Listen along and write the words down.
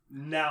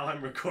Now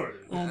I'm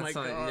recording. Oh my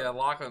god. Yeah,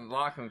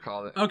 Lachlan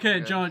called it.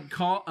 Okay, John,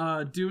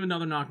 do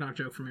another knock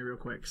joke for me real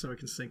quick so we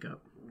can sync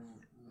up.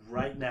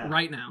 Right now.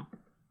 Right now.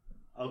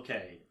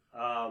 Okay.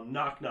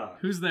 Knock.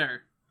 Who's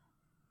there?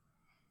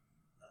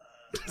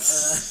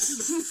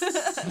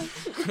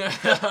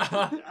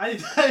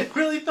 I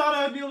really thought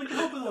I would be able to come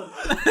up with one.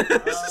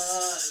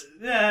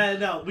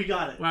 No, we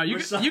got it. Wow,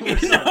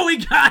 we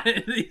got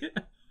it.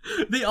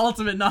 The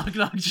ultimate knock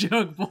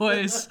joke,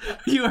 boys.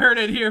 You heard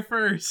it here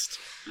first.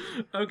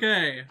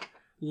 Okay,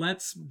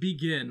 let's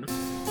begin.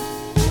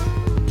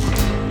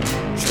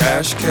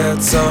 Trash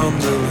cats on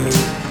the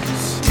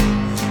loose,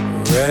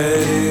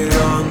 ready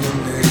on the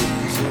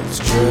news. It's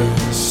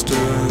just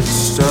a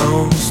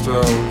stone's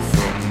throw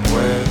from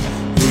where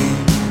we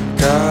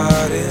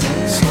got in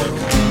so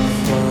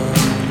far.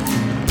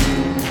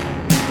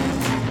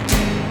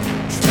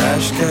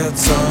 Trash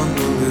cats on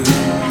the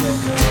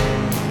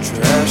loose,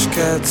 trash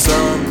cats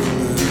on the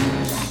loose.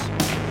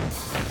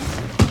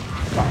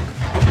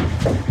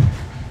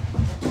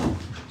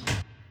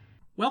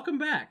 Welcome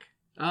back.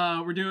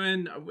 We're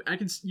doing, I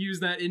can use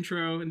that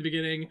intro in the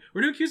beginning.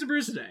 We're doing Q's and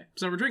Brews today.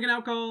 So we're drinking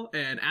alcohol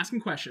and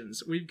asking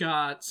questions. We've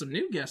got some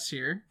new guests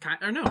here.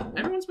 No,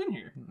 everyone's been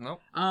here.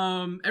 Nope.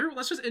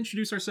 Let's just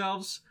introduce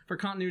ourselves for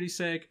continuity's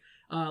sake.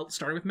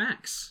 Starting with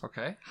Max.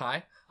 Okay.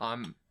 Hi,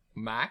 I'm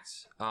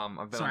Max. I've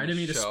been Sorry, I on didn't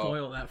mean the to show.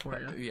 spoil that for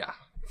you. Yeah.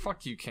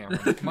 Fuck you,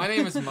 Cameron. My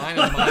name is mine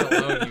and mine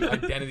alone, you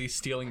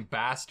identity-stealing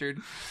bastard.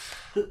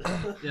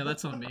 Yeah,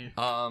 that's on me.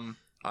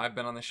 I've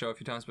been on the show a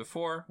few times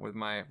before with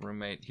my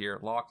roommate here,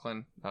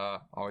 Lachlan.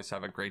 Always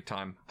have a great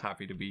time.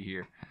 Happy to be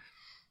here.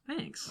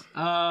 Thanks.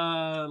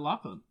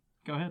 Lachlan,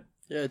 go ahead.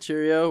 Yeah,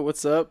 cheerio.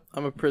 What's up?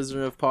 I'm a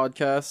prisoner of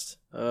podcast.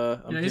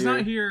 He's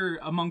not here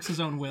amongst his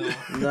own will.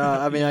 No,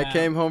 I mean, I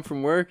came home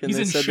from work and He's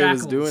they in said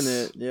shackles. they was doing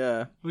it.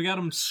 Yeah. We got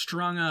him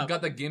strung up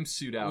Got the gimp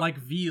suit out. like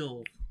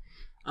veal.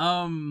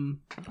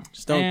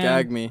 Just don't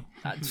gag me.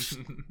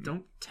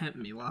 Don't tempt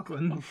me,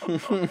 Lachlan.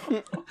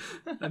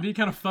 That'd be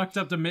kind of fucked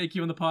up to make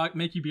you be on the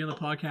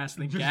podcast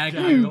and then gag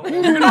you.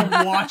 You're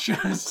gonna watch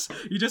us.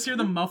 You just hear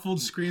the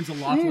muffled screams of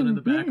Lachlan in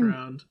the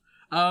background.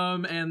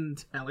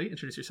 And Ellie,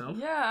 introduce yourself.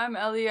 Yeah, I'm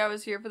Ellie. I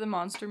was here for the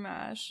Monster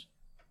Mash.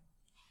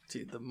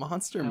 Dude, the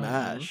Monster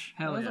Mash.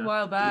 Hell That was yeah. a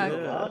while back.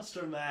 Yeah.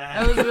 Monster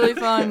Man. That was really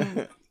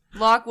fun.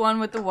 Lock won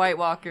with the White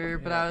Walker,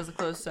 but I was a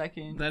close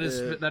second. That is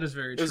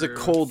very true. It was a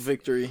cold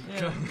victory.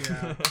 Yeah.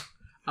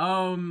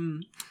 Yeah.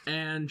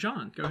 And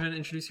John, go ahead and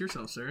introduce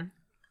yourself, sir.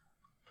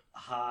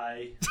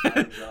 Hi,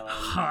 I'm John.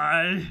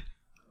 Hi.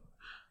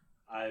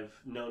 I've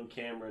known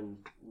Cameron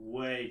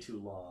way too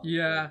long.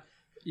 Yeah.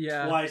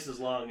 Yeah. Twice as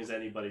long as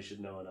anybody should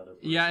know another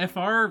person. Yeah, if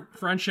our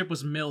friendship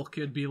was milk,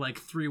 it'd be like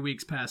 3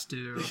 weeks past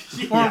due.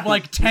 Yeah. Or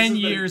like 10 This is the-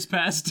 years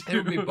past due.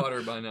 It would be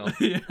butter by now.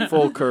 Yeah.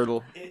 Full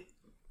curdle.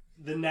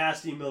 The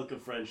nasty milk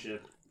of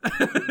friendship.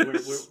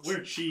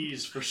 we're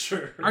cheese for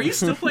sure. Are you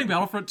still playing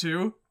Battlefront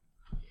 2?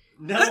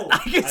 No, I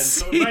can I'm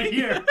see. right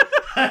here.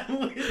 I'm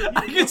with you.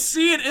 I can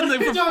see it in the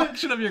Don't-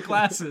 reflection of your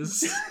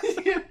glasses.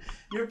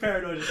 You're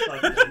paranoid as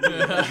fuck.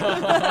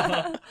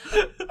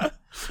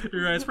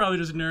 You're right, it's probably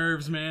just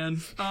nerves, man.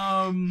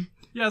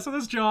 Yeah, so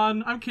this is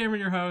John. I'm Cameron,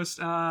 your host.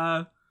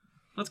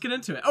 Let's get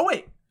into it. Oh,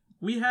 wait!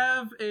 We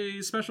have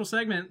a special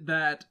segment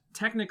that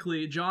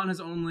technically John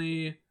has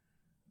only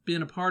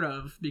been a part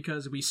of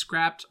because we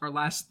scrapped our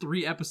last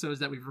 3 episodes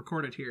that we've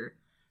recorded here.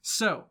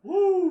 So,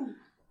 Woo!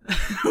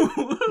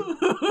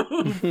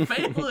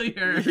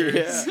 failures.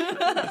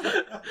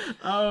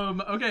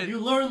 Yeah. Okay. You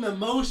learn the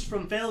most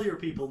from failure,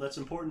 people. That's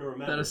important to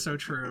remember. That is so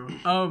true.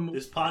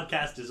 This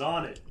podcast is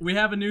on it. We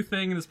have a new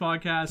thing in this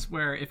podcast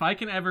where if I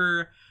can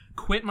ever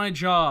quit my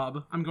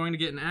job, I'm going to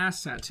get an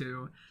ass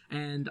tattoo,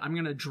 and I'm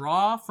going to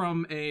draw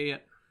from a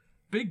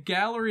big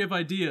gallery of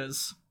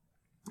ideas,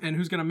 and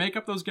who's going to make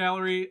up those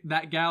gallery?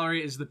 That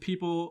gallery is the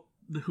people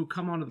who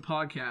come onto the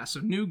podcast.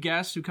 So new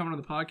guests who come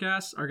onto the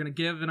podcast are going to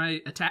give an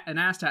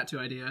ass tattoo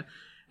idea,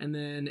 and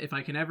then if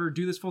I can ever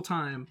do this full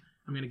time,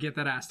 I'm going to get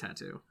that ass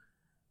tattoo.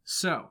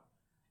 So,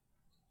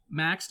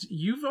 Max,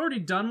 you've already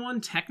done one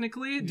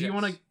technically. Do you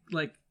Yes. want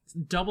to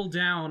double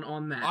down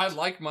on that? I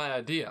like my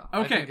idea. I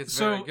Okay, think it's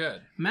so very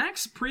good.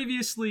 Max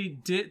previously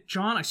did.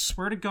 John, I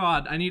swear to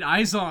God, I need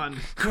eyes on.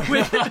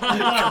 Quit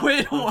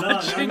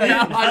watching Done.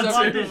 now. I'm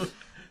Eyes in. on.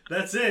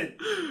 That's it.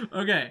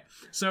 Okay,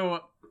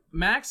 so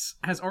Max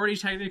has already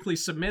technically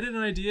submitted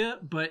an idea,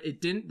 but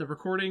it didn't. The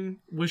recording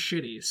was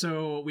shitty,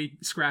 so we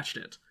scratched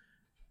it.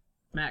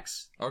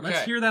 Max, let's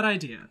Okay. hear that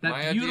idea. That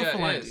My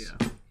beautiful idea is-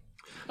 idea.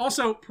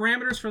 Also,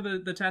 parameters for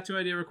the tattoo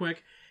idea, real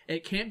quick.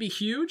 It can't be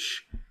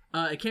huge.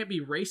 It can't be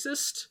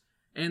racist,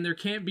 and there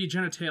can't be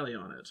genitalia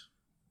on it.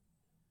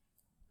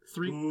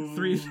 Three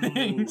Ooh.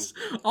 things.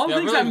 All the Yeah,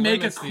 things really that make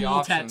a limits the cool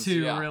options,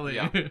 tattoo, yeah, really.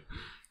 yeah.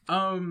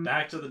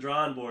 Back to the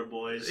drawing board,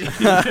 boys.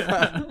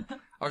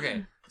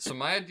 Okay, so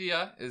my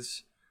idea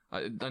is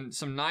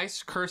some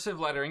nice cursive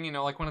lettering, you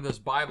know, like one of those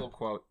Bible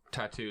quote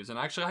tattoos. And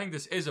actually, I think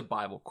this is a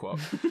Bible quote.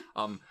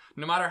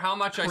 No matter how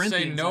much I say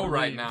Corinthians, no I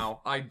right believe.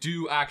 now, I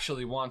do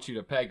actually want you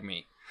to peg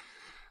me.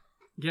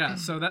 Yeah,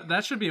 so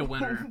that should be a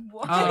winner.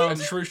 What?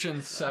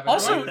 Intrusion 7.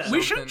 Also, that.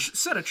 we should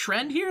set a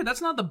trend here.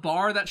 That's not the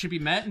bar that should be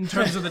met in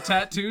terms of the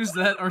tattoos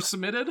that are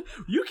submitted.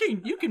 You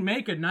can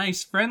make a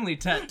nice, friendly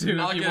tattoo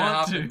Not if you gonna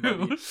want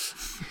happen,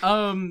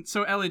 to.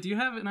 So Ellie, do you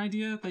have an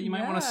idea that you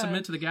might want to Yeah.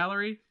 submit to the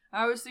gallery?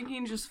 I was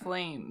thinking just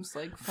flames,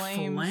 like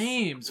flames.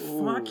 Flames.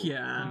 Ooh. Fuck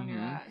yeah. On your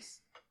ass.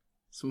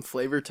 Some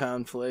Flavor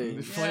Town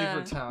flames.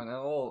 Flavor Town.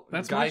 Oh,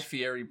 That's Guy much-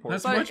 Fieri That's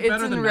portrait. But much it's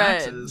better in than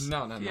red. Max's.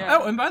 No. Yeah.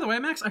 Oh, and by the way,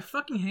 Max, I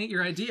fucking hate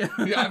your idea.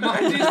 Yeah, my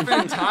idea's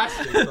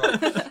fantastic,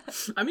 bro.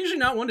 I'm usually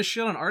not one to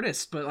shit on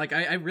artists, but like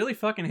I really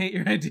fucking hate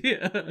your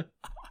idea.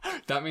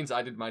 That means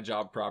I did my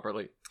job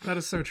properly. That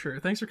is so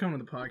true. Thanks for coming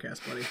to the podcast,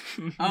 buddy.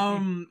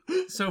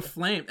 So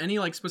flame, any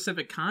like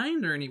specific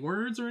kind or any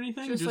words or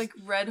anything? Just like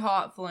red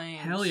hot flames.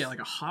 hell yeah, like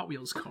a Hot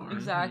Wheels car.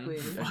 Exactly.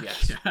 Fuck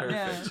Yes, yeah.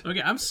 perfect. Yeah.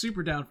 Okay, I'm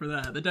super down for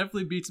that. That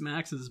definitely beats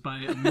Max's by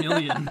a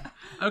million.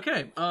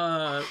 Okay,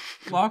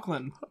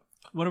 Lachlan,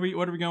 what are we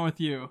going with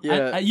you?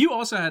 Yeah. You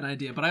also had an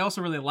idea, but I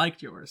also really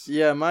liked yours.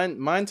 Yeah,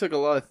 mine took a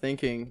lot of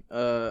thinking,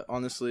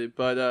 honestly,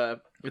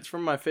 but it's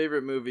from my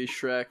favorite movie,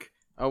 Shrek.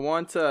 I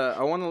want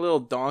a little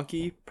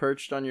donkey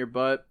perched on your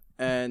butt,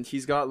 and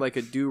he's got like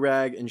a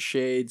do-rag and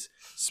shades,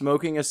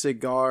 smoking a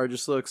cigar,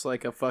 just looks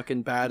like a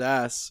fucking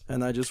badass,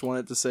 and I just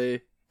wanted to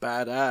say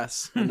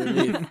badass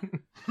underneath.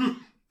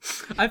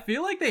 I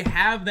feel like they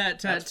have that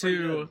That's pretty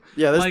tattoo good.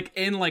 Yeah, this, like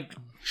in like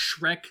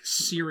Shrek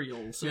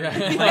cereals. Yeah. Like,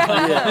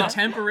 Yeah. the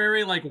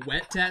temporary like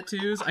wet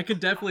tattoos. I could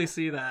definitely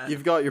see that.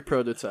 you've got your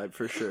prototype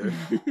for sure.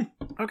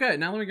 Okay,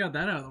 now that we got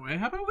that out of the way,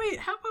 how about we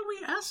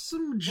ask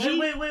some G?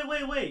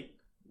 Wait.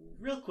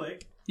 Real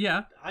quick.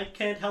 Yeah. I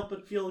can't help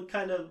but feel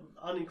kind of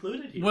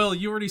unincluded here. Well,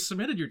 you already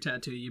submitted your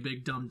tattoo, you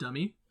big dumb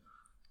dummy.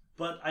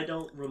 But I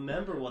don't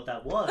remember what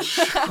that was.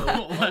 So it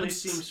only What?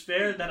 seems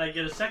fair that I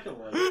get a second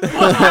one.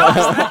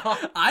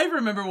 I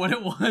remember what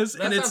it was,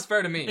 That and sounds it's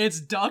fair to me. it's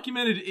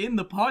documented in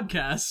the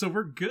podcast, so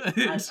we're good.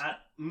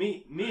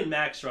 Me and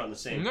Max are on the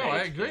same No, page. I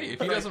agree. If he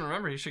But doesn't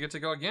remember, he should get to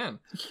go again.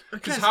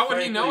 Because Guys, how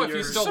would he know if frankly,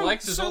 he still so,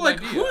 likes his so old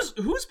like, idea?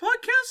 whose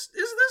podcast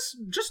is this?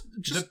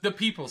 Just The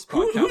People's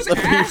Podcast. whose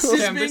ass is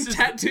Damn, being this is-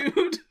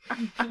 tattooed?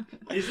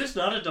 Is this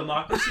not a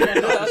democracy?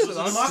 I thought this was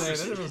a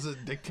democracy. This was a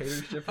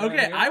dictatorship.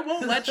 Okay, I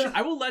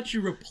will let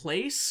you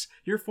replace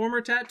your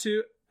former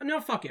tattoo.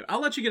 No, fuck it. I'll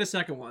let you get a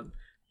second one.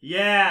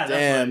 Yeah, that's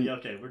Damn. right.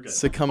 Okay, we're good.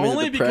 Succumbing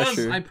Only to the because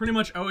pressure. I pretty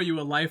much owe you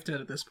a life debt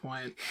at this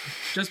point.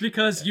 Just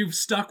because you've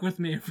stuck with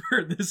me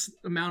for this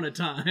amount of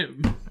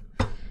time.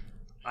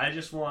 I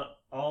just want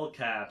all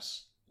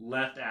caps,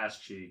 left ass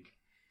cheek,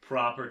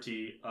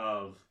 property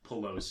of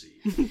Pelosi.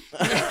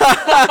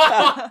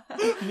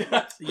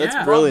 That's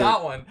Yeah. brilliant.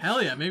 That one.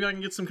 Hell yeah, maybe I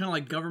can get some kind of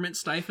like government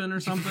stipend or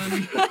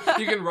something.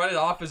 You can write it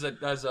off as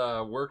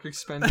a work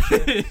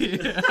expenditure.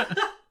 Yeah.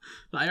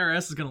 The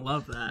IRS is gonna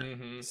love that.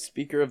 Mhm.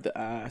 Speaker of the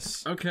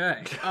ass.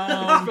 Okay.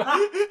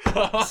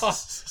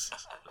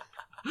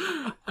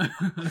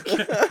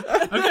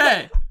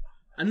 Okay.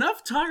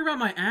 Enough talking about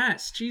my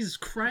ass. Jesus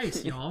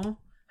Christ, y'all.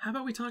 How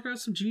about we talk about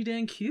some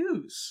G-dang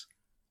Qs?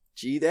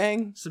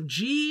 G-dang? Some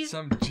G...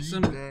 Some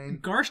Some G-dang.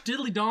 Garsh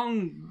diddly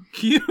dong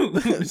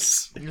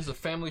Qs. It is a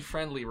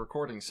family-friendly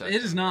recording session.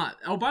 It is not.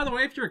 Oh, by the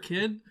way, if you're a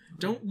kid,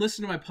 don't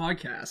listen to my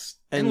podcast.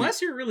 And-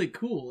 Unless you're really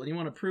cool and you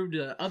want to prove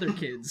to other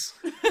kids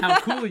how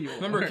cool you are.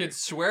 Remember, kids,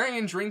 swearing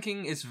and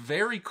drinking is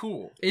very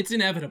cool. It's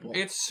inevitable.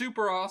 It's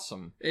super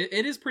awesome.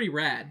 It is pretty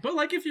rad. But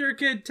like if you're a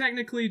kid,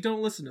 technically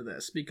don't listen to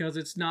this because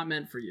it's not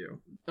meant for you.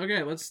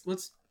 Okay, let's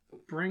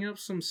bring up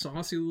some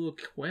saucy little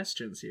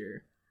questions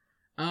here.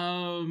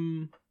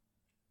 1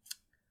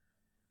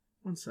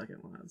 second,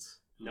 lads.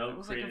 No It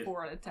was like a creative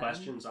 4 out of 10.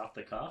 questions off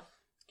the cuff,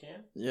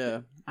 Cam?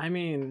 Yeah. I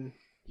mean,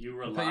 You I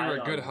rely thought you were a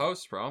on... good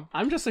host, bro.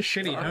 I'm just a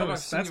shitty I thought I've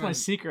host. seen That's you my on-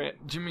 secret.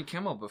 Jimmy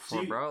Kimmel before,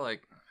 See- bro.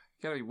 Like, you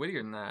gotta be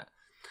wittier than that.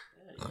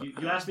 You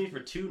asked me for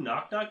 2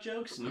 knock-knock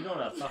jokes, and you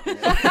don't have fucking...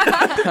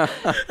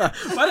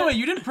 By the way,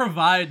 you didn't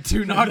provide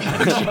 2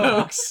 knock-knock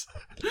jokes.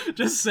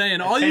 Just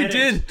saying, all you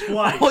panicked did,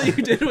 twice. all you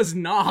did was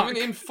knock. I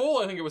mean, in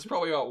full, I think it was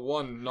probably about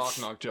 1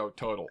 knock-knock joke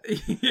total.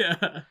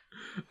 Yeah.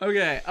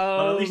 Okay.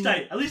 But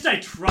at least I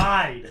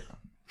tried.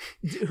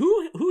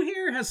 Who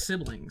here has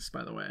siblings?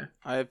 By the way,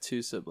 I have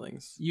 2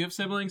 siblings. you have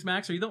siblings,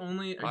 Max. Are you the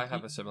only? I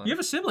have a sibling. You have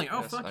a sibling.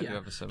 Oh Yes, fuck I yeah! do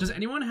have a sibling. Does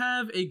anyone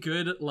have a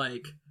good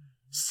like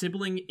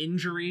sibling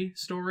injury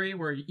story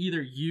where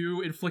either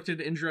you inflicted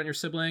an injury on your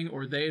sibling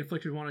or they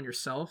inflicted one on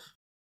yourself?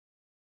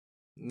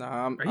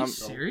 Nah, Are you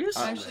serious?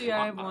 Actually,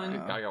 I have one.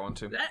 I got one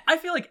too. I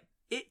feel like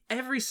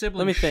every sibling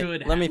let me should.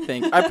 think. Have. Let me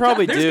think. I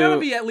probably There's do. gotta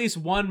be at least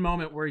one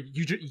moment where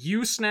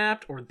you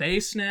snapped or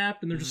they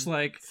snapped, and they're just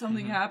like,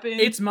 Something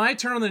happened. "It's my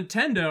turn on the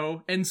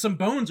Nintendo, and some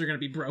bones are gonna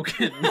be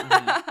broken."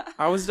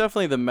 I was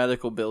definitely the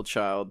medical bill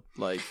child,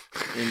 like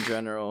in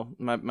general.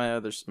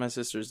 My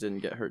sisters didn't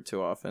get hurt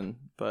too often,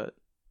 but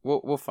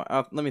we'll find.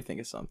 Let me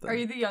think of something. Are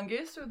you the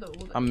youngest or the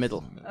oldest? I'm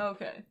middle.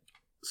 Okay.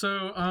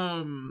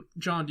 So,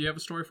 John, do you have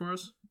a story for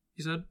us?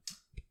 You said.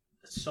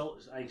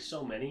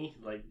 So many,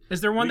 like...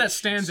 Is there one that Which-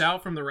 stands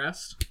out from the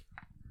rest?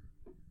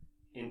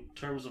 in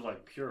terms of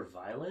like pure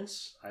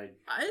violence, I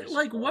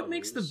like what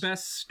makes the suppose.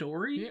 best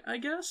story, I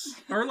guess,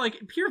 or like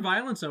pure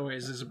violence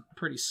always is a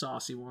pretty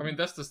saucy one. I mean,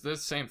 that's the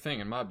same thing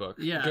in my book.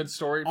 Yeah. Good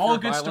story. All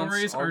pure good violence,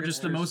 stories all are good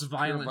just the stories, most pure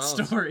violent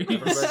violence. stories.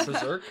 Ever read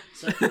Berserk?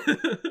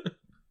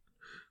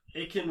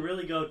 It can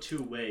really go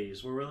two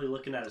ways. We're really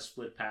looking at a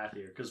split path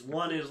here because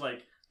one is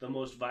like the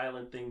most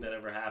violent thing that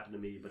ever happened to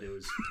me, but it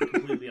was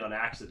completely on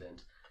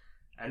accident,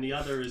 and the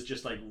other is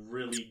just like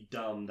really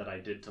dumb that I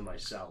did to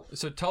myself.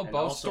 So tell and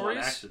both also on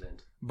stories,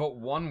 accident. but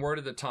one word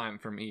at a time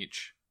from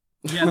each.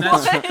 Yeah,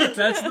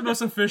 that's the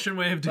most efficient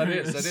way of doing That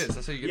is. this.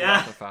 That's how you get Yeah. it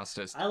out the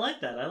fastest. I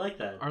like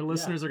that. Our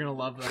listeners are gonna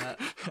love that.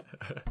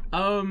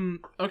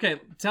 Okay,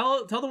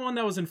 tell the one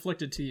that was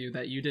inflicted to you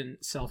that you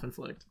didn't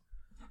self-inflict.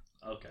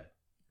 Okay.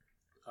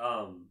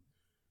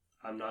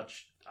 I'm not.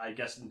 I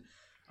guess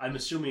I'm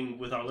assuming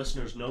with our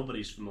listeners,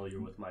 nobody's familiar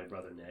with my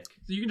brother Nick.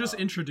 So you can just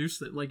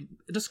introduce it, like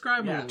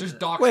describe Yeah, a little Just bit.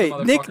 dox Wait,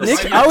 the Nick- motherfucker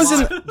Nick, right I here. was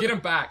Come in- on, get him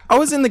back. I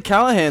was in the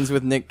Callahans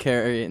with Nick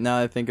Carey. Now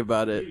that I think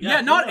about it.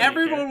 Yeah, not you know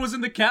everyone Nick. was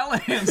in the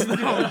Callahans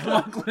though,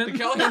 Lachlan. The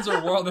Callahans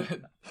are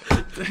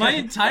world. My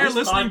entire This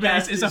listening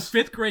base podcast is a is-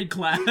 5th grade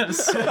class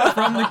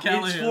from the It's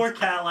Callahans. for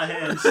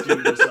Callahan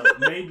students, so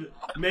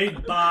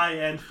made by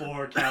and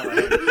for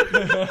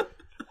Callahan.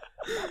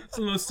 It's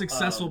the most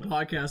successful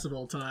podcast of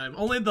all time.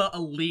 Only the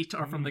elite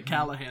are from the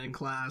Callahan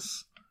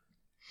class.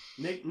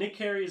 Nick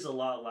Carey is a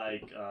lot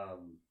like,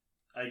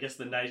 I guess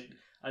the nice,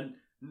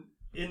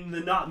 in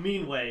the not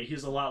mean way,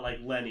 he's a lot like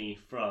Lenny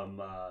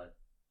from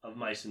of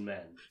Mice and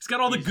Men. He's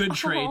got all the good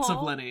traits of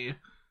Aw. Lenny.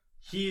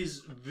 He's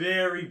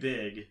very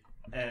big,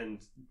 and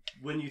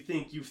when you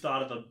think you've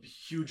thought of a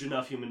huge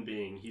enough human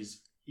being,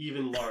 he's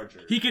even larger.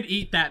 He could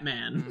eat that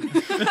man.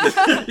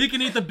 He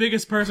can eat the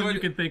biggest person you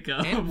can think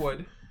of. And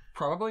would.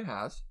 Probably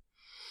has.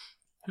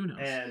 Who knows?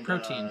 And,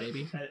 Protein,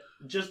 baby.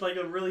 Just like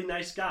a really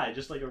nice guy,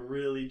 just like a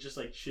really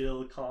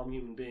chill, calm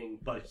human being,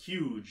 but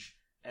huge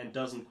and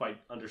doesn't quite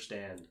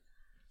understand.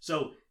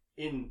 So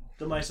in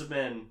the Mice of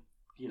Men,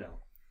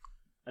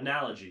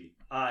 analogy,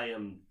 I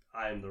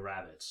am the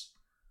rabbits.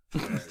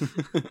 Where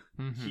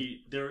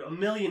there are a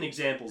million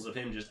examples of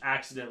him just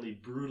accidentally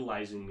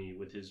brutalizing me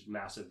with his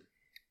massive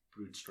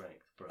brute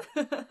strength.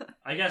 But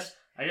I guess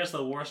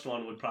the worst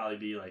one would probably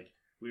be like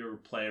we were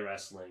play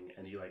wrestling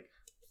and he like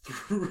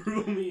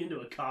threw me into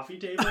a coffee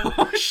table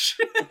Oh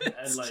shit!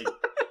 and like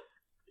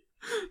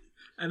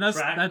And that's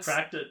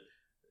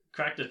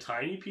cracked a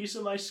tiny piece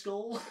of my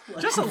skull. Like,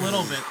 just a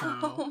little bit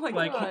though. Oh my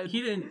like God.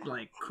 he didn't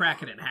like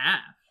crack it in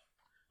half,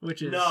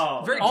 which is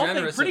No, Very all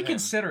generous. pretty of him.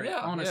 considerate, Yeah,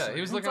 honestly. Yeah,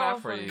 he was That's looking out all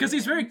for funny. you. because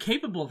he's very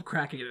capable of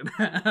cracking it in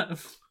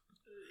half.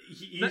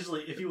 He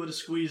easily, if he would have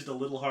squeezed a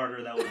little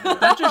harder, that would.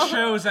 That just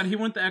shows that he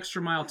went the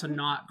extra mile to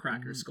not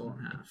crack her skull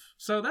in half.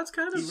 So that's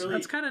kind He really-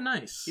 of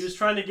nice. He was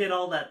trying to get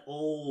all that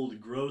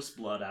old, gross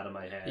blood out of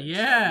my head. so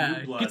Yeah,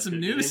 new blood get some could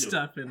new into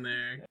stuff it. in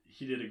there.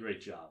 He did a great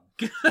job.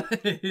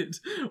 Good.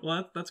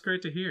 Well, that's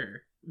great to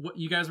hear. What,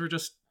 you guys were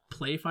just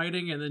play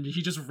fighting, and then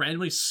he just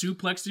randomly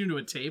suplexed you into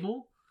a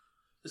table?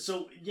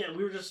 So yeah,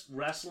 we were just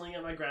wrestling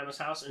at my grandma's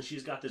house, and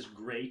she's got this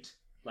great,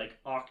 like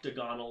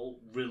octagonal,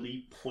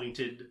 really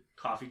pointed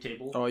coffee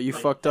table. Oh, you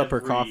Like, fucked up her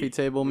every coffee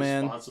table,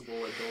 man. Responsible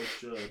adult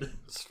should.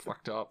 It's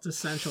fucked up. It's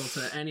essential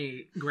to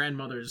any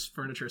grandmother's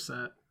furniture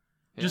set.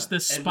 Yeah. Just the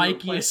And we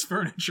were spikiest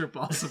furniture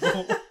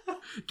possible.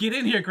 Get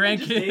in here,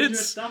 Just dangerous grandkids.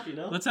 stuff,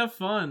 Let's have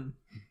fun.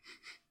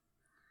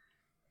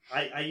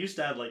 I used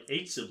to have like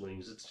 8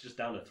 siblings. It's just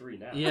down to 3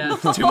 now. Yeah,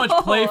 too much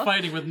play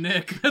fighting with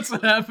Nick. That's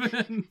what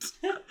happened.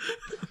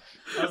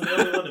 I was the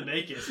only one to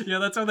make it. Yeah,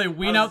 that's how they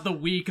wean I was- out the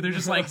weak. They're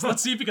just like,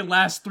 let's see if we can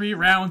last 3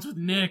 rounds with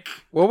Nick.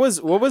 What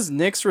was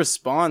Nick's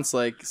response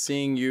like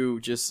seeing you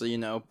just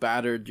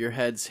battered, your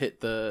heads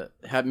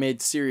had made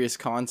serious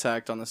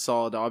contact on the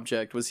solid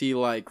object? Was he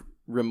like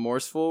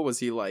remorseful? Was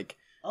he like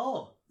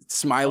Oh,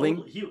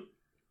 smiling?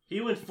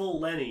 he went full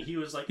Lenny. He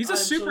was like, He's a "I'm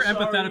so super sorry."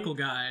 empathetical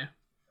guy.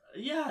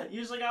 Yeah, he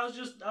was like, I was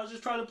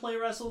just trying to play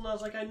wrestle, and I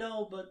was like, I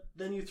know, but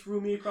then you threw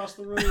me across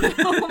the room.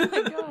 Oh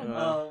my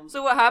god.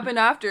 So what happened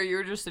after? You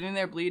were just sitting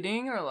there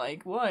bleeding, or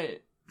like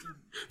what?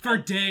 For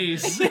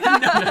days.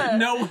 Yeah.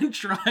 No one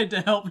tried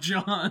to help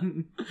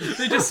John.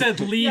 They just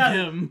said, leave Yeah.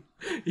 him.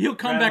 He'll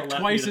come Grandma back left me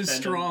twice to as fend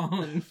him-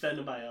 strong. Fend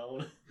on my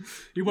own.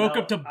 He woke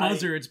No, up to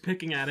buzzards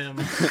picking at him.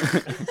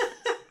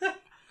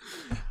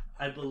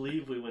 I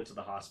believe we went to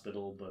the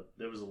hospital, but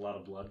there was a lot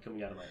of blood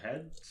coming out of my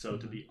head. So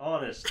to be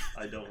honest,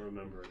 I don't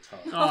remember a ton.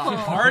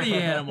 Oh, party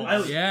animal. I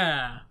was-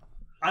 Yeah.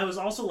 I was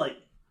also like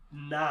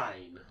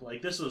 9.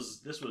 Like this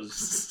was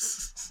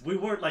we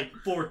weren't like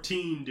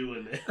 14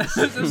 doing this.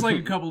 This was like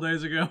a couple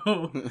days ago.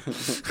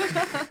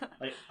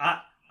 Like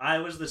I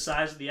was the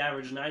size of the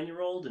average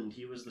 9-year-old, and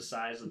he was the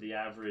size of the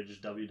average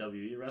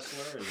WWE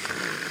wrestler,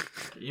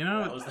 and You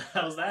know,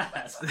 that was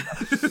that.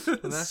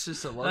 And that's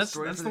just a love that's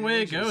story. that's for the the way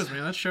it ages. goes,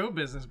 man. That's show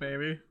business,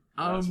 baby.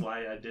 That's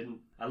why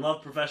I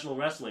love professional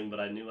wrestling, but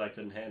I knew I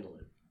couldn't handle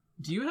it.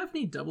 Do you have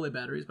any AA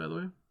batteries, by the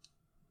way?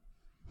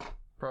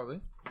 Probably.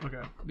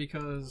 Okay,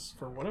 because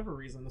for whatever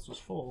reason this was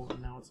full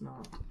and now it's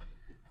not.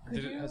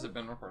 Has it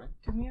been recording?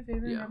 Do me a favor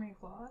and Yeah. grab me a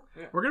claw?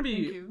 We're gonna Thank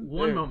be you.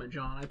 one Here. moment,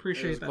 John. I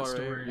appreciate that There's a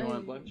bar right story. here. You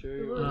want a black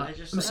cherry? Uh,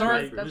 I'm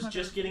sorry. I was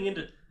just getting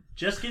into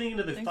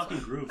the Thanks, fucking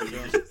man. groove. And you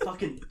just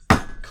fucking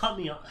cut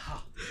me off.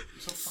 Ah, I'm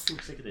so fucking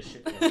sick of this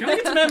shit. Man. Can I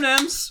get some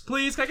M&Ms,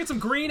 please? Can I get some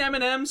green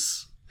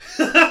M&Ms?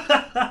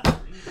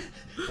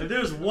 If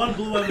there's one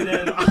blue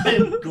M&M, I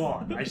am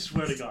gone. I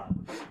swear to God.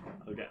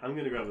 Okay, I'm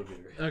gonna grab a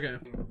beer.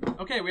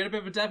 Okay, we had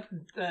a bit of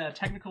a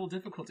technical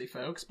difficulty,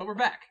 folks, but we're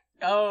back.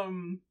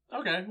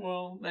 Okay,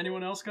 well,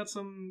 anyone else got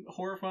some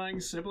horrifying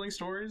sibling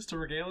stories to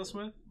regale us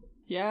with?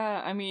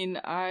 Yeah, I mean,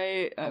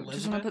 I just want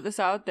Elizabeth? to put this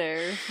out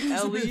there.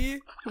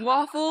 Ellie,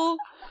 Waffle,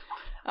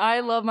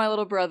 I love my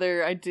little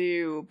brother, I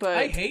do, but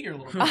I hate your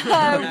little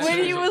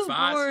when he was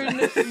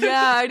Bastard. born,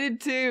 yeah, I did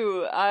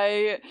too.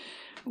 I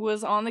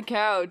was on the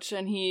couch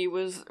and he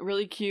was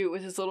really cute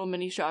with his little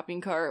mini shopping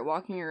cart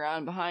walking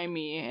around behind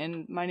me,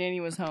 and my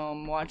nanny was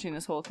home watching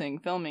this whole thing,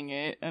 filming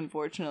it,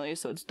 unfortunately,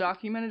 so it's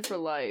documented for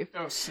life.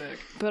 Oh, sick.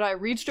 But I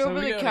reached So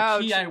over we the got a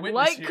couch key eyewitness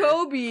like here.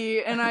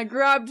 Kobe and I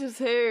grabbed his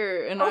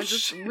hair and Oh, I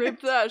just shit.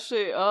 ripped that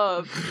shit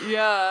up.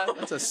 Yeah.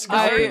 That's a Is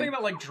scar. there anything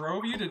that, like,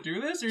 drove you to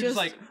do this? Or you're just Just-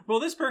 like, well,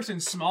 this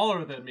person's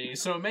smaller than me,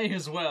 so it may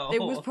as well.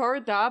 It was part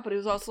of that, but it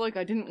was also like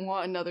I didn't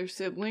want another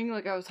sibling.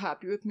 Like I was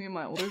happy with me and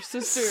my older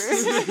sister.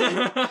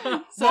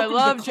 So I Welcome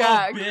love to the club,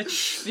 Jack.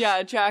 bitch.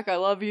 Yeah, Jack, I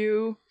love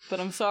you,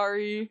 but I'm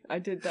sorry I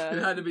did that.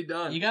 It had to be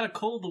done. You got a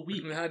cold the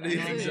week. It had to- You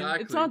know what I mean?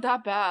 exactly. It's not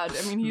that bad.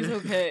 I mean, he's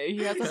okay.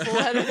 He has a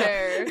full head of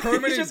hair.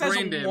 Permanent He just has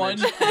brain damage. one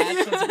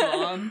patch that's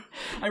gone.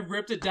 I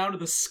ripped it down to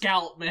the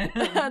scalp, man.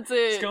 That's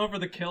Just it. going for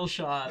the kill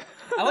shot.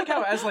 I like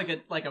how as like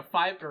a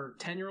 5 or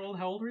 10-year-old,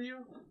 how old were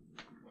you?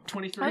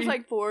 23? I was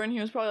like 4 and he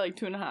was probably like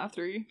 2.5,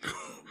 3.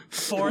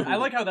 4. I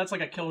like how that's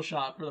like a kill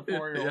shot for the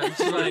 4-year-old. Yeah, It's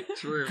just like,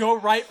 true. go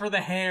right for the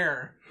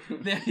hair.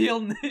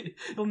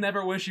 He'll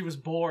never wish he was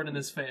born in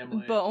this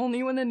family. But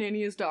only when the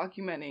nanny is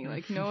documenting,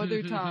 like no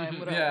other time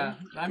would yeah,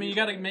 I. I mean, you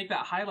gotta make that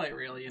highlight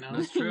reel, you know?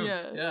 That's true.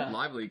 Yeah. Yeah.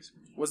 Live leaks.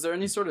 Was there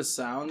any sort of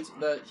sound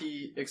that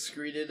he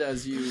excreted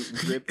as you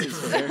ripped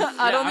his hair?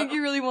 I don't Yeah, think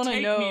you really want to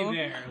Take know. me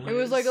there, It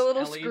was like a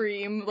little Ellie.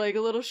 scream, like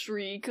a little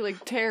shriek,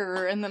 like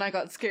terror, and then I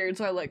got scared,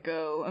 so I let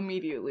go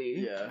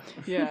immediately. Yeah.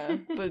 Yeah,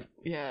 but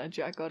yeah,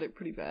 Jack got it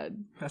pretty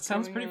bad. That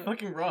sounds Growing pretty up.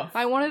 fucking rough.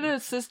 I wanted a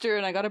sister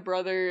and I got a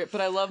brother,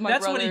 but I love my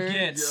That's brother. what he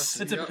gets.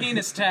 Yes, it's you a got-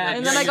 penis tag.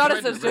 And then I you got a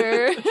tried to sister.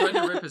 rip- tried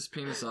to rip his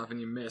penis off and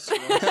you missed.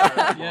 One side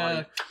of the Yeah,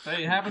 body.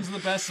 hey, it happens to the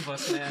best of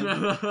us,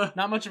 man.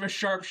 Not much of a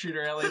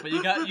sharpshooter, Ellie, but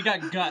you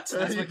got guts.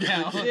 That's what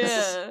counts.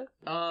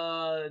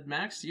 Yeah.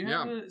 Max, do you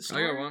Yeah, have a I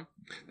story? got one.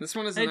 This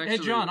one isn't Hey, actually.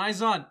 hey, John,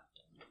 eyes on.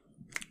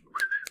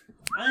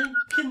 I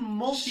can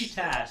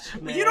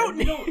multitask, man. You don't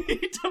need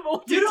to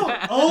multitask. You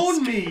don't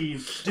own me,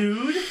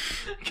 dude.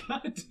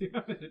 God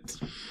damn it.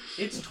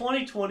 It's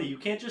 2020. You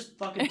can't just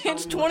fucking. Tell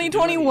It's me what to do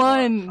 2021.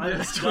 anymore. I'm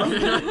done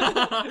with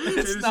it.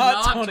 It's It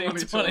not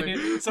is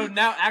 2020. So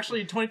now,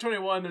 actually, in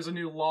 2021, there's a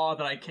new law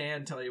that I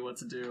can tell you what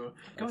to do.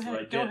 Go That's what I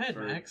ahead, go get ahead,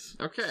 for- Max.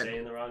 Okay,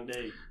 Saying the wrong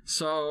date.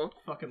 so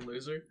Fucking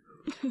loser.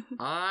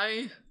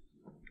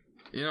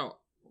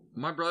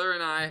 My brother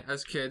and I,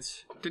 as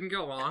kids, didn't get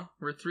along.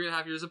 We're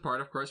 3.5 years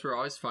apart. Of course, we're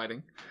always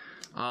fighting.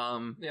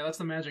 Yeah, that's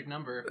the magic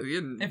number.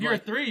 If If you were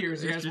 3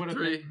 years, you if guys you're would have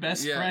three- been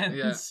best yeah,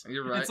 friends. yeah,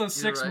 you're right, It's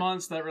those you're 6 right.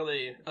 months that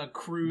really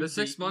accrue. The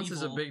 6 months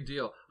is a evil. big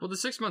deal. Well, the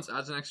 6 months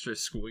adds an extra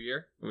school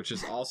year, which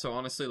is also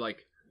honestly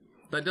like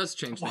that does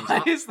change things.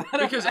 Why is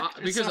that?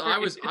 because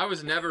Sorry. I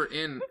was never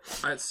in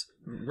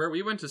where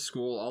we went to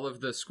school. All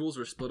of the schools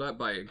were split up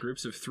by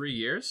groups of 3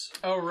 years.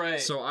 Oh right.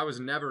 So I was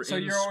never So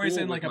in you're always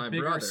school in, like, with a my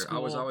bigger brother. I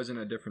was school. always in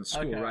a different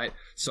school, Okay. right?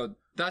 So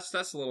that's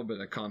a little bit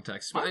of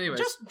context. But anyways,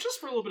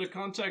 just for a little bit of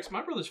context,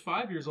 my brother's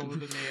 5 years older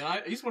than me,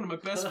 and he's one of my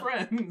best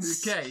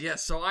friends. okay,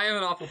 yes. So I am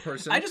an awful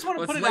person. I just want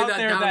to Let's put it lay out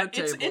there down on that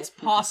the table. it's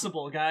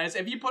possible, guys.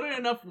 If you put in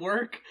enough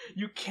work,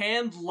 you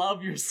can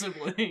love your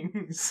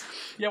siblings.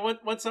 Yeah,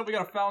 what's up? We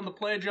got a foul in the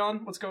play,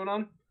 John. What's going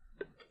on?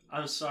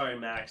 I'm sorry,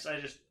 Max.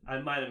 I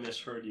might have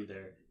misheard you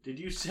there. Did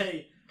you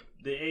say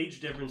the age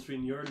difference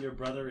between you and your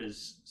brother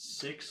is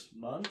 6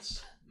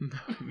 months?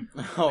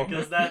 Oh.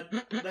 Because that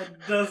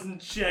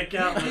doesn't check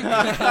out with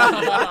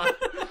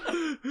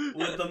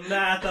the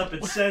math up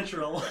at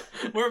Central.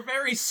 We're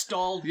very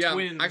stalled Yeah,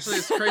 twins. actually,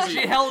 it's crazy.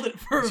 She held it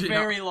for a You know,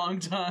 very long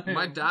time.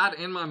 My dad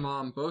and my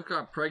mom both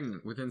got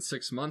pregnant within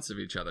 6 months of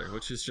each other,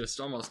 which is just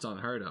almost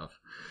unheard of.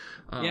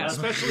 Yeah, That's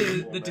especially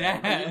beautiful, the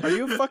man. dad. Are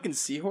you a fucking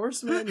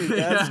seahorse, man? Your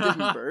dad's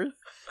giving birth?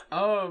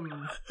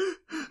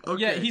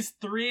 okay. Yeah, he's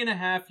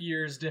 3.5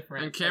 years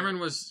different. And Cameron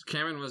was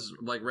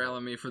like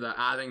railing me for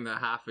adding the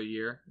half a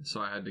year,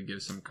 so I had to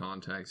give some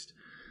context.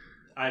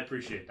 I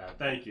appreciate that.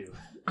 Thank you.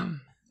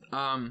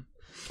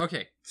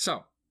 Okay,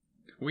 so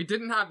we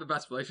didn't have the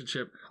best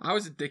relationship. I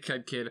was a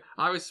dickhead kid.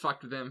 I always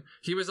fucked with him.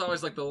 He was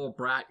always like the little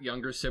brat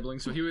younger sibling,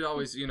 so he would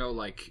always,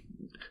 like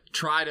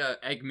try to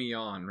egg me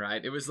on,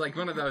 right? It was like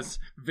one of those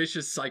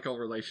vicious cycle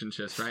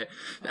relationships, right?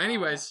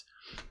 Anyways,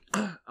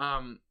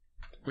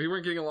 we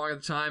weren't getting along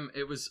at the time.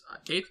 It was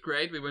 8th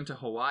grade. We went to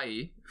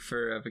Hawaii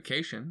for a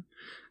vacation,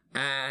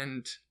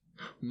 and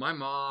my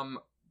mom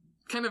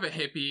kind of a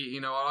hippie.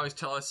 You know, I always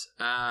tell us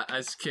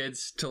as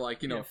kids to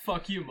like, you know, Yeah,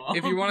 fuck you, mom.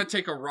 if you want to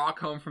take a rock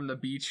home from the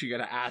beach, you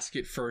gotta ask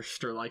it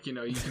first, or like, you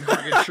know, you can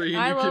hug a tree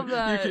and I you love can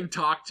that. you can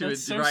talk to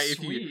That's it, so right?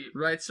 sweet.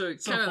 Right, so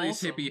So kind of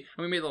these wholesome. hippie,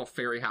 and we made little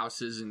fairy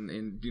houses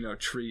and you know,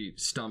 tree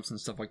stumps and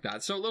stuff like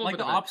that. So a little like bit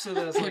the of opposite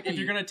of this, like if hippie.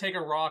 you're gonna take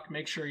a rock,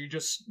 make sure you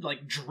just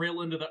like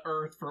drill into the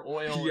earth for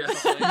oil. Yeah. Or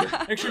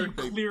something. Make sure you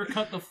Perfect. clear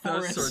cut the those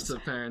forest. sorts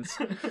of parents.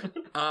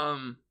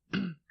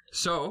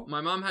 So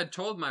my mom had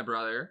told my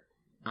brother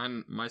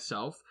and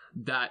myself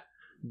that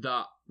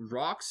the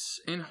rocks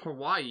in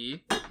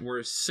Hawaii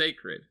were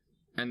sacred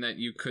and that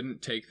you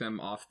couldn't take them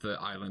off the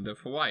island of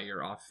Hawaii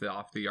or off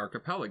the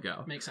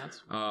archipelago. Makes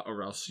sense.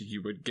 Or else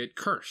you would get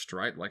cursed,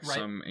 right? Like Right,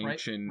 some right,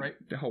 ancient right.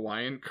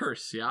 Hawaiian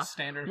curse, yeah?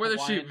 Standard Whether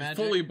Hawaiian she magic.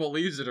 fully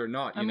believes it or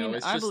not, you I know, mean,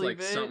 it's I just like believe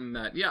it. something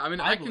that, yeah, I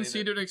mean, I I can believe see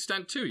it. to an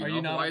extent too, you Are know,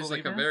 you not a Hawaii's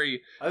like a believer?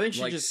 very, I think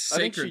she like, just. I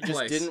think she sacred just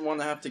place. didn't want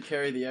to have to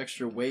carry the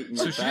extra weight in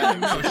So the she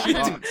bag. didn't- no, she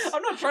didn't-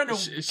 I'm not trying to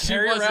she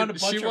carry around a wasn't,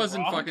 bunch she of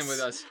wasn't rocks. fucking with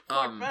us.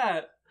 Fuck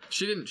that.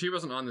 She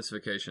wasn't on this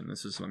vacation.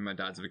 This is my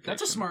dad's vacation.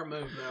 That's a smart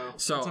move, though.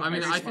 So, That's a I mean,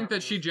 very I smart think that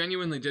move. she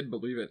genuinely did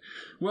believe it.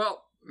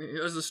 Well,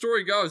 as the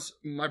story goes,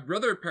 my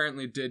brother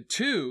apparently did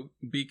too,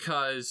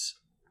 because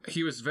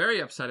he was very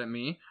upset at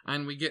me,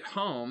 and we get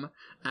home,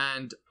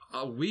 and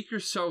a week or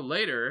so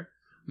later,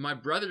 my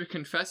brother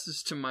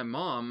confesses to my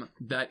mom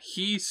that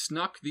he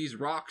snuck these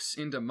rocks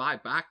into my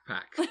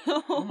backpack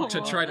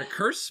to try to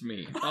curse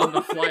me on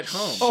the flight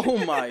home.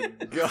 Oh my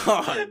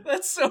god,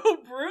 That's so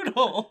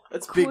brutal.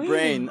 that's big Queen.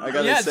 brain. I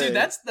gotta Yeah, say. dude,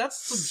 that's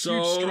some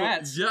huge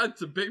strats. Yeah,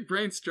 it's a big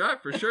brain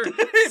strap for sure.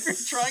 If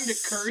you're trying to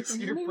curse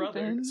your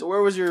brother. So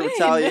where was your Dang.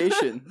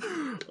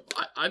 retaliation?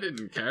 I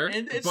didn't care,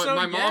 And but so,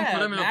 my mom yeah,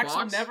 put him in Max a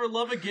box. will never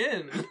love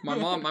again. My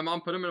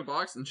mom put him in a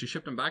box and she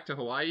shipped him back to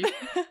Hawaii.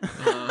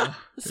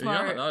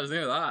 Smart. Yeah, that was the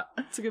end of that.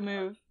 That's a good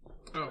move.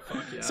 Oh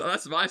fuck yeah. So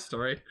that's my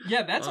story.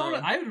 Yeah, that's all.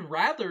 Um, I would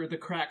rather the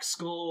cracked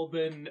skull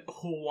than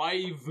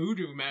Hawaii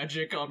voodoo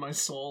magic on my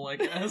soul, I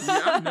guess.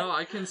 Yeah, no,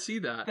 I can see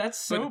that. That's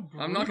so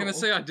But I'm not gonna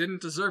brutal. say I didn't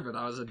deserve it.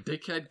 I was a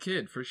dickhead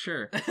kid for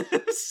sure.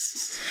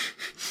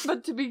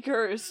 But to be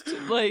cursed,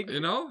 like You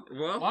know?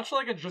 Well, Watch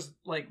like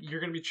you're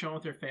gonna be chilling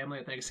with your family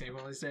at Thanksgiving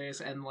one of these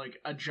days, and like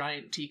a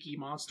giant tiki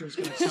monster is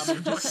gonna come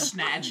and just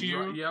snatch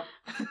you, Yep.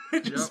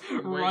 just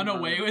Yep, run waiting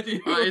away on with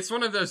you. It's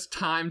one of those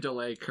time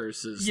delay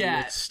curses. Yeah.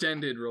 The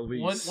extended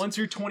release. Once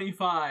you're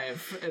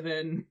 25, and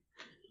then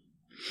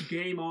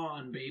game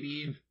on,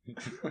 baby.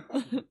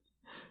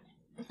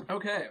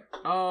 Okay.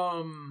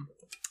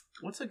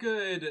 What's a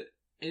good?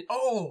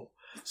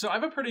 So I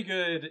have a pretty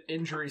good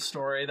injury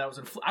story. That was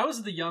I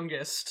was the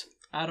youngest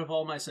out of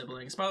all my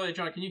siblings. By the way,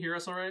 John, can you hear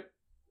us all right?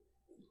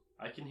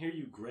 I can hear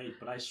you great,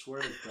 but I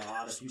swear to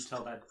God, if you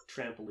tell that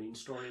trampoline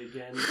story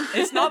again,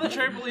 It's not the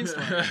trampoline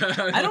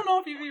story. I don't know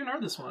if you've even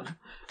heard this one.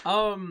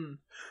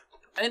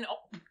 And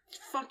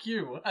fuck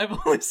you. I've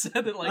only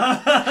said it like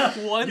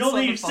once. you on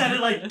only the said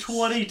it like podcast.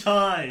 20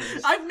 times.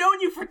 I've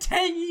known you for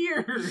 10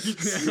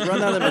 years. You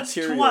run out of That's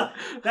material.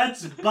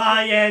 That's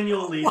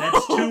biannually.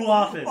 That's too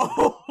often.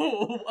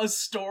 Oh, a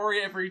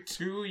story every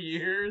 2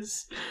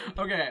 years.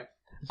 Okay.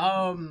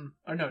 Or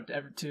no,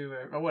 every two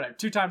or whatever.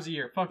 2 times a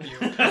year. Fuck you.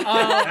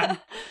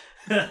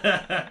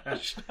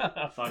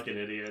 Fucking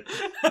idiot.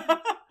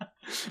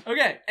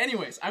 Okay.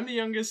 Anyways, I'm the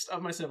youngest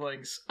of my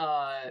siblings.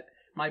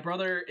 My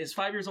brother is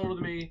 5 years older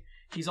than me.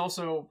 He's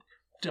also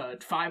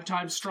 5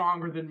 times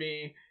stronger than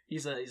me.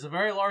 He's a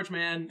very large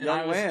man. And Young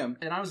I was, lamb.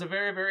 And I was a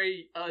very,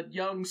 very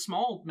young,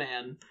 small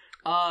man.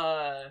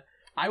 I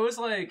was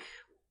like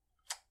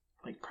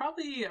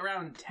probably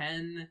around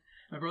 10.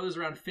 My brother's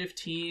around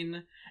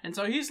 15. And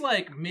so he's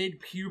like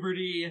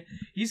mid-puberty.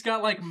 He's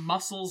got like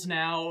muscles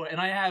now.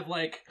 And I have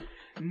like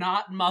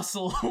not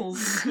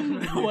muscles.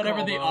 Whatever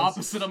call the those.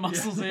 opposite of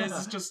muscles is.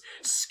 It's just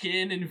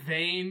skin and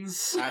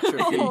veins. Atrophy.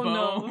 And Oh,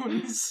 no.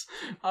 bones.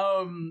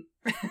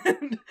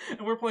 And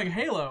we're playing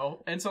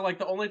Halo. And so like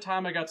the only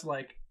time I got to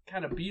like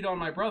kind of beat on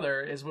my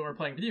brother is when we're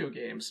playing video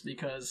games,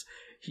 because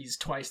he's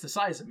twice the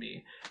size of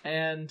me.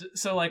 And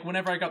so like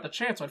whenever I got the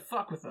chance, I'd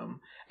fuck with him.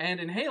 And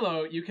in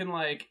Halo, you can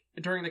like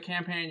during the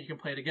campaign you can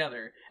play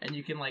together and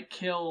you can like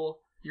kill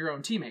your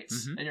own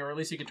teammates. Mhm. Or at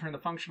least you can turn the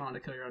function on to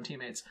kill your own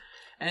teammates.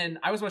 And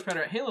I was much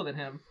better at Halo than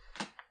him.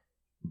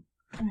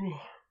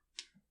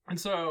 And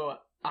so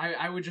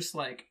I would just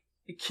like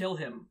kill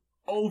him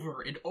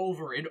over and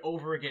over and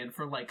over again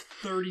for like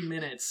 30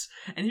 minutes.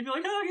 And he'd be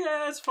like, oh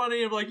yeah, that's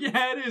funny. I'm like,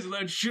 yeah, it is. And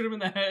then I'd shoot him in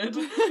the head. And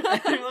he'd be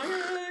like,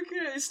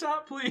 okay,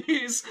 stop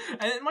please.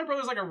 And my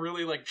brother's like a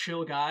really like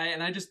chill guy.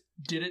 And I just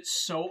did it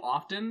so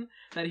often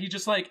that he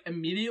just like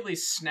immediately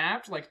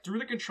snapped, like threw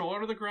the controller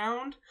to the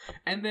ground.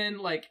 And then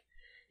like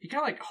he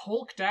kind of like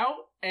hulked out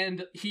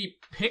and he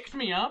picked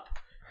me up,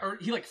 or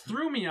he like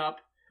threw me up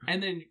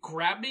and then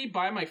grabbed me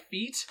by my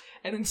feet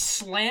and then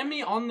slammed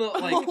me on the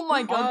like Oh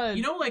my on- God.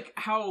 you know like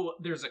how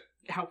there's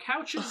how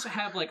couches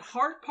have like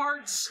hard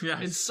parts Yes.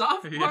 and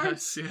soft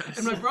parts. Yes.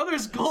 And my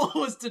brother's goal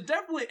was to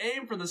definitely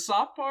aim for the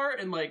soft part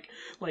and like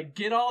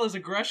get all his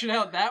aggression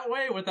out that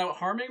way without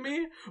harming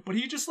me. But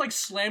he just like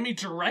slammed me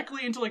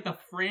directly into like the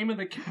frame of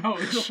the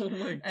couch. Oh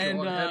my god! And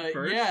head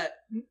first? yeah,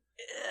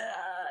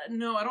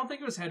 no, I don't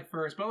think it was head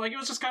first, but like it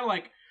was just kind of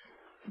like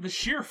the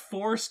sheer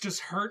force just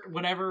hurt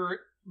whatever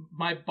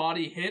my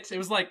body hit. It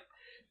was like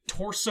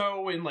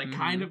torso and like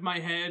kind of my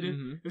head.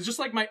 Mhm. It was just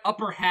like my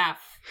upper half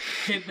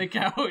hit the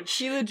couch.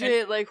 He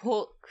legit like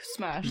Hulk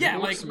smashed. Yeah,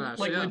 it. like smash,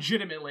 like yeah.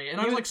 legitimately. And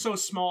I was like so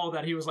small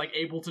that he was like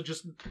able to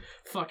just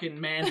fucking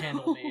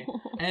manhandle me.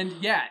 And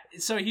yeah,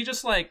 so he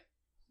just like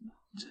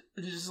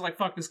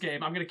fuck this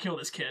game, I'm gonna kill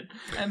this kid.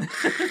 And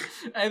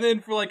and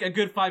then for like a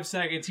good 5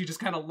 seconds he just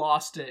kind of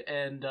lost it.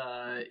 And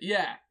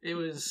yeah, it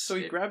was So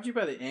he grabbed you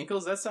by the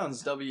ankles? That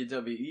sounds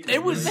WWE.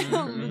 it was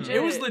Mhm.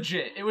 it was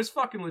legit. It was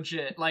fucking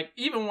legit. Like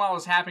even while it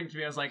was happening to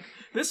me, I was like,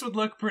 this would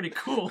look pretty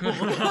cool.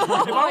 If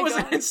I my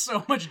wasn't God. in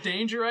so much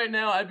danger right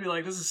now, I'd be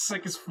like, this is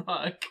sick as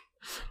fuck.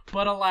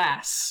 But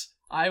alas,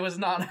 I was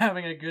not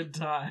having a good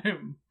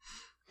time.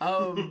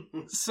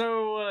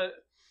 So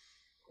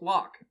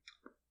Locke,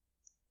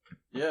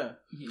 Yeah.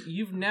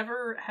 you've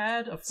never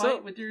had a fight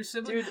So, with your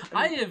sibling? dude,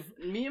 I have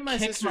Me and my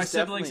kicked sisters my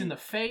siblings definitely... in the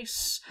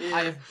face. Yeah.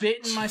 I have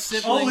bitten my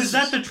siblings. Oh, is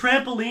that the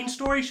trampoline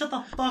story? Shut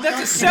the fuck up.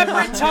 That's a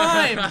separate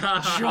time,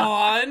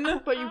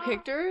 John. But you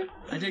kicked her?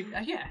 I did.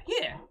 Yeah.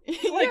 Yeah.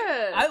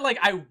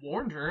 I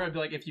warned her. I'd be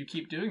like, if you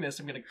keep doing this,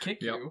 I'm gonna kick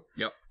Yep. you.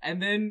 Yep.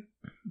 And then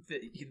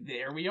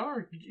there we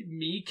are,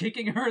 me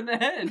kicking her in the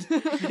head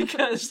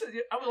because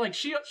I was like,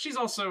 she's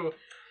also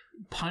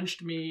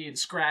punched me and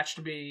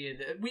scratched me, and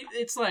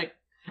it's like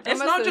it's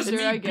I'm a not just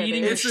sister, I me get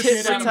beating it. the It's shit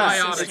tit for out of my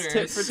tat. sister.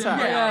 It's tit for tat.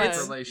 Yeah, Yeah.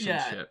 it's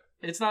relationship.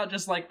 It's not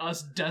just like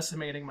us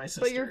decimating my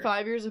sister. But you're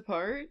 5 years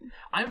apart?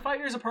 I'm 5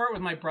 years apart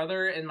with my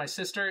brother, and my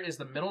sister is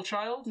the middle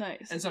child.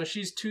 Nice. And so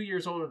she's 2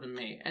 years older than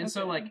me. And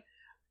so, Okay. like,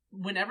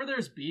 whenever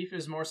there's beef,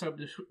 is more so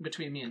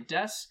between me and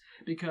Des,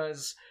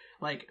 because,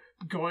 like,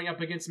 going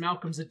up against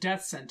Malcolm's a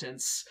death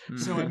sentence,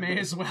 so I may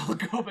as well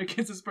go up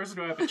against this person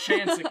who I have a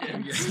chance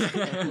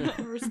against.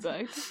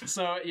 Respect.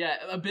 So, yeah,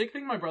 a big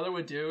thing my brother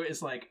would do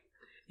is, like,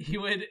 he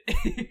would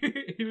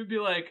be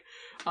like,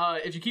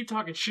 if you keep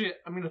talking shit,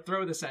 I'm gonna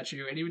throw this at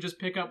you. And he would just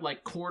pick up,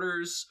 like,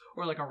 quarters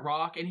or, like, a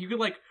rock, and he could,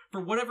 like, for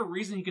whatever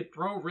reason, he could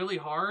throw really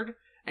hard,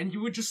 and he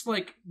would just,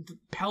 like,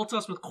 pelt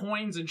us with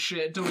coins and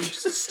shit until we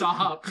just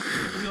stop.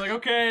 And be like,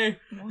 okay,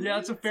 yeah,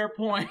 that's a fair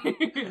point.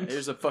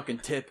 Here's a fucking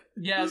tip.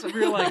 Yeah, so we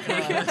were like,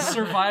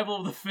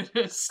 survival of the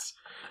fittest.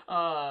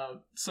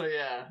 So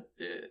yeah.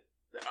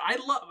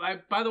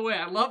 By the way,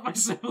 I love my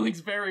siblings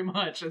very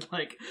much, and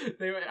like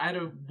I had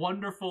a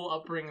wonderful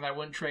upbringing that I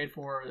wouldn't trade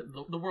for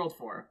the world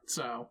for.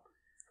 So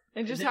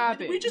It just th-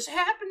 happened. We just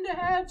happen to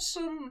have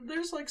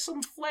there's like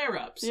some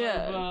flare-ups.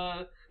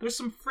 Yeah. There's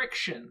some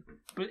friction,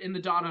 but in the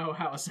Donahoe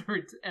house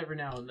every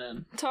now and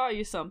then. taught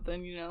you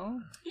something, you know?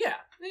 Yeah.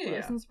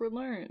 Lessons were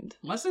learned.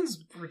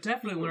 Lessons were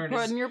definitely learned.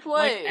 Put It's in your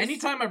like, place.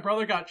 anytime my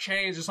brother got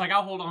changed, it's like,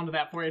 I'll hold on to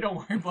that for you. Don't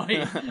worry,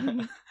 buddy.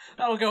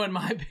 That'll go in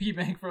my piggy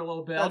bank for a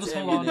little bit. I'll That's just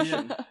hold on to it.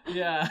 ammunition.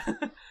 Yeah.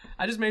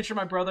 I just made sure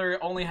my brother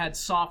only had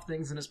soft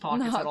things in his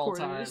pockets Not at all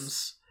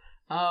quarters.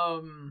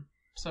 times.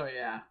 So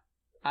yeah.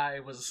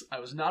 I was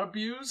not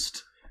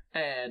abused,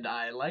 and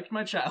I liked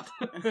my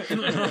childhood.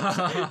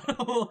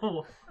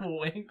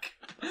 Wink.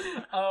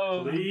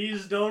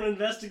 Please don't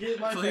investigate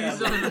my Please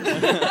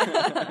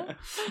family.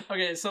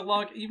 Okay, so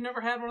Locke, you've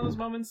never had one of those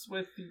moments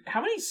with...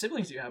 How many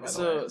siblings do you have, by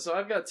the way? So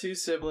I've got 2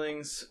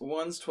 siblings.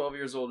 One's 12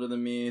 years older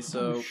than me,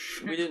 so Oh,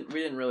 shit. we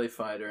didn't really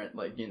fight her.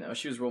 Like, you know,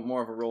 she was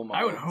more of a role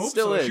model. I would hope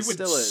still so. Is, She would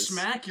still is.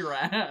 smack your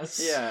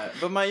ass. Yeah,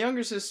 but my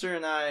younger sister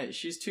and I,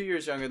 she's 2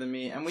 years younger than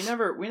me, and we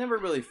never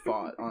really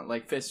fought on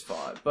like fist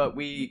fought, but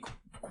we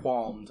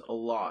qualmed a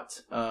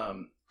lot.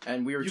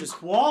 And we were You just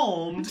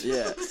qualmed?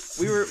 yeah,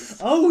 we were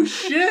Oh,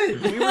 shit!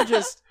 we were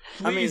just.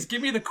 Please,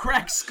 give me the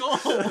cracked skull.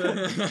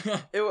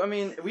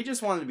 We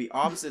just wanted to be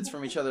opposites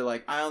from each other.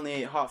 Like, I only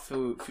ate hot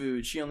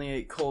food. She only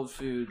ate cold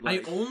food.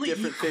 Like, I only eat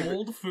different favorite-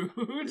 cold food?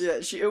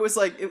 Yeah, it was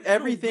like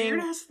everything.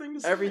 Weird-ass thing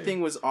to say.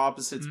 Everything was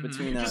opposites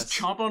between us. Just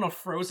chomp on a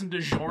frozen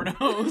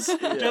DiGiorno's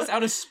Yeah. just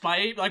out of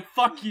spite. Like,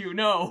 fuck you,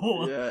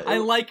 no. Yeah, I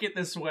like it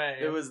this way.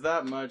 It was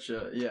that much,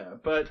 yeah.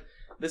 But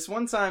this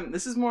one time,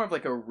 this is more of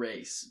like a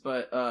race.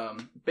 But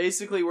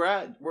basically,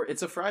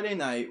 it's a Friday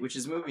night, which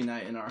is movie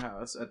night in our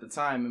house at the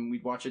time, and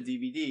we'd watch a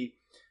DVD.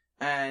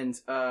 And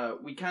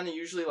we kind of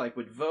usually like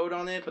would vote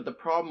on it, but the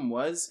problem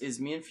is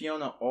me and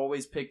Fiona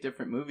always pick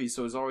different movies,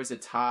 so it was always a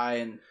tie,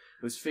 and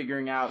it was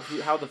figuring out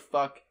how the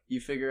fuck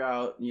you figure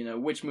out, you know,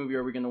 which movie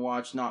are we gonna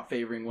watch, not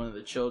favoring one of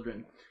the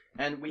children.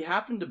 And we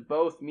happened to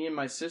both, me and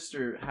my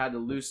sister, had a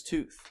loose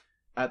tooth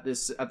at the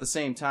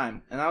same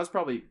time, and I was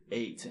probably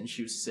 8 and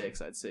she was 6,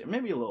 I'd say,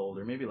 maybe a little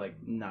older, maybe like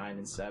 9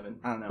 and 7,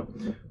 I don't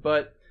know,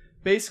 but.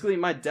 Basically,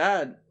 my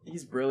dad,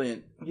 he's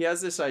brilliant. He has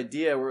this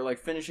idea, we're like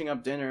finishing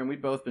up dinner and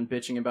we'd both been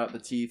bitching about the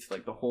teeth,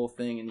 like the whole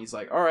thing, and he's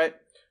like, alright,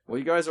 well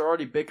you guys are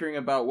already bickering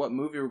about what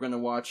movie we're gonna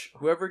watch.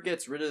 Whoever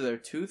gets rid of their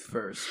tooth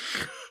first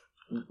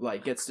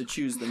like gets to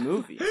choose the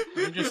movie.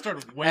 He just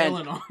started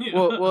wailing on you.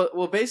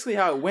 Well, basically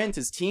how it went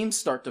is teams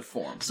start to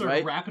form, Started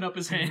right? wrapping up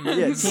his hands.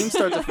 Yeah, teams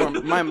start to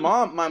form. My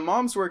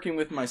mom's working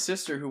with my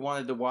sister who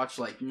wanted to watch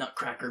like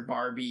Nutcracker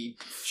Barbie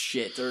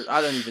shit, or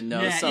I don't even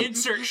know. Yeah,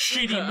 insert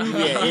shitty movie.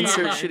 Yeah,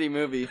 insert shitty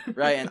movie,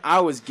 right? And I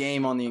was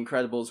game on The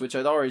Incredibles, which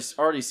I'd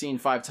already seen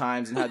 5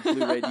 times and had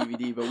Blu-ray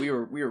DVD, but we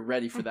were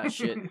ready for that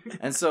shit.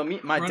 And so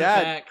my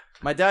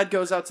dad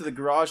goes out to the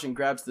garage and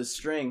grabs the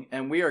string,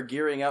 and we are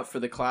gearing up for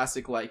the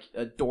classic like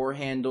a door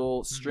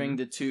handle string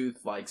to tooth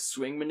like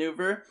swing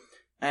maneuver.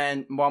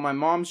 And while my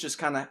mom's just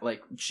kind of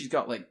like, she's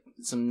got like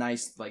some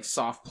nice like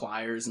soft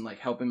pliers and like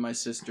helping my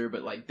sister,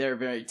 but like they're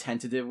very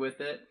tentative with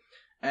it.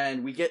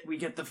 And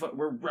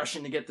we're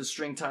rushing to get the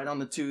string tied on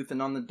the tooth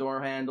and on the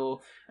door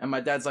handle. And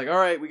my dad's like, all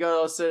right, we gotta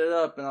all set it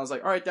up. And I was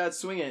like, all right, Dad,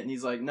 swing it. And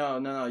he's like,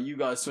 no, you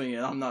gotta swing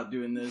it. I'm not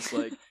doing this.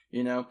 Like,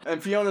 you know?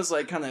 And Fiona's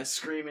like kind of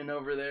screaming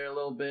over there a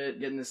little bit,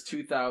 getting this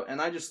tooth out.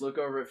 And I just look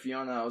over at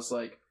Fiona. I was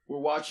like, we're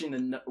watching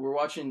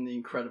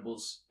The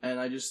Incredibles, and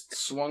I just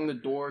swung the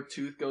door,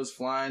 tooth goes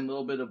flying, a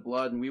little bit of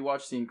blood, and we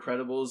watched The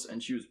Incredibles,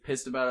 and she was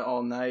pissed about it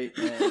all night.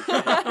 And,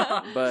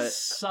 but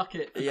suck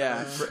it.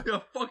 Yeah, Yeah,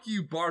 fuck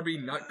you, Barbie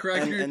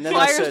Nutcracker. and then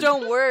Pliers I said,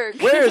 don't work.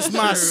 "Where's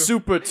my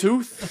super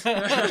tooth?"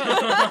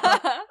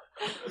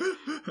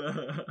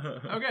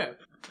 Okay.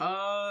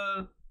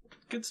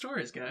 Good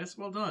stories, guys.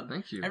 Well done.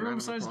 Thank you. Everyone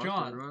Round of besides applause,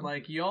 John. everyone.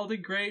 Like, you all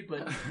did great,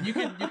 but you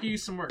could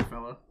use some work,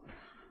 fella.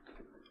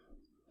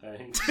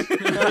 Thanks.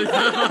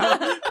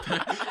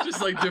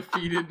 Just like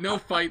defeated, no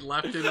fight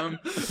left in him.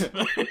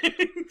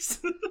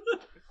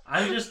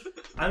 I'm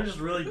just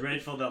really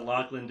grateful that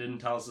Lachlan didn't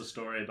tell us the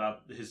story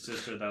about his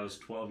sister that was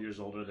 12 years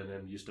older than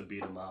him, used to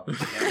beat him up. No.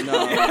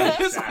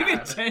 It's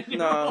like a Sad. 10-year-old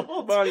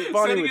No, Bonnie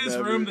sitting in would his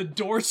never. room, the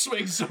door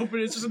swings open,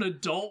 it's just an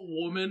adult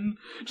woman.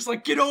 Just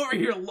like, get over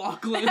here,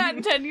 Lachlan.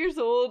 At 10 years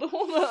old,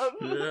 hold up.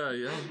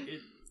 Yeah.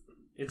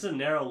 It's a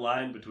narrow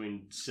line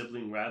between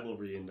sibling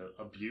rivalry and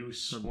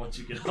abuse once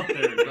you get up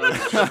there.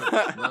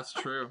 That's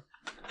true.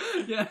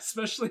 Yeah,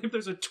 especially if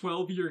there's a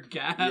 12-year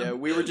gap. Yeah,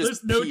 we were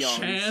just There's no peons.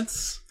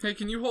 chance. Hey,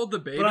 can you hold the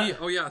baby? But I-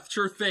 Oh yeah,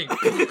 sure thing.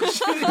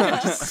 Just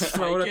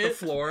Throw it spike at the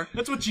floor.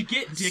 That's what you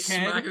get,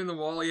 Smack it dickhead. in the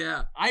wall.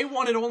 Yeah. I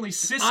wanted only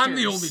sisters. I'm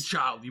the only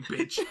child, you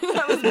bitch.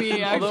 That was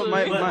me, Although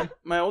actually.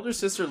 my older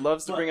sister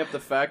loves to bring up the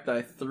fact that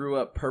I threw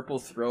up purple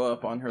throw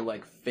up on her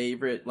like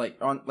favorite like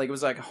it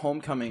was like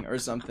homecoming or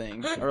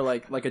something or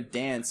like a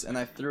dance, and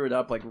I threw it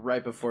up like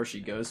right before she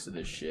goes to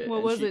this shit. What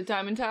And was she- it,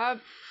 Diamond Tap?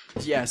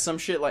 Yeah, some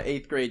shit like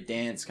 8th grade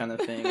dance kind of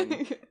thing.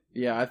 And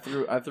yeah, I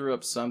threw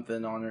up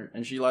something on her,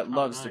 and she like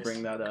loves to nice.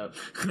 bring that up.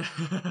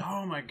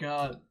 Oh my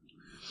god.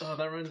 Oh,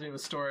 that reminds me of a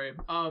story.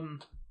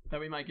 That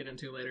we might get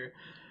into later.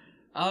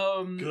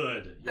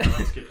 Good. Yeah,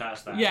 let's get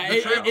past that. Yeah,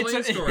 The trampoline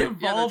it story.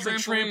 involves Yeah, a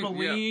the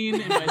trampoline,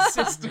 trampoline and my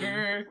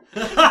sister.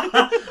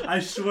 I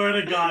swear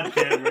to God,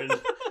 Cameron.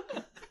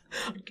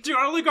 Dude,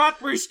 I only got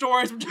 3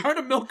 stories. I'm trying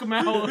to milk them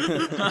out.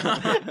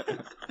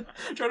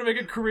 Trying to make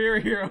a career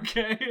here,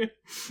 okay?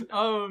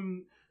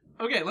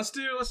 Okay, let's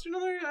do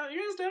another.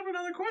 You guys down for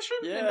another question?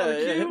 Yeah, Another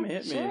yeah, cue?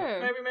 hit me.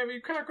 Sure. Maybe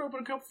crack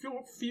open a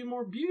few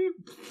more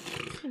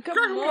A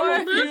couple more.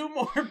 a few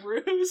more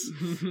brews.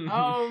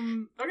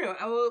 Okay,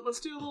 let's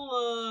do a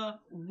little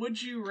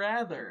would you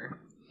rather.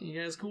 You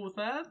guys cool with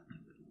that?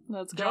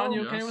 Let's go. John,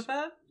 you okay Yes. with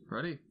that?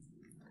 Ready?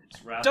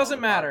 Let's wrap Doesn't up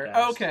the matter.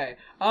 podcast.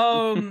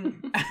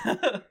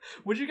 Okay.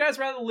 Would you guys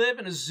rather live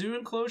in a zoo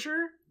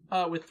enclosure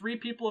with 3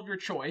 people of your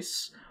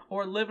choice,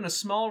 or live in a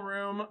small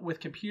room with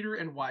computer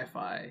and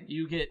Wi-Fi?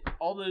 You get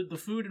all the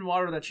food and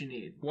water that you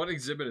need. What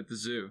exhibit at the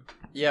zoo?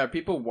 Yeah, are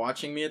people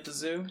watching me at the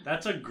zoo?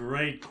 That's a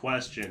great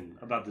question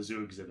about the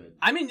zoo exhibit.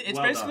 I mean, it's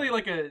Well basically done.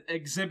 like a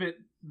exhibit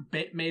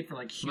made for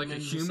like humans. Like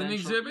a human essentially.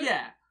 exhibit?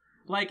 Yeah.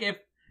 Like if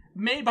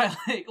made by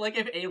like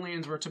if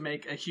aliens were to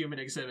make a human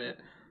exhibit.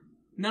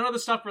 None of the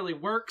stuff really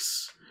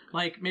works.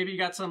 Like, maybe you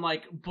got some,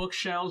 like,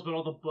 bookshelves, but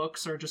all the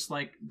books are just,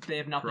 like, they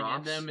have nothing Props?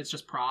 in them. It's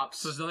just props.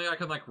 So there's nothing I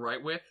can like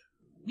write with.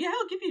 Yeah,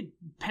 I'll give you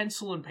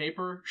pencil and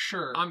paper.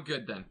 Sure. I'm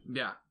good then.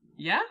 Yeah.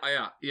 Yeah?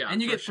 Yeah.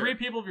 And you for get sure. 3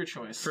 people of your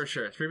choice. For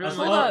sure. 3 people. As in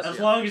my long, life. as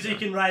long as he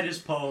can write his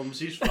poems,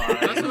 he's fine.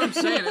 That's what I'm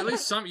saying. At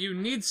least you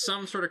need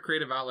some sort of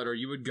creative outlet, or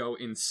you would go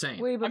insane.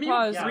 Wait, but I mean,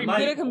 pause. yeah, you my-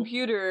 get a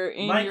computer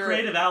in My your...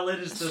 creative outlet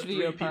is the 3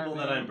 studio people that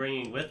apartment. I'm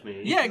bringing with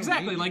me. Yeah,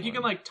 exactly. Like, you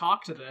can, like,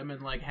 talk to them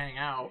and, like, hang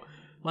out.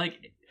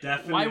 Like,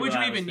 Definitely why would what you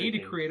I even was need a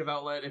thinking. creative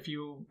outlet if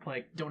you,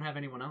 like, don't have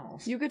anyone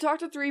else? You could talk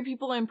to 3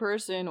 people in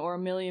person or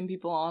 1 million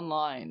people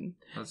online.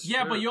 That's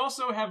Yeah, true. but you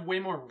also have way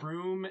more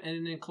room in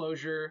an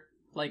enclosure.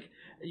 Like,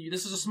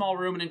 this is a small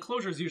room, and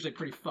enclosure is usually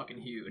pretty fucking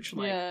huge.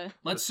 Like, yeah.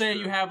 let's That's say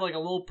true. you have, like, a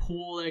little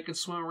pool that you can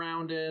swim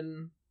around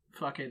in.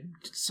 Fucking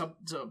some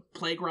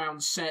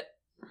playground set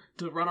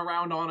to run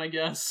around on, I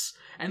guess.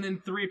 And then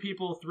 3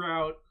 people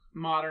throughout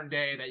modern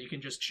day that you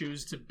can just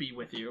choose to be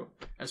with you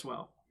as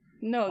well.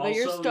 No, that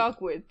you're Also- stuck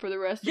with for the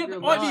rest Yeah, of your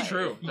well, I life. mean, That's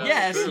true. That's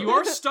Yes, true. you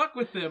are stuck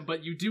with them,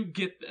 but you do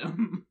get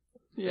them.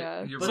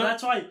 Yeah. You're But right.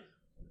 that's why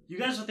you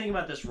guys are thinking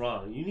about this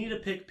wrong. You need to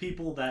pick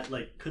people that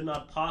like could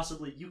not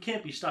possibly. You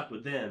can't be stuck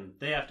with them.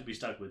 They have to be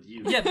stuck with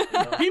you. Yeah, you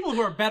know? people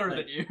who are better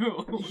Like- than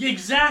you.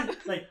 Exactly.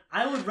 Like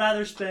I would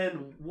rather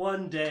spend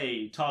one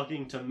day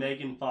talking to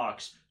Megan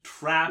Fox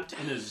trapped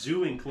in a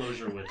zoo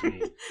enclosure with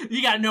me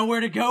You got nowhere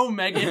to go,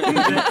 Megan.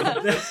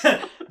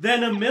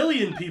 than a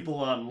million people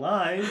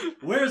online.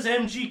 Where's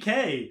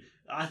MGK?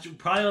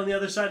 Probably on the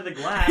other side of the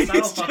glass. I don't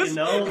It's fucking just-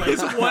 know. Like,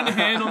 It's one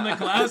hand on the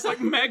glass, like,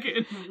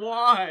 Megan,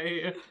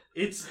 why?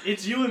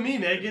 It's you and me,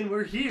 Megan.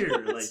 We're here.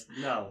 Like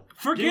no.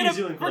 Give me Forget,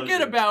 zoo enclosure.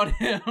 forget about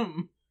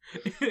him.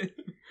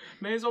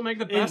 May as well make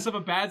the best of a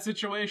bad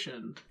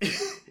situation.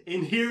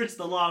 In here, it's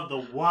the law of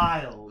the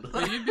wild.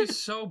 But you'd be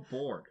so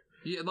bored.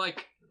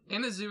 Like,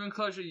 in a zoo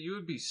enclosure, you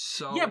would be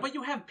so Yeah, but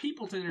you have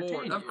people to entertain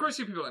bored. you. Of course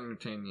you have people to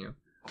entertain you.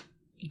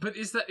 But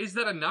is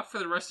that enough for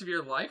the rest of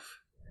your life?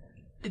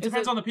 It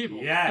depends on the people.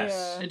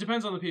 Yes. Yeah. It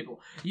depends on the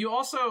people. You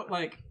also,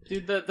 like...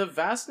 Dude, the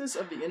vastness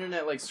of the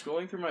internet, like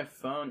scrolling through my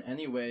phone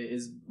anyway,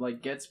 is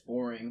like gets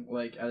boring.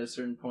 Like at a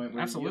certain point,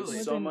 where Absolutely. you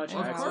have so much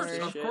Of access course,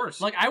 to Of shit. course.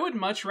 Like, I would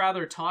much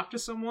rather talk to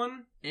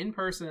someone in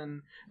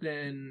person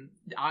than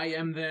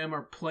IM them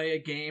or play a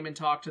game and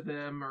talk to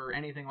them or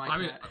anything like I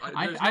mean, that.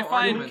 there's I no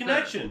find Human argument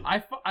connection.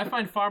 I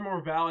find far more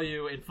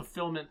value in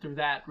fulfillment through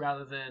that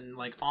rather than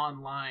like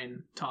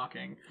online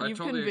talking. I You've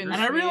totally agree.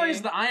 convinced And I me.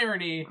 realize the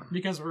irony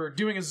because we're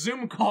doing a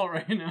Zoom call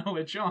right now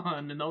with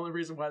John, and the only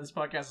reason why this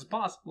podcast is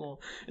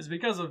possible is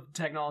because of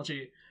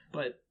technology.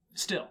 But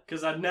still,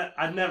 Because I'd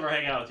never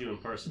hang out with you in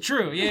person.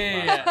 true.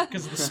 Yeah.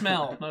 Because of the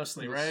smell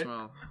mostly, The right?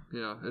 smell.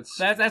 Yeah, it's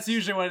That's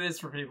usually what it is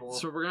for people.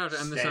 so we're gonna have to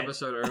end this Stench.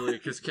 episode early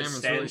because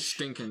Cameron's really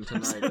stench. stinking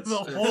tonight. the It's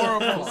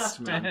horrible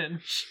fucked,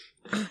 man. stench.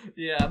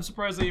 Yeah, I'm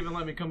surprised they even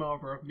let me come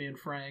over, me and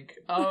Frank.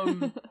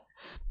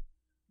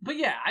 But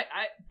yeah, I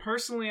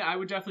personally, I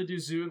would definitely do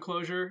zoo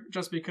enclosure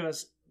just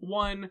because,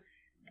 one,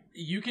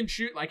 you can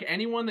shoot, like,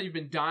 anyone that you've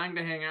been dying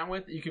to hang out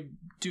with. You can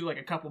do, like,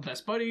 a couple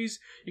best buddies.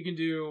 You can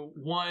do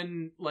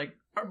one, like,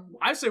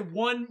 I say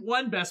one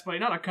best buddy,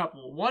 not a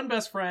couple. One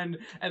best friend,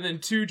 and then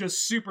two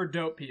just super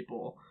dope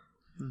people.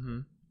 Mm-hmm.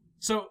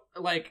 So,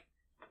 like,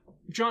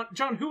 John,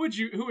 who would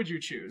you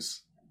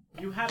choose?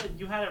 You had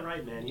it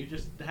right, man. You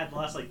just had the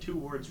last like 2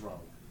 words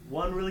wrong.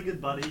 One really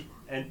good buddy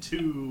and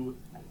 2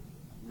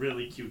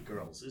 really cute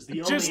girls is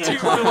the only Just 2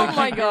 answer. really Oh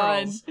my cute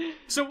God. girls.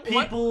 So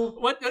People.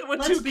 what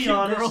let's 2 be cute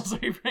honest. girls are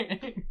you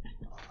bringing?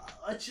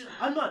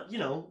 I'm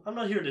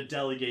not here to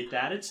delegate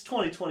that. It's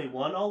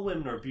 2021. All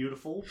women are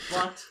beautiful,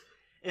 but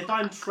if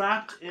I'm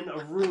trapped in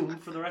a room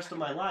for the rest of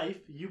my life,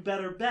 you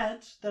better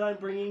bet that I'm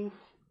bringing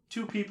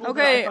 2 people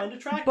Okay, that I find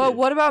attractive. But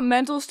what about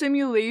mental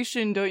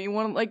stimulation? Don't you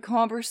want like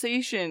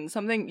conversation?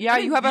 Something? Yeah,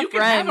 you have a can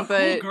friend, have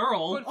a but cool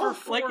girl. But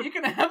for like four- you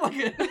can have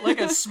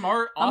like a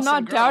smart. I'm Awesome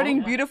not girl.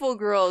 doubting beautiful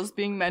girls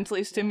being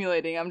mentally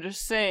stimulating. I'm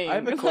just saying. I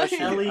have a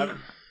question.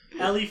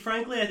 Ellie,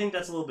 frankly, I think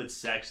that's a little bit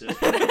sexist.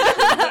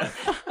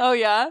 Oh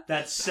yeah.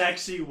 That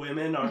sexy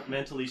women aren't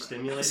mentally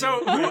stimulating. So,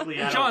 frankly,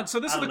 I don't- John, so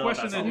this I is the don't know if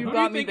question that's then. all Who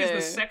about. do you got me think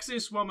is the there.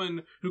 sexiest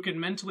woman who can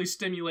mentally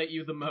stimulate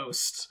you the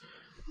most?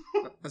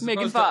 As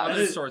Megan opposed to Fox.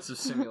 other sorts of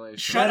simulation.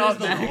 Shut That up, is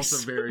the Max.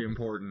 Also very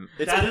important.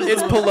 That is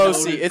It's the Pelosi.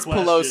 loaded It's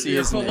question. Pelosi, Yeah,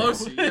 isn't it?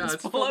 Pelosi. Yeah, it's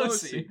Pelosi.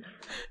 Pelosi.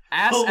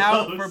 Ass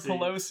out for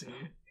Pelosi.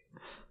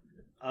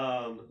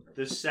 Pelosi.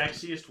 The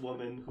sexiest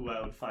woman who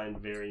I would find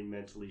very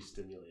mentally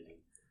stimulating.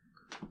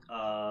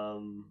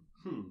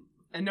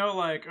 And no,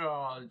 like,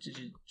 oh,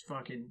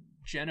 fucking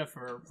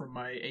Jennifer from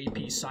my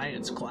AP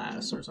Science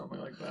class or something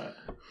like that.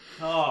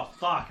 Oh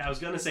fuck! I was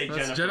gonna say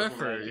That's Jennifer.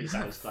 Jennifer. from my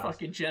science class.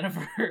 Fucking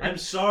Jennifer. I'm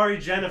sorry,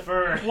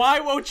 Jennifer.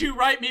 Why won't you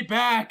write me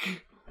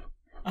back?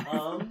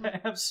 Um, I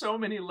have so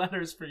many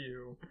letters for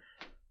you.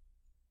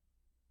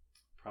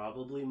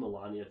 Probably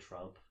Melania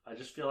Trump. I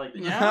just feel like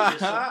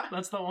Yeah,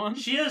 that's the one.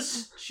 she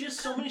has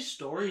so many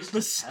stories.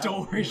 The to tell,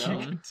 story you she know?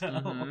 can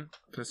tell. Mhm.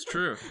 That's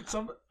true.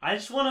 Some, I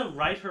just want to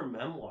write her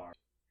memoir.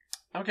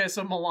 okay,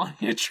 so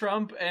Melania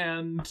Trump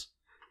and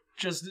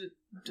just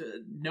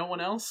no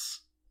one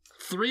else.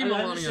 3 I'm just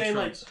Melania saying,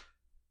 Trumps.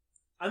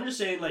 I'm just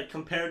saying, like,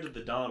 compared to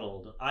the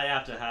Donald, I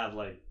have to have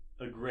like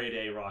a grade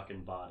A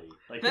rockin' body.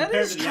 Like That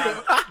compared is to true.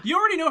 the You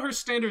already know her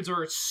standards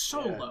are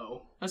so Yeah.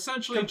 low.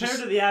 Essentially, compared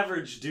just to the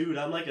average dude,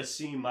 I'm like a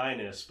C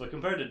minus. But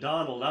compared to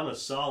Donald, I'm a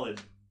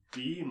solid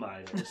B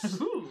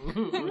minus. Ooh.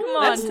 Come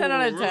on, 10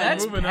 out of 10.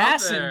 That's Moving up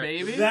passing, there.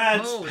 baby.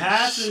 That's Holy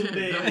passing, shit,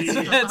 baby.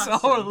 that's- That's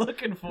all we're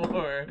looking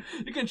for.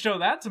 You can show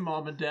that to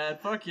mom and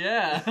dad. Fuck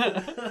yeah.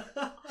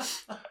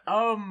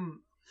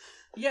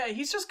 Yeah,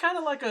 he's just kind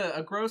of like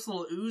a gross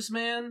little ooze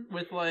man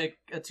with like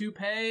a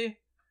toupee,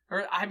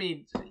 or I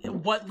mean,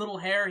 what little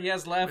hair he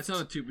has left. It's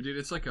not a tube, dude.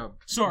 It's like a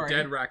Sorry.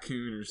 dead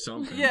raccoon or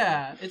something.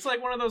 Yeah, it's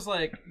like one of those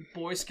like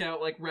Boy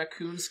Scout like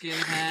raccoon skin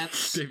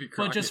hats, Davy but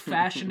Crockett. just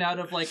fashioned out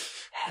of like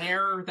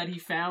hair that he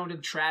found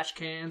in trash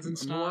cans and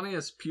stuff.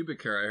 Melania's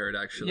pubic hair, I heard,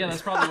 actually. Yeah,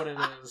 that's probably what it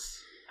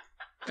is.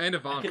 And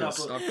Ivanka's,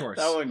 I can of course.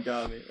 That one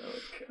got me.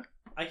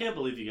 I can't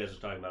believe you guys are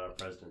talking about our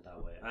president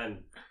that way.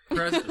 I'm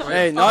President.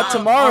 Hey, not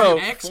tomorrow.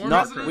 An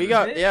ex-president No, we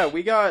got bitch?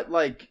 we got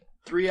like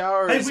 3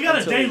 hours. Hey, we got a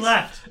until day he's-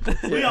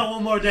 left. We got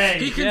one more day.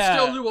 He can Yeah.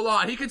 still do a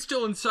lot. He can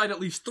still incite at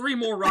least 3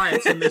 more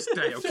riots in this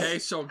day, okay?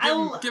 So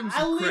give him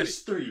some at credit.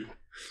 least 3.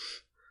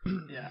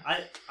 Yeah.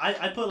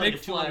 I put like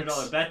Big a $200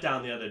 flex. bet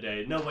down the other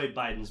day. No way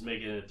Biden's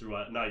making it through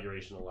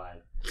inauguration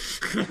alive.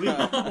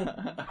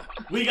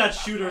 We got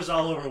shooters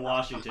all over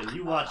Washington.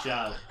 You watch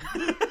out.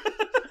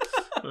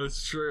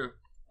 That's true.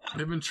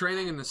 They've been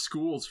training in the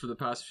schools for the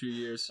past few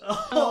years.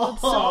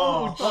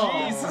 Oh,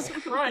 Jesus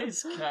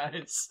Christ,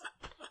 guys.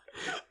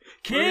 We're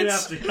gonna Kids,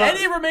 have to cut.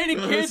 any remaining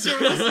kids who are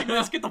listening to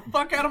this, get the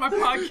fuck out of my Hey,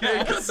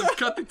 podcast.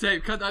 cut the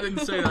tape. I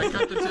didn't say that.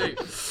 Cut the tape.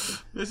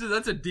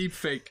 That's a deep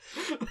fake.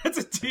 That's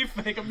a deep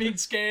fake. I'm being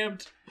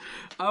scammed.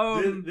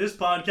 This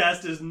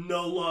podcast is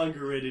no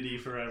longer rated E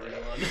for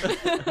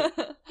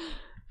everyone.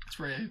 It's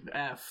rated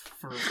F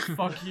for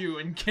fuck you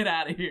and get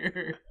out of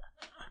here.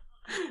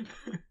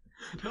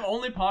 The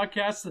only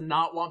podcast to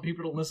not want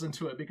people to listen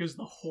to it because of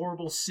the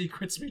horrible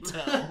secrets we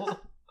tell.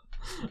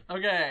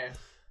 Okay.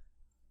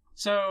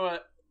 So,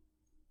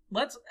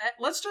 let's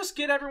just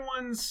get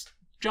everyone's...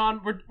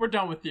 John, we're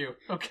done with you,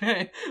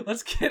 okay?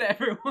 Let's get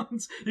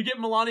everyone's... You get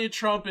Melania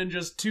Trump and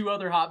just 2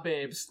 other hot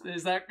babes.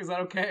 Is that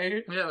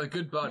okay? Yeah, the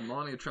good bud.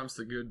 Melania Trump's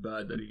the good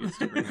bud that he gets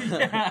to bring.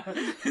 Yeah,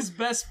 his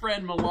best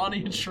friend,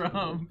 Melania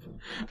Trump.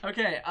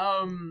 Okay,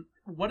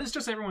 what is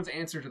just everyone's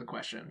answer to the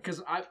question?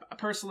 Because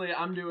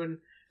I'm doing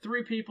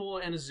 3 people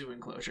in a zoo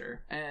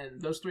enclosure, and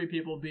those 3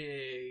 people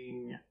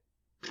being...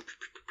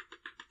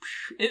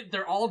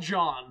 they're all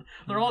John.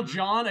 They're all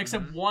John,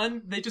 except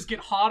one, they just get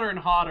hotter and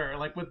hotter,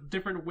 like with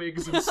different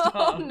wigs and stuff.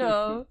 Oh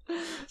no.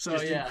 So,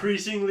 Just yeah.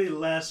 increasingly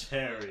less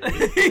hairy.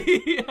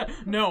 Yeah.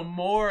 No,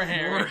 more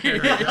hair. More hairy.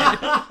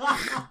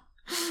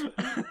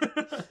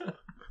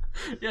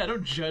 Yeah,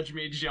 don't judge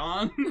me,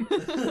 John.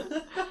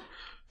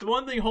 The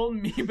one thing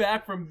holding me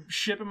back from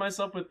shipping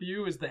myself with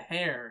you is the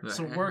hair. The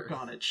So hair. work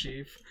on it,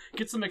 Chief.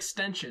 Get some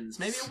extensions.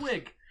 Maybe a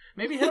wig.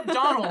 Maybe hit up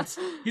Donald's.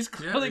 He's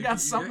clearly got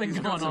something he's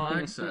going got some on.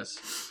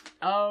 access.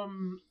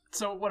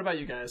 So what about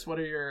you guys? What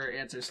are your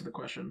answers to the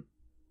question?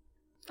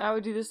 I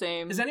would do the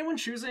same. Is anyone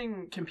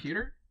choosing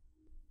computer?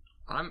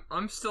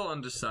 I'm still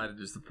undecided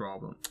is the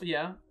problem.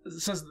 Yeah. It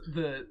says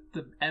the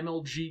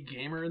MLG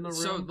gamer in the room.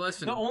 So,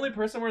 listen. The only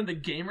person wearing the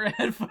gamer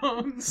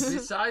headphones.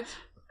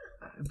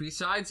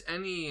 Besides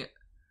any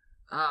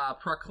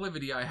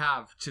proclivity I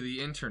have to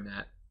the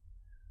internet,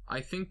 I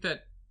think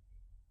that,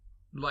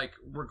 like,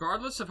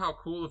 regardless of how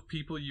cool of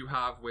people you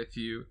have with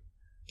you,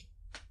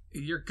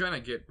 you're gonna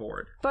get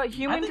bored. But I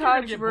human think you're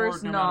gonna touch get bored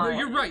versus no matter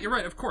not. what. You're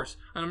right, of course.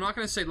 And I'm not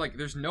gonna say, like,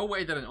 there's no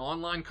way that an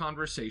online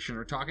conversation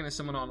or talking to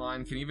someone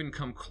online can even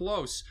come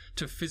close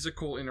to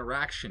physical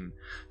interaction.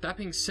 That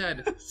being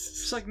said,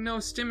 it's like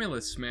no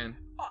stimulus, man.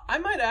 I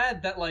might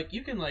add that, like,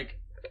 you can, like,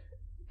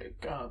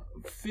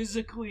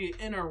 physically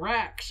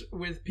interact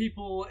with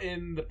people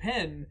in the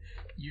pen.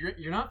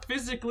 You're not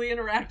physically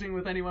interacting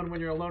with anyone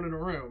when you're alone in a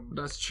room.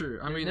 That's true.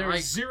 I mean, There's I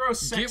zero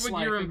sex get what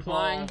life you're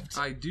implying. involved.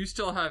 I do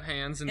still have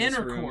hands in this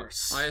room.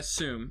 Intercourse. I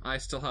assume I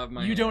still have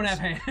my You hands. don't have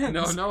hands.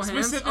 No hands?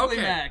 Specifically,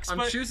 Okay, Max. I'm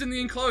but choosing the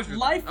enclosure.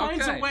 life then.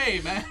 finds Okay. a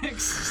way,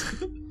 Max.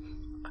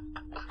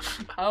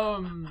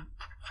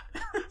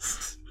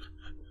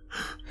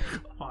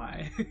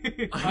 Why?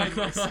 Why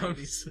do I say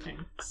these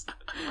things?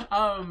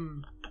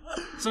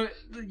 So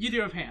you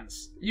do have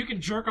hands. You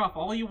can jerk off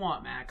all you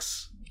want,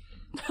 Max.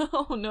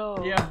 Oh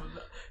no. Yeah.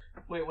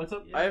 Wait, what's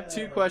up? I have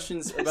 2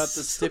 questions about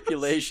the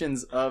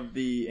stipulations of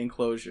the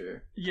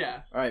enclosure.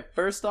 Yeah. All right,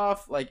 first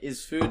off, like,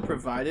 is food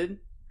provided?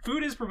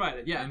 Food is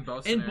provided. Yeah. In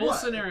both In both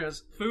scenarios.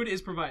 scenarios, food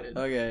is provided.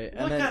 Okay,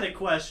 and What then kind of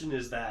question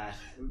is that?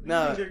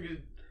 No.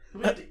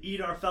 We have to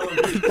eat our fellow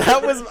people.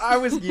 I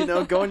was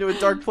going to a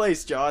dark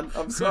place, John.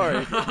 I'm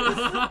sorry.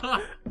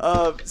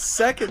 It's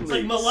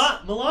Secondly,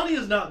 like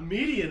Melania's not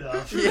meaty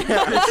enough.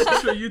 yeah,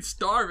 So you'd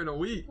starve in a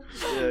week.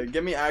 yeah,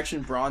 get me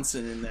Action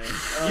Bronson in there.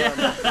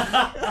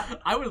 Yeah.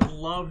 I would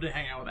love to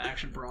hang out with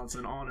Action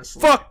Bronson,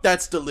 honestly. Fuck,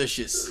 that's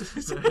delicious.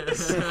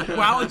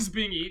 While he's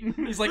being eaten,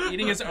 he's like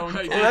eating his own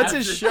cat. Well, that's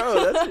his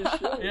show. That's his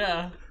show.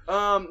 Yeah.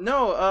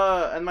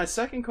 And my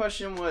second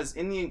question was,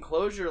 in the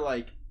enclosure,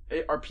 like,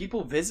 are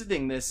people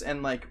visiting this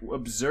and, like,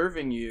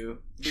 observing you?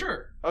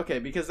 Sure. Okay,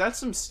 because that's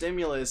some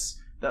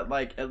stimulus that,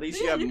 like, at least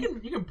Yeah,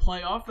 you you can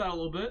play off that a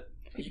little bit.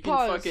 can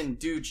Pause. fucking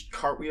do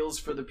cartwheels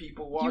for the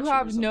people watching. You or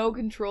have something. no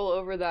control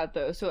over that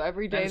though. So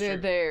every That day is they're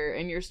true. there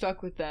and you're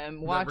stuck with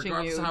them watching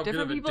Regardless you. of how good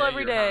Different of a people day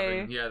every you're day.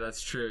 having. Yeah,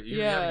 that's true. You're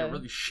Yeah. having a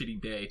really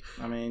shitty day.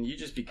 I mean, you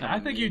just become.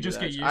 I think you immune to just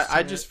that. get used to I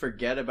it. just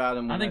forget about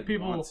them when I think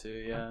people want to.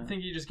 Yeah, I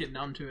think you just get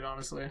numb to it,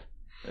 honestly.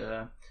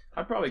 yeah.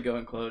 I'd probably go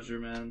enclosure,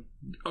 man.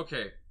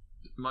 Okay,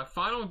 my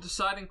final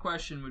deciding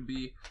question would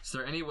be: is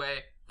there any way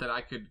that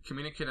I could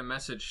communicate a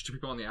message to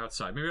people on the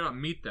outside? Maybe not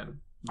meet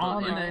them. In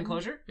no. the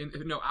enclosure?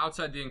 No,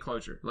 outside the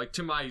enclosure, like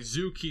to my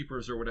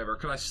zookeepers or whatever.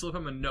 Could I slip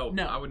them a note?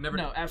 No. I would never.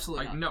 No,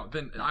 absolutely not. No,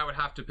 then I would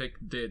have to pick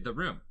the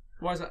room.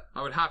 Why is that?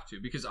 I would have to,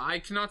 because I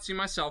cannot see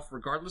myself,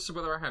 regardless of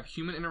whether I have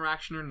human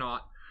interaction or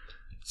not,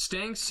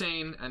 staying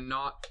sane and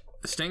not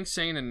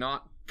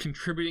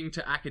contributing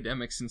to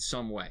academics in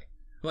some way.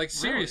 Like,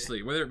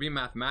 seriously, whether it be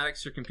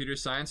mathematics or computer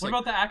science. What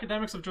like, about the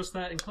academics of just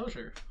that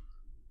enclosure?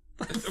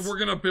 we're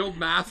gonna build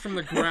math from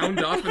the ground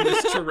up in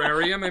this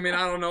terrarium? I mean,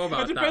 I don't know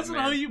about It depends that,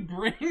 on how man. you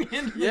bring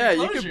in the Yeah,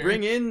 you enclosure. could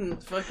bring in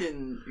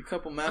fucking a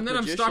couple And then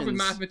I'm mathematicians. stuck with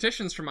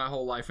mathematicians for my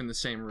whole life in the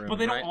same room. But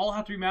they right? don't all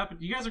have to be math.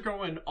 You guys are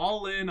going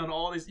all in on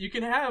all these. You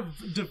can have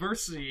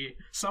diversity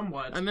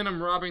somewhat. And then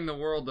I'm robbing the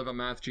world of a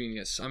math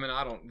genius. I mean,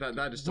 I don't. That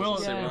just doesn't Well,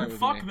 sit Yeah. right with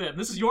fuck me. them.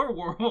 This is your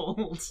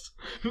world.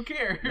 Who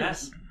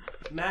cares?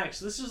 Max,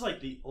 this is like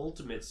the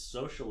ultimate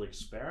social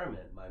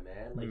experiment, my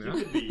man.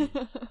 Like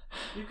Yeah.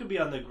 you could be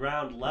on the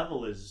ground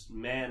level as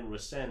man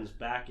rescends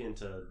back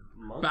into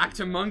monkey. Back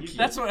to monkey.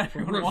 That's what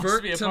everyone wants to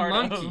Revert be a to part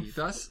monkey. of.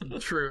 That's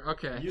true.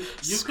 Okay. You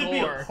could be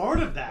a Score. part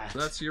of that.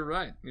 You're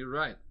right. You're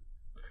right.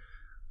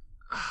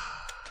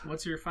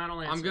 What's your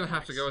final answer? I'm gonna have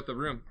Max? to go with the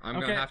room. I'm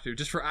Okay. gonna have to,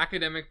 just for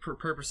academic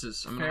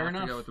purposes. I'm Fair gonna have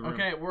enough. to go with the room.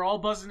 Okay, we're all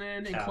buzzing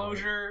in. Coward.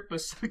 Enclosure,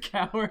 but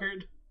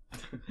coward.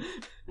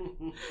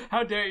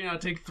 How dare you not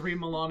take 3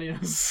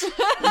 Melanias? You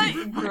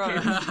fucking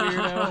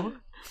weirdo.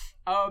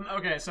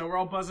 Okay, so we're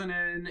all buzzing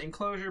in.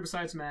 Enclosure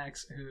besides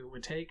Max, who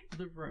would take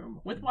the room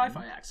with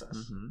Wi-Fi access.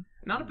 Mm-hmm.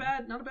 Not a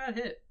bad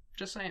hit.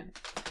 Just saying.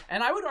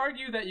 And I would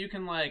argue that you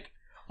can like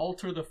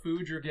alter the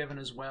food you're given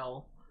as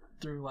well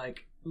through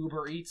like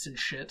Uber Eats and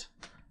shit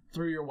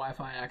through your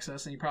Wi-Fi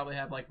access, and you probably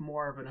have like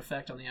more of an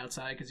effect on the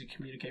outside because you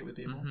communicate with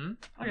people.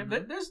 Mm-hmm.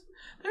 Okay, there's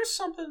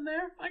something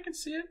there. I can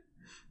see it.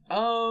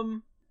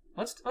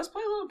 Let's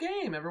play a little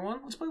game, everyone.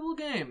 Let's play a little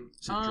game.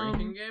 It's a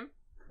drinking game.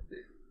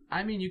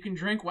 I mean, you can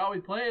drink while we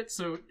play it,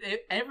 so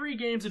every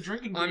game's a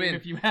drinking game I mean,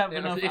 if you have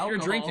enough if you're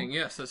alcohol. drinking,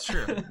 yes, that's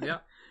true. Yeah.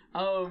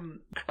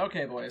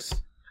 Okay, boys.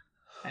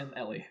 And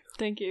Ellie.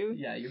 Thank you.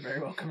 Yeah, you're very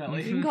welcome, You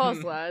Ellie. can call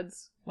us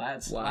lads.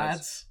 Lads.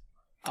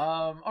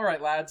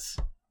 Alright, lads.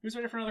 Who's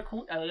ready for another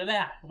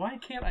why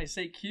can't I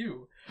say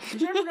Q?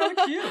 Who's ready for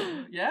another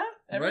Q? Yeah?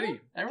 Everyone?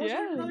 Ready. Everyone's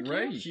ready for another Q?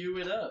 Ready. Cue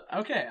it up.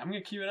 Okay, I'm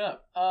gonna cue it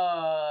up.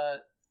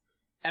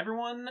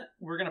 Everyone,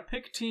 we're gonna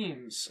pick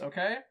teams,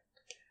 okay?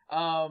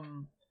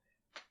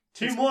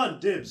 Team 1,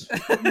 dibs.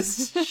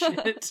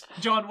 Shit.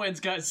 John wins,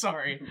 guys,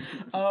 sorry.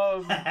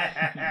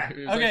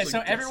 Okay,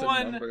 so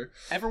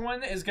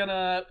everyone is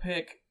gonna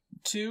pick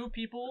 2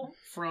 people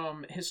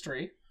from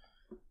history,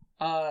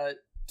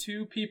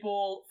 2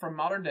 people from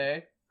modern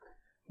day,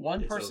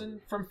 1 It's person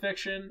over. from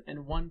fiction,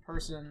 and 1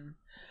 person.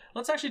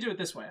 Let's actually do it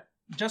this way,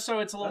 just so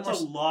it's a little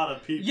That's more. a lot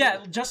of people.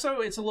 Yeah, just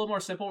so it's a little more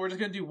simple. We're just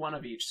gonna do 1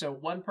 of each. So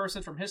 1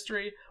 person from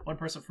history, 1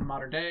 person from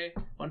modern day,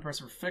 1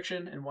 person from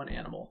fiction, and 1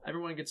 animal.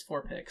 Everyone gets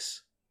 4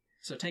 picks.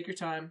 So take your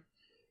time,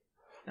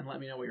 and let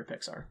me know what your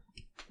picks are.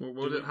 Well, Do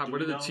we where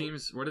do the know-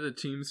 teams? Where do the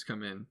teams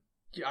come in?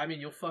 Yeah, I mean,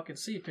 you'll fucking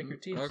see. Pick your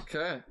teams.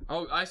 Okay.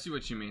 Oh, I see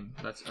what you mean.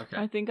 That's okay.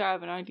 I think I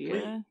have an idea.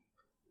 Wait.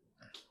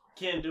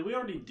 Ken, did we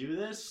already do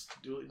this?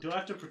 Do I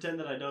have to pretend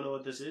that I don't know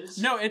what this is?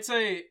 No, it's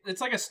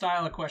like a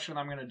style of question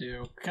I'm gonna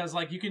do because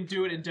like you can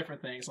do it in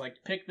different things. Like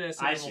pick this,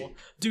 and I then see. we'll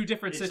do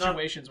different It's not-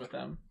 situations with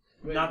them.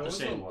 Wait, Not what the was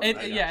same one. It,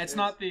 I got yeah, you. it's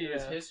not the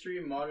There's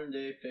history, modern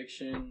day,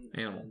 fiction,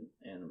 Animal.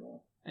 and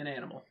animal. an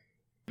animal.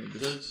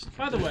 Does,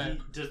 By the does way-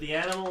 does the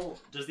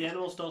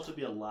animal still have to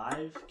be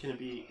alive? Can it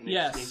be an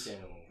Yes. extinct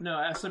animal? No,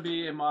 it has to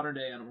be a modern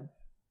day animal.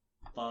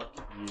 Fuck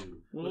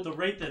you. Well- With the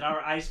rate that our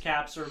ice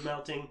caps are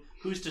melting,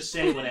 who's to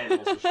say what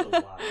animals are still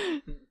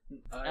alive?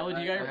 Ellie,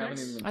 do you got your I haven't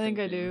picks? even I think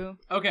I thinking. do.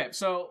 Okay,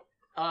 so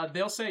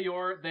they'll say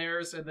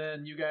theirs, and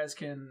then you guys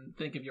can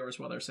think of yours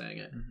while they're saying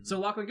it. Mhm. So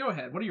Lachlan, go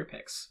ahead. What are your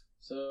picks?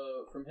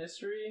 So from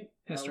history,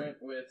 History. I went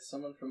with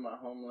someone from my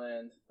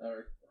homeland,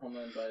 or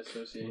homeland by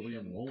association.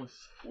 William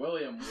Wallace.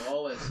 William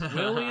Wallace.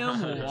 William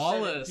 7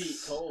 Wallace. feet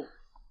tall,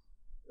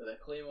 with a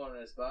claymore on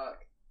his back.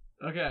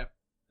 Okay.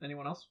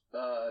 Anyone else?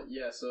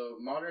 Yeah. So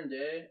modern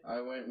day,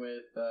 I went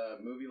with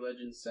movie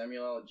legend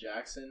Samuel L.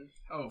 Jackson.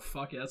 Oh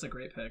fuck yeah, that's a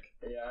great pick.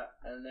 Yeah,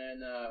 and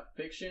then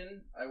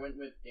fiction, I went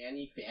with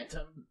Danny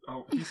Phantom.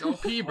 Oh, he's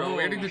OP, bro. We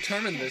already Oh,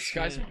 determined this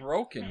guy's shit.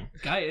 broken.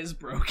 Guy is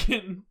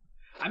broken.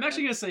 I'm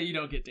actually gonna say you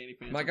don't get Danny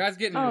Phantom. My guy's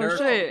getting Oh,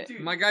 nerfed.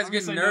 shit. My guy's I'm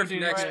getting gonna nerfed say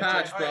no, next dude.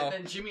 patch, bro. Alright,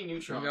 then Jimmy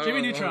Neutron. No,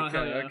 Jimmy Neutron, Okay,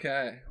 hell yeah.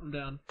 okay. I'm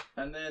down.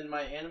 And then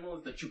my animal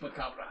is the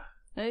chupacabra.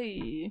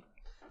 Hey.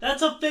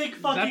 That's a fake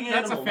fucking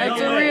That's a animal. fake No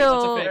That's a way. real-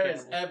 That's a fake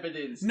There's animal.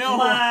 evidence. No,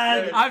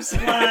 Flag. I've seen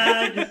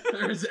Flag.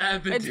 There's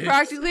evidence. It's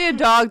practically a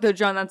dog, though,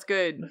 John. That's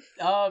good.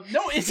 No,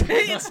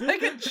 it's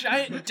like a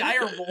giant dire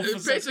wolf.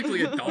 It's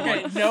basically a dog.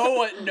 Okay,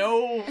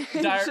 no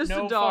dire, just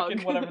no a dog.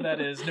 fucking whatever that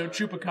is. No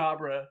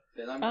chupacabra.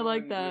 Then I'm I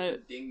like going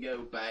with that. the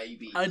dingo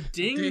baby. A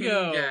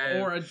dingo,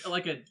 Dingo. or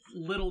like a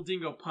little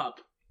dingo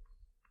pup,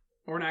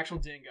 or an actual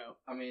dingo.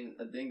 I mean,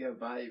 a dingo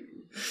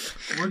baby.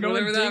 We're going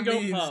Whatever that dingo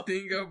means, pup.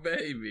 dingo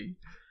baby.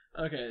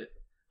 Okay.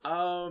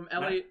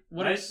 Ellie,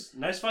 what is?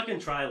 Nice fucking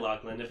try,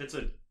 Lachlan. If it's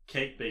a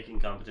cake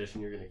baking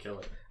competition, you're gonna kill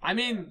it. I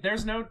mean,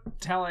 there's no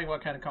telling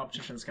what kind of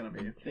competition it's gonna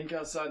be. Think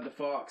outside the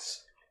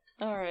fox.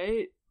 All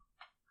right.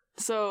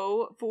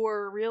 So,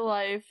 for real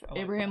life I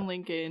like Abraham that.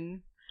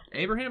 Lincoln,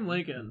 Abraham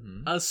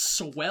Lincoln. A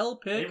swell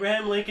pick.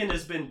 Abraham Lincoln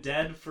has been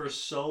dead for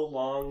so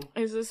long.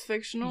 Is this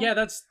fictional? Yeah,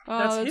 that's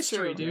that's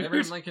history, true. dude.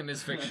 Abraham Lincoln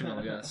is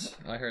fictional, yes.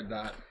 I heard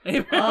that.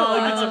 Abraham Oh,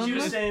 Lincoln's that's a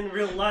you saying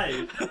real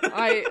life.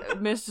 I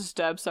missed a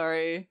step,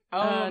 sorry.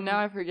 Now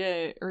I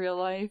forget. Real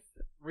life.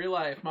 real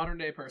life, modern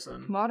day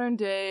person. Modern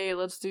day,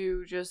 let's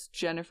do just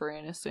Jennifer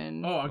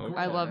Aniston. Oh,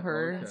 I love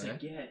her.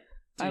 Okay.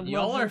 I Dude,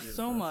 y'all love her are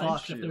so much.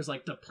 fucked if there's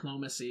like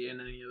diplomacy in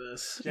any of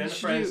this.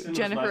 Jennifer We should Aniston do was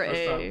Jennifer my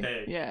first round A.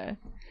 pick. Yeah.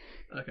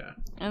 Okay.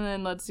 And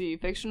then let's see.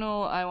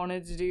 Fictional, I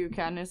wanted to do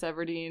Katniss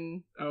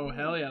Everdeen. Oh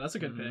hell yeah, that's a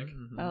good pick.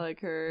 I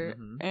like her.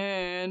 Mhm.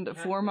 And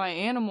for my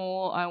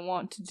animal, I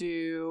want to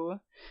do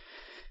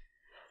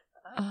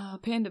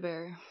Panda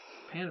Bear.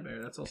 Panda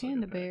bear. That's also a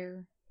Panda good pick.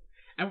 Bear.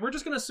 And we're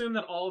just gonna assume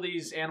that all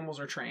these animals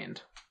are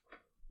trained.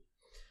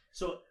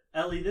 So,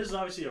 Ellie, this is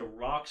obviously a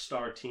rock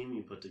star team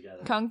you put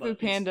together. Kung but Fu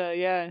Panda,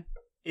 yeah.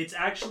 It's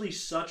actually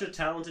such a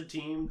talented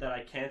team that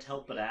I can't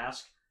help but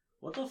ask,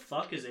 what the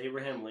fuck is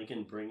Abraham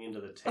Lincoln bringing to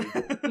the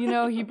table? You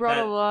know, he brought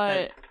That- a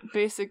lot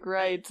basic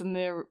rights in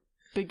the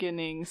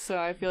beginning, so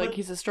I feel like But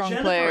he's a strong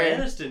Jennifer player.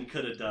 Aniston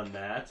could have done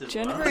that. as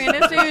Jennifer well.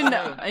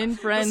 Aniston in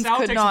Friends The South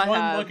could takes not one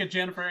have. look at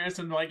Jennifer Aniston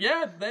and like,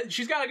 yeah,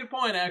 she's got a good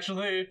point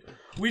actually.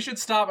 We should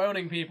stop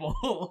owning people.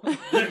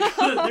 There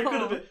could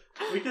have been,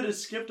 we could have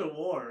skipped a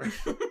war.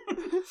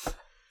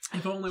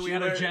 If only we She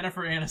had a wear-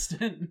 Jennifer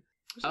Aniston.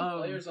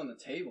 Players on the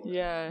table.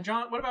 Yeah.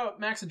 John, what about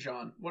Max and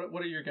John? What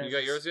are your guys' You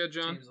got yours yet,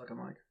 John? teams looking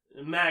like?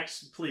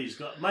 Max, please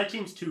go. My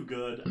team's too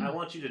good. I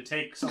want you to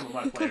take some of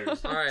my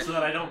players, All right. so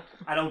that I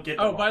don't get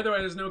them Oh, by all. the way,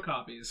 there's no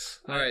copies.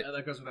 All right.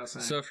 That goes without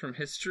saying. So from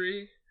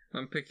history,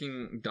 I'm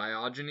picking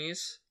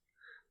Diogenes,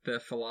 the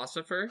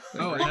philosopher. The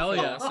Oh, Greek hell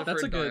yeah. philosopher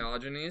That's a good-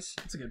 Diogenes.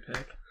 That's a good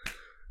pick.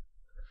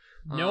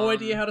 No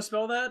idea how to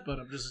spell that, but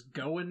I'm just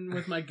going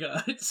with my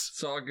guts.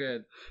 It's all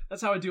good.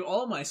 That's how I do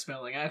all my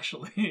spelling,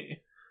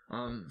 actually.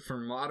 For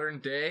modern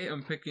day,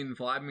 I'm picking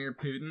Vladimir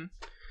Putin.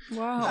 He's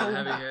a Wow.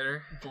 heavy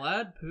hitter.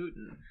 Vlad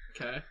Putin.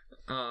 Okay.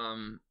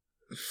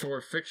 For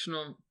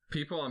fictional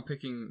people, I'm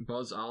picking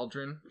Buzz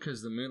Aldrin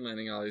because the moon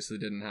landing obviously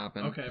didn't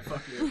happen. Okay,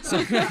 fuck you. So-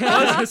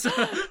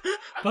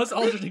 Buzz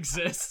Aldrin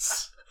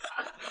exists.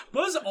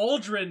 Buzz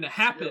Aldrin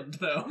happened,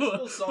 though.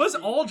 Buzz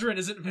Aldrin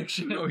isn't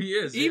fiction. No, he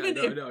is. Even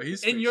yeah, if, no,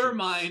 he's in fiction. your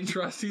mind,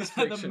 Trust he's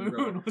the fiction, moon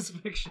bro. was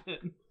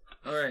fiction.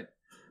 All right,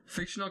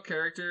 fictional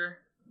character.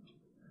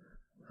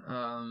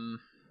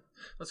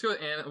 Let's go.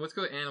 Let's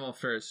go animal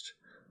first.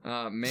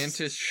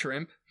 Mantis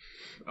shrimp.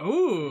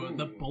 Oh,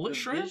 the bullet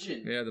shrimp?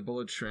 Yeah, the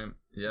bullet shrimp.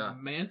 Yeah.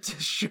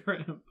 Mantis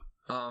shrimp.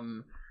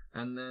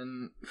 And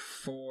then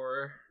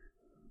for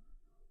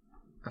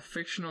a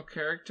fictional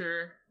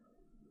character,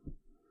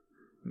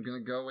 I'm gonna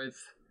go with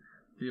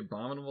the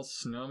Abominable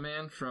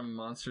Snowman from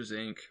Monsters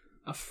Inc.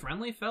 A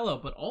friendly fellow,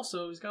 but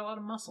also he's got a lot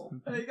of muscle.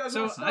 Hey, you guys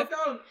So want to snow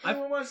cone?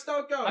 Everyone want a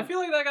snow cone? I feel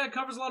like that guy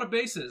covers a lot of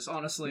bases,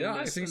 honestly. Yeah, in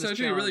I this, think in so this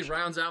too. It really challenge.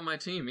 rounds out my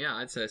team. Yeah,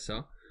 I'd say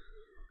so.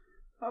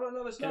 How about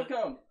another snow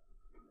cone?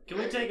 Can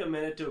we take a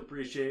minute to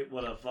appreciate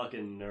what a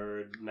fucking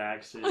nerd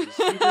Max is?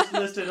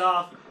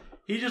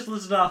 He just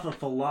listed off a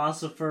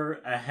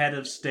philosopher, a head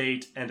of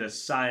state, and a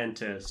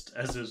scientist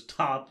as his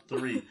top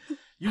three.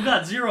 You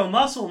got zero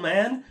muscle,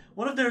 man.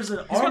 What if there's an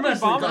got arm the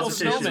wrestling abominable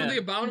That's where snowman. the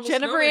Abominable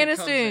Jennifer Snowman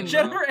comes in,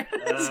 Aniston. bro. Jennifer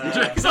Aniston.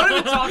 Uh, He's not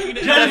even talking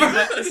to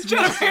Jennifer-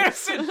 Jennifer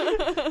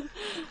Aniston.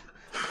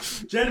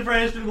 Jennifer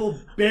Aniston will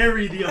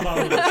bury the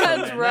abominable That's snowman.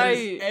 That is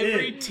right.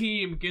 Every it.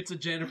 team gets a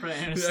Jennifer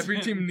Aniston. Every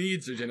team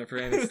needs a Jennifer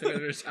Aniston.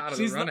 They're just out of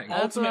She's the running. the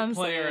That's what ultimate I'm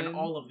player in saying.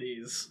 all of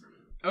these.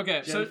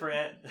 Okay, Jennifer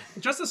so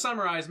just to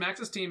summarize,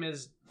 Max's team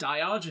is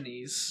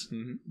Diogenes,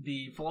 Mhm.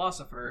 the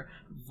philosopher,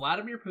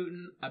 Vladimir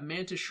Putin, a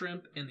mantis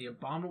shrimp, and the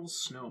abominable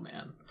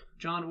snowman.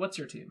 John, what's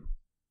your team?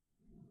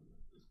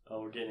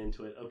 Oh, we're getting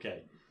into it.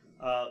 Okay.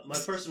 My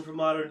person from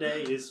modern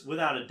day is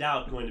without a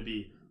doubt going to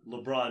be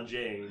LeBron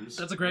James.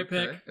 That's a great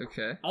pick.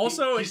 Okay.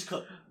 Also, He's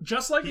co-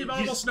 just like the he-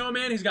 abominable he's-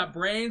 snowman, he's got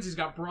brains, he's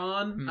got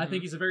brawn. I Mhm.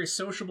 think he's a very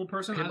sociable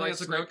person. Kid I think likes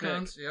that's a snow great pick.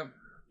 cones. Yep.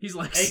 He's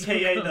like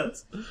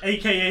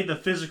AKA the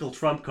physical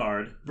trump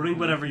card. Bring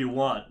whatever you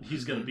want.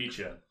 He's gonna beat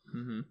you.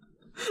 Mm-hmm.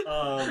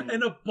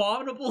 an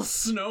abominable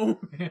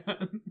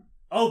snowman.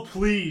 Oh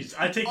please,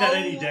 I take that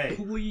any day.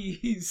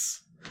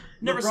 Please.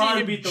 Never LeBron seen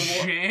him beat the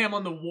war- jam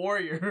on the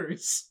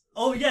Warriors.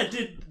 Oh yeah,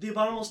 did the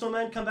abominable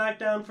snowman come back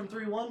down from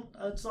 3-1?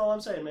 That's all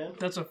I'm saying, man.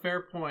 That's a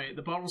fair point.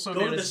 The abominable Go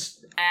snowman to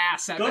is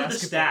ass at Go to the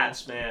basketball.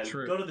 stats, man.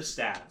 True. Go to the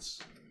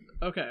stats.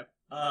 Okay,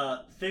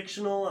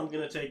 Fictional. I'm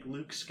gonna take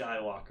Luke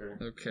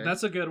Skywalker. Okay.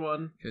 that's a good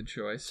one. good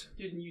choice.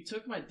 Dude, you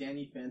took my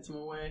Danny Phantom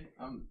away.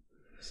 I'm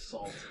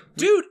salt.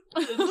 Dude,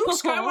 Luke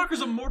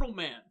Skywalker's a mortal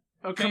man.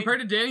 Okay? Compared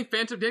to Danny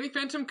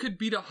Phantom could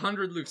beat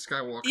 100 Luke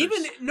Skywalkers.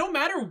 Even no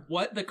matter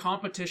what the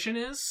competition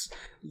is,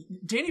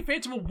 Danny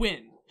Phantom will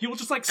win. He will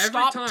just like every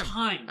stop time.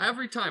 time.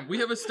 Every time we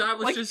have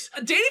established Like just.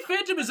 Danny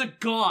Phantom is a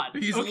god.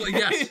 He's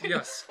okay?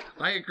 yes.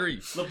 I agree.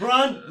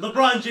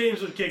 LeBron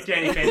James would kick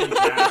Danny Phantom's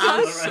ass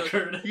on the So,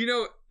 record. you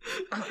know,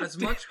 As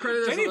much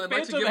credit as Danny I'd like to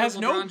Phantom give has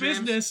LeBron no James,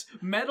 business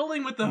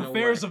meddling with the No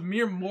affairs way. of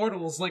mere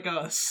mortals like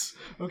us.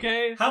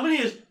 Okay? How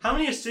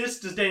many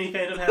assists does Danny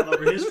Phantom have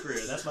over his career?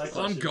 That's my on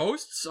question.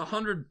 Ghosts,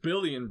 100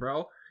 billion,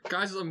 bro.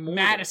 Guys are more.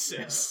 Mad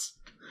assists.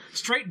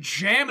 Straight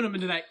jamming him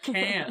into that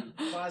can.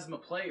 Plasma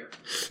player.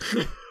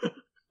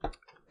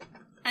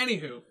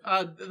 Anywho,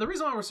 the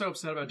reason why we're so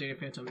upset about Danny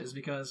Phantom is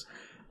because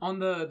on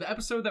the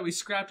episode that we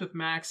scrapped with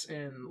Max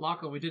and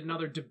Lachlan, we did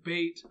another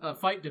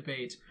fight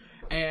debate,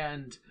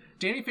 and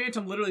Danny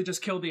Phantom literally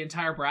just killed the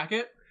entire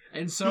bracket,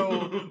 and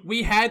so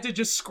we had to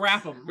just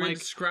scrap him. We had Like,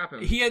 to scrap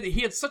him. he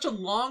had such a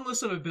long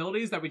list of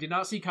abilities that we did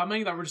not see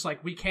coming that we're just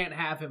like, we can't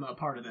have him a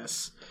part of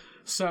this.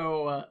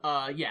 So,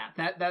 yeah,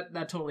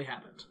 that totally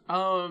happened.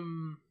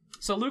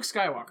 So Luke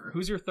Skywalker,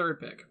 who's your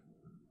third pick?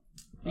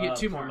 You get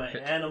two For more. my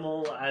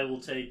animal, I will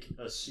take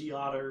a sea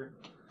otter.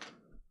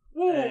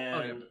 Whoa. And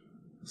Okay.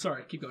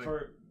 Sorry, keep going.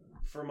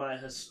 for my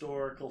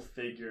historical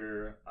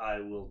figure, I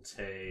will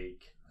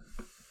take.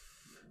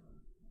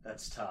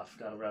 That's tough.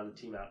 Got to round the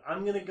team out.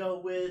 I'm gonna go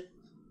with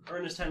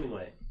Ernest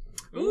Hemingway.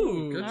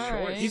 Ooh, good all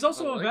choice. right. He's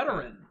also I a like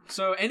veteran.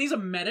 So, and he's a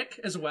medic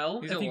as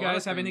well. He's if a you lot guys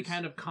of have any things.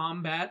 kind of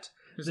combat,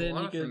 There's then a lot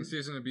you of can. things.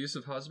 He's an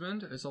abusive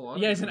husband. There's a lot.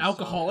 Yeah, of he's an things, so-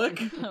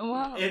 alcoholic.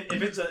 Wow.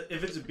 If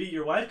it's a beat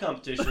your wife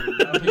competition,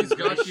 He's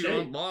got you shape.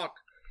 on lock.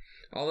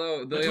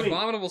 Although the Between-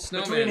 abominable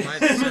Between snowman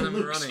might him send and him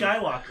Luke running.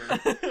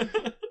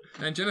 Skywalker.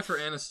 And Jennifer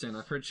Aniston,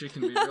 I've heard she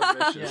can be real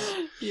vicious.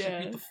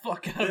 Yeah. Beat the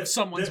fuck out of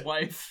someone's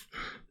wife.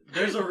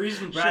 There's a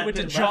reason She Brad went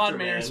to Pitt John left her,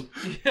 Mayer's.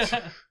 man.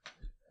 Yeah,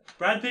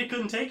 Brad Pitt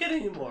couldn't take it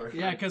anymore.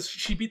 yeah, because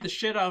she beat the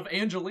shit out of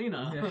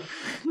Angelina.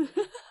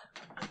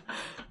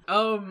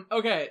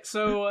 Okay,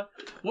 so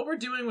what we're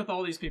doing with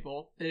all these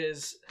people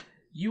is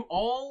you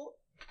all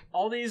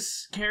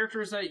these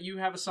characters that you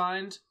have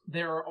assigned,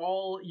 they're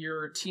all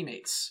your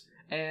teammates.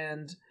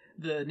 And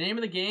the name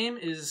of the game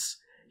is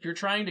you're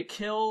trying to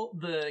kill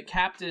the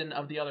captain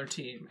of the other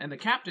team. And the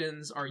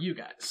captains are you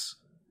guys.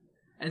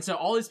 And so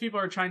all these people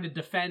are trying to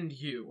defend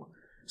you.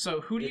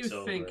 So who do It's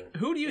you think? over.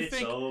 Who do you It's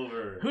think?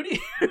 over. Who do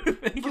you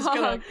think is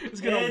gonna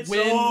It's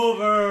win?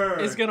 over.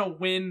 Is gonna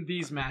win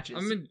these matches?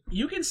 I mean-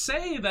 you can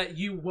say that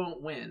you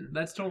won't win.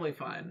 That's totally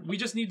fine. We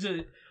just need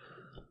to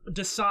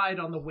decide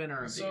on the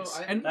winner of So these.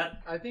 I- And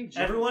I think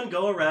Everyone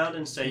go around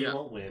and say Yeah. you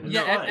won't win. It's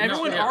yeah, fine.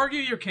 everyone No, yeah. argue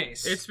your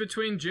case. It's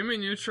between Jimmy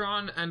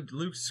Neutron and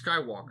Luke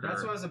Skywalker.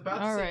 That's what I was about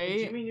to All say. right.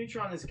 Jimmy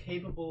Neutron is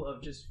capable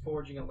of just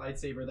forging a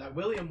lightsaber that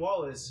William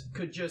Wallace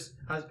could just,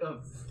 as a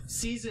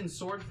seasoned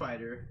sword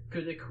fighter,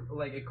 could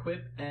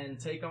equip and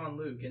take on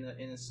Luke in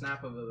a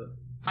snap of a.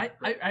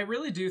 I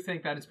really do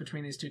think that it's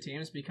between these two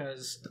teams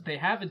because they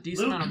have a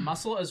decent Luke- amount of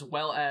muscle as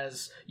well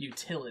as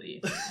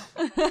utility.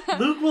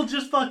 Luke will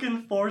just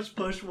fucking force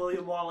push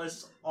William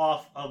Wallace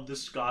off of the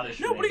Scottish.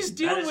 No, but he's name.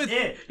 dealing That is with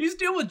it. he's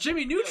dealing with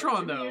Jimmy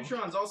Neutron Jimmy though.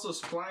 Neutron's also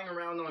flying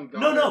around on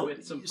guard No,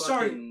 with some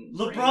sorry. fucking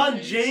LeBron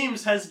brain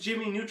James has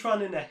Jimmy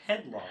Neutron in a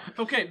headlock.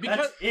 Okay, because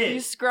That's it.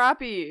 He's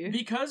scrappy.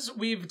 because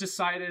we've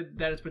decided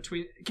that it's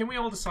between. Can we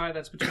all decide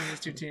that's between these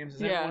two teams?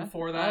 Is Yeah, everyone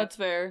for that? that's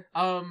fair.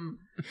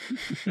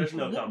 There's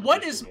no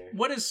competition here.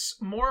 what is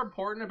more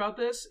important about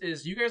this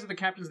is you guys are the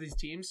captains of these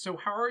teams. So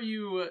how are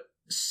you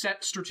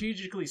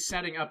strategically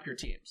setting up your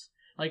teams?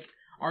 Like,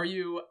 are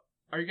you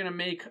gonna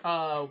make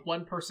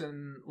one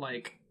person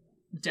like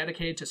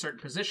dedicated to certain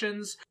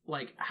positions?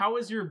 Like, how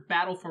is your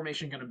battle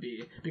formation gonna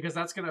be? Because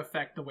that's gonna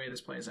affect the way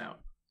this plays out.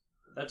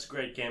 That's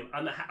great, Cam.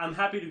 I'm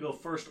happy to go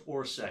first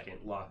or second,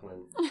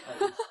 Lachlan.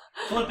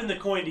 Flipping the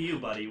coin to you,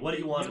 buddy. What do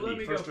you want You to let be,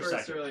 me first go or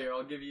first second? earlier.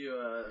 I'll give you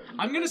a.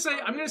 I'm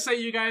gonna say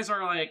you guys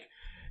are like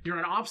you're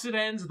on opposite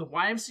ends of the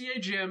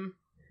YMCA gym.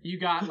 You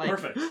got like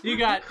Perfect. you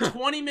got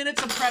 20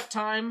 minutes of prep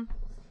time,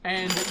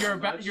 and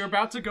you're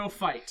about to go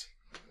fight.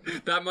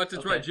 That much is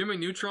Okay. right. Jimmy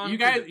Neutron. You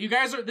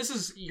guys are.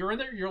 You're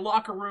in your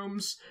locker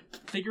rooms.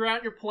 Figure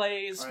out your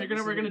plays. All right, figuring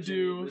out what we're listen gonna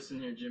here, Jimmy. do. Listen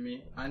here,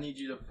 Jimmy. I need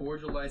you to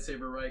forge a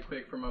lightsaber right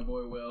quick for my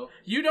boy Will.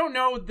 You don't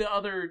know the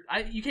other.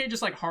 You can't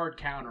just like hard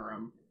counter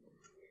him.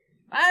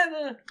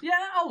 Yeah,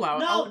 I'll allow it.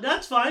 No,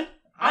 that's fine.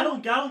 I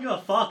don't give a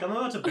fuck. I'm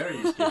about to bury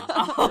these kids.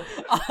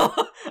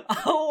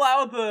 I'll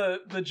allow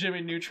the Jimmy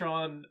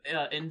Neutron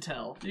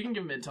intel. You can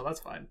give him intel. That's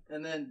fine.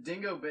 And then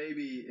Dingo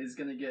Baby is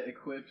gonna get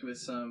equipped with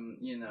some,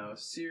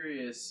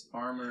 serious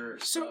armor.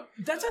 So stuff.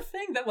 that's a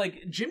thing that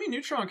like Jimmy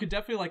Neutron could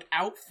definitely like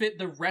outfit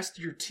the rest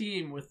of your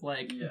team with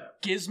like Yeah.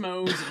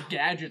 gizmos and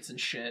gadgets and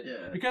shit.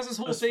 Yeah. Because this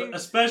whole thing.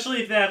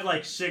 Especially if they have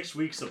like 6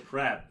 weeks of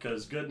prep,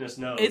 because goodness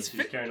knows It's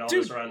he's carrying all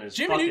dude, this around in his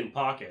Jimmy fucking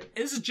pocket.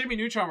 This is Jimmy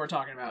Neutron we're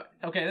talking about.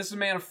 Okay, this is a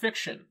man of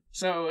fiction.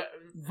 So,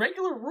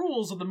 regular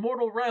rules of the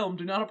mortal realm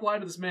do not apply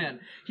to this man.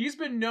 He's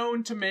been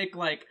known to make,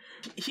 like,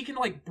 he can,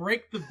 like,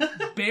 break the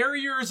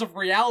barriers of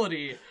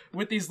reality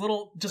with these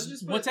little, just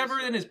just put it whatever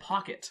this in way. his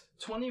pocket.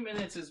 20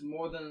 minutes is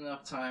more than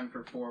enough time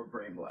for 4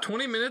 brain blasts.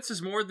 20 minutes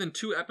is more than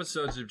 2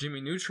 episodes of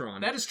Jimmy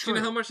Neutron. That is Do you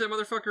know true. how much that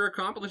motherfucker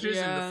accomplishes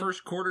in Yeah. the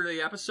first quarter of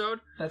the episode?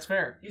 That's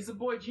fair. He's a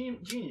boy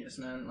genius,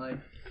 man. Like,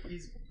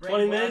 he's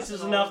 20 minutes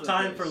is enough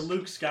time for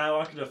Luke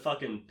Skywalker to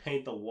fucking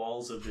paint the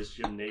walls of this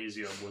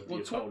gymnasium with the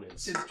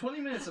opponents. It's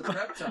 20 minutes of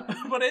prep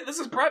time. But this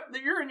is prep.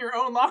 You're in your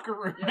own locker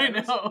room right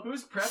now.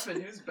 Who's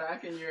prepping? Who's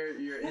backing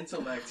your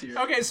intellect here?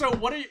 Okay, so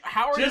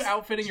how are you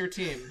outfitting your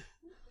team?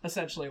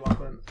 Essentially,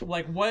 Lachlan.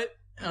 Like, what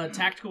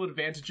tactical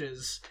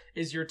advantages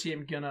is your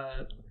team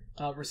gonna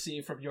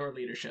receive from your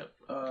leadership?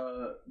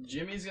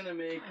 Jimmy's gonna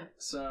make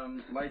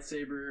some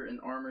lightsaber and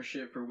armor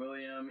shit for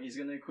William. He's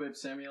gonna equip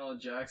Samuel L.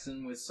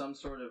 Jackson with some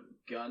sort of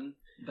gun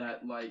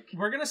that, like...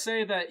 We're gonna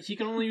say that he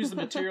can only use the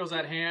materials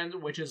at hand,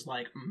 which is,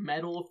 like,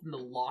 metal from the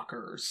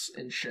lockers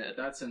and shit.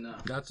 That's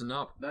enough. That's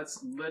enough.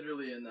 That's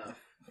literally enough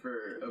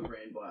for a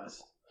brain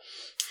blast.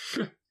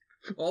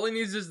 All he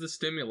needs is the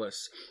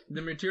stimulus.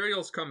 The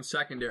materials come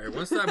secondary.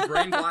 Once that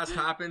brain blast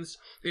happens,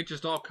 it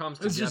just all comes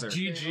together. It's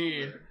just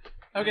GG.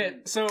 Okay,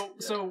 so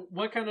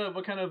what kind of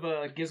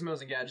gizmos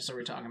and gadgets are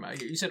we talking about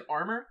here? You said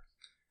armor?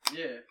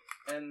 Yeah,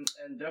 and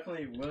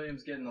definitely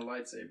William's getting the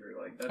lightsaber.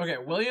 Like that's, okay,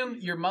 William,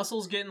 your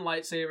muscle's getting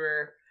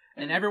lightsaber,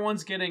 and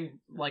everyone's getting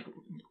like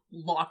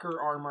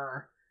locker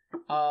armor.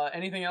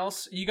 Anything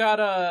else? You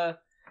got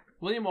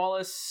William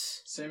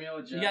Wallace, Samuel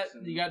L.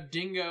 Jackson. You got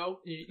Dingo.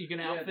 You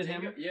gonna outfit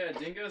him? Yeah,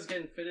 Dingo's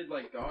getting fitted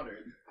like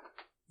Goddard.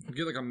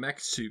 Get like a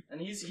mech suit.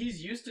 And he's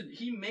used to...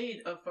 He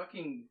made a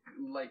fucking,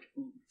 like,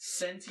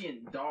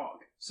 sentient dog.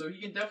 So he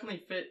can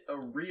definitely fit a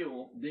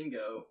real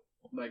dingo,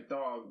 like,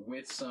 dog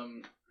with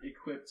some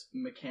equipped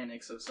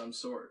mechanics of some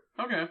sort.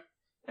 Okay.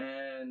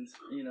 And,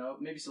 you know,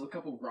 maybe still a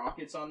couple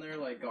rockets on there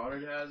like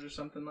Goddard has or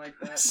something like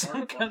that.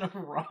 Some kind of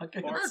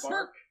rocket.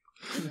 Bark.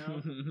 You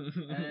know?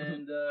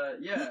 And,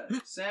 yeah,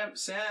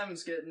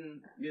 Sam's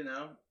getting, you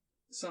know,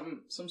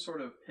 some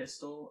sort of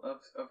pistol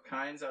of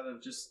kinds out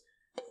of just...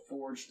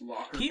 forged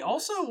locker. He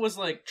also was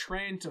like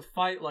trained to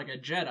fight like a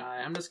Jedi.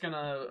 I'm just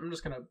gonna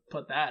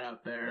put that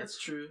out there. That's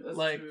true. That's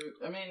like, true.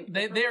 I mean,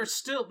 they are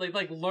still they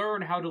like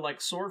learn how to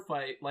like sword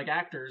fight like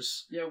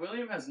actors. Yeah,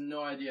 William has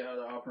no idea how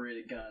to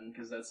operate a gun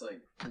because that's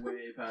like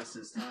way past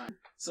his time.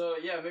 So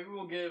yeah, maybe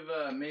we'll give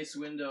Mace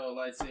Windu a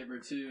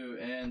lightsaber too,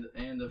 and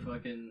a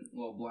fucking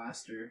little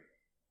blaster.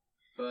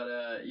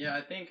 But yeah,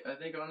 I think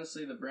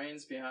honestly the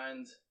brains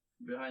behind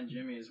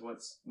Jimmy is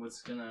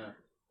what's gonna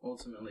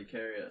ultimately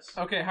carry us.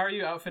 Okay, how are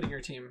you outfitting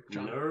your team,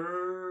 John?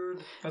 Nerd.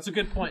 That's a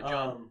good point,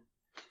 John.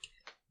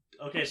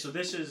 Okay, so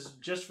this is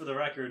just for the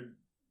record.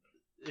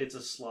 It's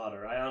a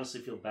slaughter. I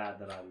honestly feel bad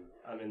that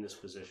I'm in this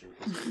position.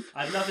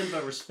 I have nothing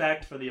but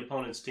respect for the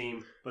opponent's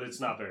team, but it's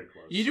not very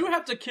close. You do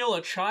have to kill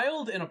a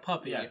child and a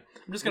puppy. Yeah.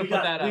 I'm just gonna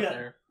put that out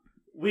there.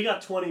 We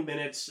got 20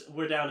 minutes.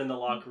 We're down in the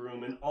locker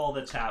room, and all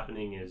that's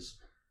happening is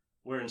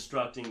we're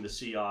instructing the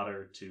sea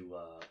otter to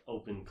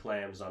open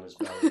clams on his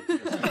belly as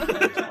quickly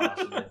as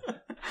possible.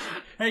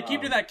 Hey,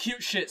 keep to that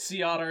cute shit,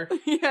 Sea Otter.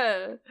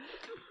 Yeah.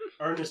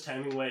 Ernest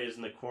Hemingway is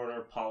in the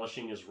corner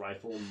polishing his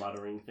rifle,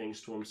 muttering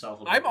things to himself.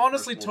 About I'm the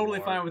honestly First totally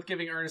World War. fine with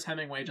giving Ernest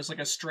Hemingway just like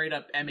a straight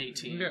up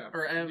M18. Yeah.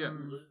 Or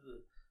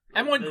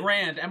Yeah. M1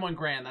 Grand. M1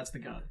 Grand, that's the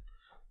gun.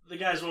 The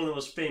guy's one of the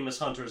most famous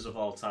hunters of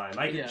all time.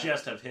 I could Yeah.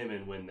 just have him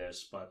and win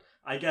this, but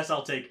I guess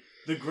I'll take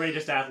the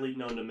greatest athlete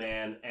known to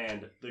man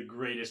and the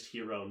greatest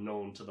hero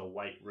known to the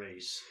white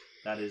race.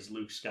 That is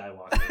Luke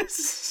Skywalker.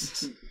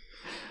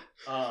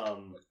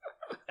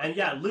 And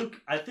yeah,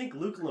 I think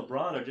Luke and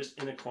LeBron are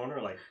just in a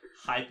corner, like,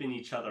 hyping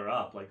each other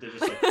up. Like, they're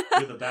just like,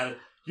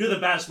 you're the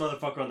baddest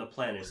motherfucker on the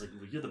planet. It's like,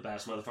 well, you're the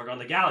baddest motherfucker on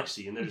the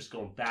galaxy. And they're just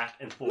going back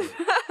and forth.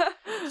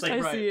 It's like,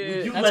 I see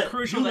it. That's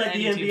crucial to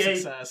any team's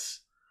success.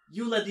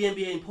 You led the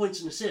NBA in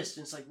points and assists.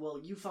 And it's like, well,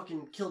 you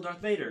fucking killed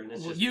Darth Vader. And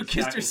it's just, you it's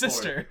kissed back your and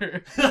sister.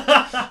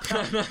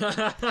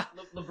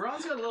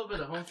 LeBron's got a little bit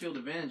of home field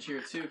advantage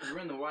here too, because we're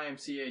in the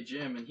YMCA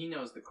gym and he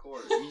knows the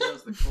court. He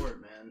knows the court,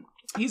 man.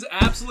 He's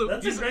absolute.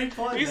 That's a great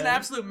point. He's man. an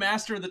absolute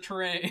master of the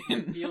terrain.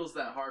 Feels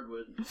that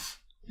hardwood.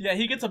 Yeah,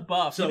 he gets a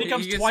buff. So he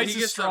becomes twice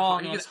as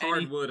strong. He gets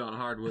hardwood on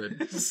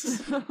hardwood.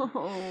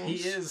 He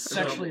is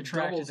sexually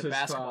attracted to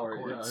basketball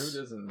courts. Yeah, who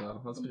doesn't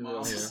though? Let's be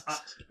real here.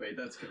 Wait,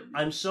 that's good.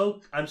 I'm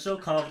so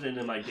confident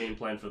in my game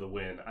plan for the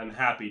win. I'm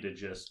happy to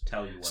just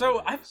tell you what So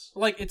it is.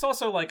 it's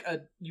also like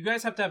you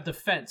guys have to have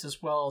defense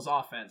as well as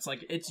offense.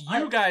 Like it's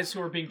you guys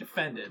who are being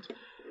defended.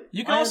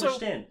 You can I also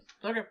understand.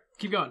 Okay,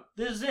 keep going.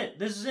 This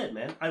is it,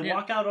 man. I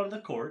walk out onto the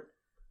court.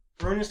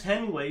 Ernest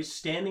Hemingway's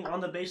standing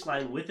on the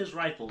baseline with his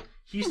rifle.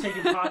 He's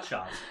taking pot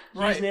shots.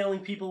 He's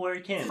nailing people where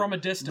he can. From a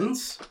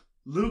distance.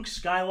 Luke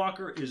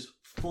Skywalker is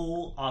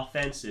full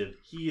offensive.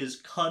 He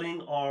is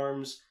cutting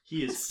arms.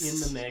 He is in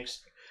the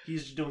mix.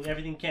 He's doing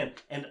everything he can.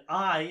 And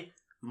I,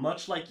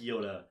 much like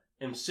Yoda,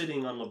 am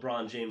sitting on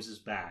LeBron James's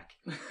back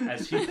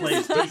as he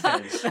plays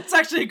defense. That's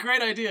actually a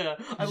great idea.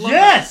 I love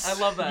yes! that. I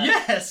love that.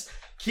 Yes!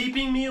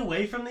 Keeping me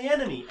away from the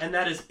enemy. And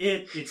that is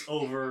it. It's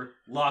over.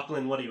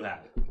 Lachlan, what do you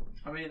have?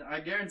 I mean, I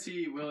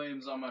guarantee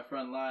William's on my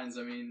front lines.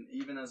 I mean,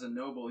 even as a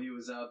noble, he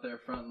was out there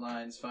front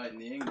lines fighting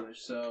the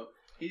English. So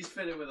he's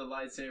fitted with a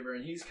lightsaber,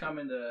 and he's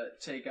coming to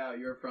take out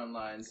your front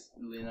lines.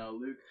 You know,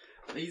 Luke.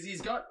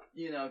 He's got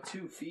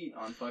 2 feet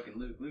on fucking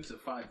Luke. Luke's a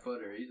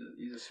 5-footer.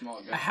 He's a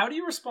small guy. How do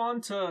you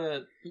respond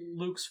to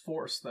Luke's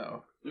force,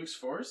 though? Luke's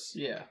force?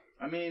 Yeah.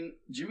 I mean,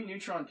 Jimmy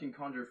Neutron can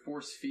conjure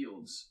force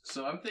fields,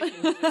 so I'm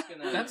thinking he's just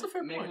gonna That's a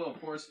fair make point. a little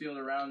force field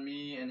around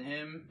me and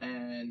him,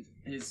 and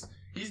he's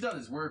done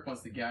his work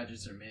once the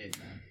gadgets are made,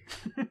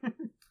 man.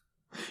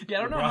 Yeah,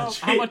 I don't know LeBron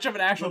how James- much of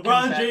an actual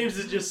LeBron comeback- James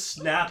is just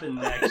snapping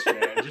necks,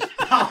 man. Just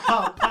pop,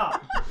 pop,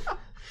 pop.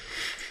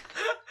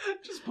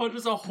 just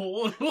punches a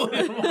hole in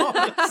William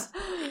Wallace.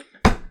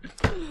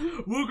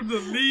 Welcome to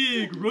the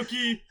league,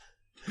 rookie.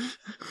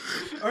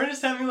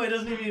 Ernest Hemingway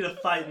doesn't even need a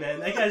fight, man.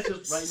 That guy's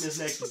just writing his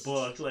next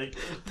book. Like,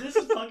 this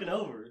is fucking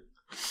over.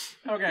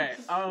 Okay,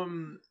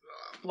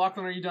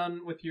 Lachlan, are you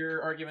done with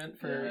your argument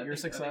for Yeah, your I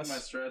success? think my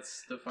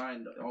strats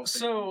defined all.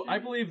 So, I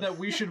believe that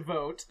we should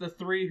vote the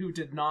 3 who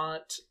did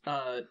not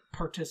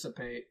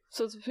participate.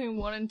 So it's between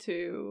 1 and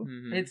 2.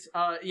 Mhm. It's,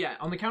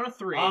 on the count of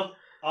 3.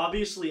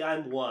 Obviously,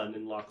 I'm 1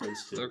 and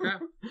Lachlan's 2. Okay.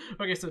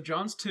 Okay, so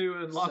John's 2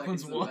 and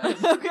Lachlan's Second's the 1.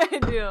 best. Okay,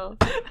 deal.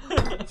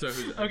 So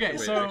who's Okay, wait,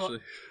 so- actually.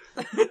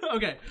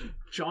 Okay,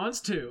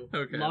 John's 2,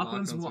 Okay,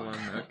 Lachlan's 1.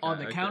 Okay, On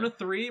the okay. count of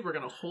 3, we're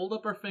gonna hold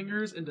up our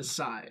fingers and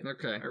decide.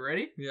 Okay. Are you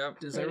ready? Yep.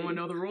 Does Ready. everyone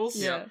know the rules?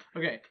 Yeah.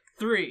 Okay,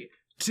 3,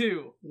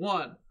 2,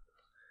 1.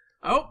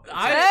 Oh,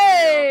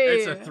 Hey!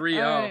 It's a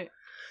 3-0. Alright.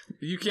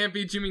 You can't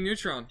beat Jimmy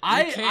Neutron. You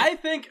I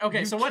can't. think okay.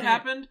 You So what can't.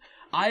 happened?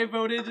 I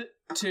voted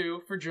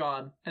 2 for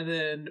John, and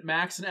then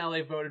Max and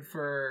Ellie voted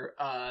for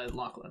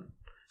Lachlan.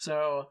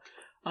 So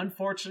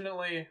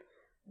unfortunately,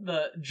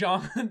 the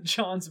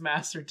John's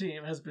master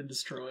team has been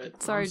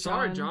destroyed. Sorry, I'm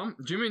sorry, John.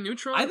 John. Jimmy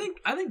Neutron. I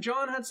think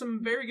John had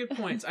some very good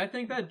points. I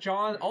think that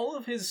John, all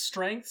of his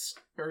strengths,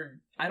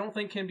 I don't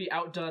think can be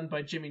outdone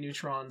by Jimmy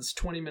Neutron's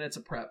 20 minutes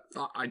of prep.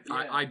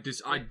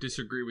 I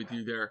disagree with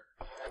you there.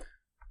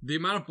 The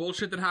amount of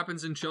bullshit that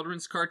happens in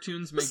children's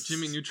cartoons make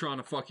Jimmy Neutron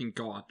a fucking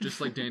god, just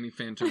like Danny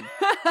Phantom.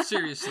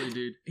 Seriously,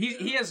 dude.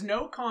 He has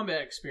no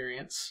combat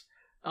experience.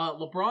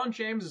 LeBron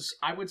James is,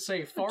 I would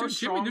say, far Dude, Jimmy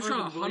stronger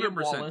Neutron than William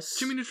 100%. Wallace.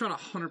 Jimmy Neutron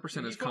 100% has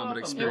He's going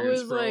combat off the It experience,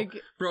 was bro.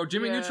 like, Bro,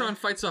 Jimmy yeah. Neutron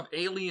fights off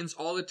aliens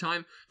all the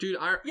time. Dude,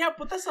 Yeah,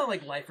 but that's not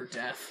like life or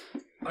death.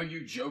 Are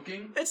you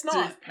joking? It's Dude,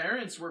 not. his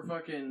parents were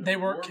fucking. They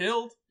weren't warped.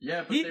 killed.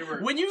 Yeah, but they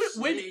were. when you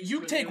slaves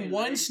to take alien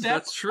one race. step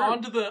That's true.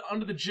 onto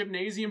the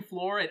gymnasium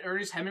floor and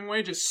Ernest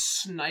Hemingway just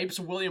snipes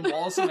William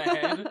Wallace in the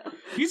head,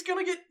 he's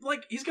gonna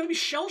be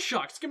shell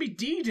shocked. It's gonna be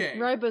D-Day.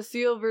 right, but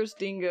Seal versus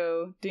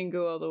Dingo.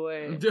 Dingo all the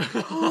way.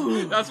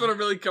 That's what it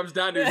really comes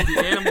down to, is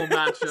the animal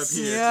matchup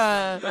here.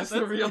 Yeah. That's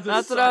the real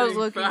That's what I was deciding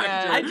looking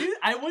at. factor.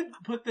 I would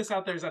put this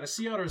out there is that a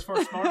sea otter is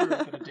far smarter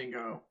than a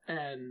dingo,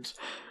 and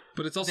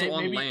But it's also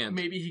on maybe, land.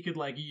 Maybe he could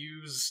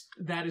use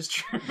that is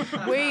true.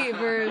 Wait,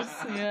 verse.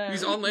 Yeah.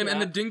 He's on land, and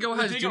Yeah. the dingo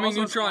The has dingo Jimmy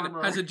also has Neutron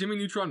armor. has a Jimmy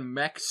Neutron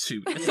mech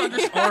suit. It's not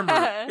just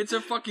armor; it's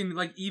a fucking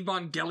like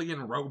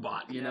Evangelion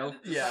robot. You know,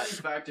 The deciding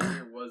factor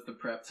here was the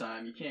prep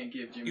time. You can't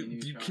give Jimmy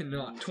Neutron. you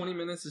cannot. 20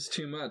 minutes is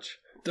too much.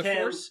 The Cam-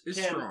 force is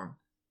Cam- strong.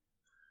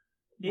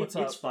 What's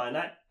It's up? fine.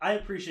 I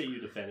appreciate you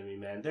defending me,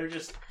 man.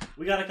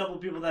 We got a couple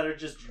people that are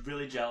just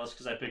really jealous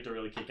because I picked a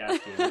really kick-ass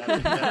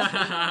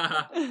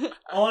team.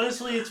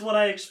 Honestly, it's what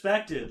I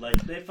expected. Like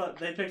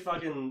they picked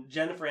fucking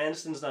Jennifer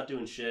Aniston's not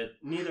doing shit.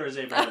 Neither is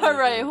Abraham. All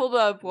right, Lincoln. hold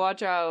up.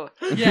 Watch out.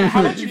 Yeah,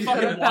 how about you Yeah.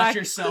 fucking watch Back-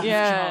 yourself,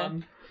 yeah.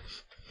 John?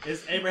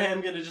 Is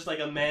Abraham gonna just like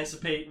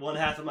emancipate one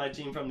half of my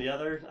team from the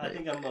other? I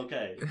think I'm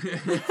okay.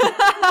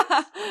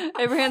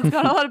 Abraham's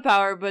got a lot of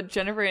power, but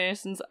Jennifer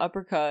Aniston's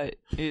uppercut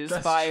is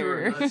That's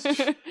fire. true, that's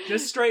true.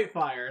 Just straight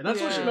fire. That's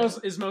what she Yeah.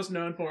 is most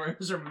known for.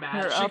 Is her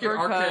magic. Her She can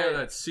uppercut. RKO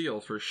that seal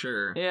for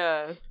sure.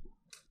 Yeah.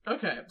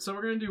 Okay, so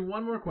we're gonna do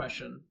one more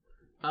question.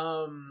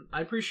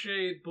 I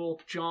appreciate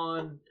both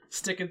John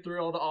sticking through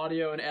all the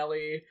audio and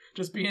Ellie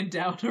just being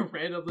down to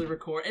randomly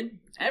record, and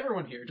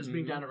everyone here just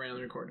being down to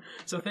randomly record.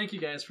 So thank you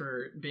guys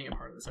for being a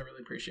part of this. I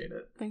really appreciate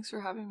it. Thanks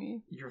for having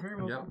me. You're very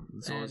Yep, welcome.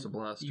 it's always a And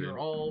blast, dude. You're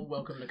all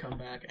welcome to come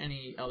back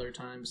any other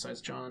time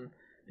besides John,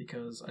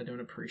 because I don't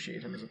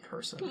appreciate him as a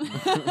person.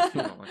 I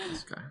don't like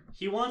this guy.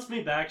 He wants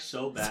me back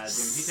so bad,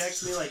 dude. He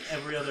texts me like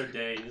every other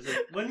day. He's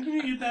like, "When can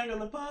you get back on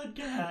the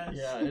podcast?"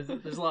 Yeah,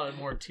 there's a lot of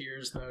more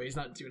tears though. He's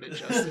not doing it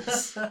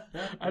justice. I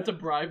have to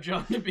bribe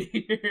John to be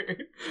here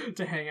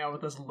to hang out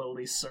with us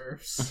lowly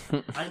serfs.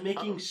 I'm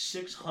making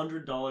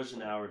 $600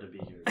 an hour to be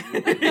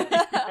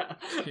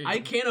here. I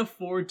can't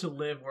afford to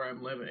live where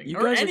I'm living. You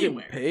or guys are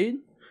anywhere. getting paid?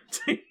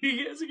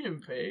 You guys are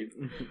getting paid.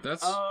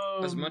 That's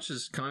as much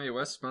as Kanye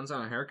West spends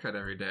on a haircut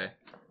every day.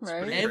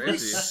 Right? pretty every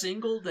crazy.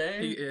 single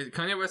day.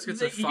 Kanye West gets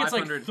he a gets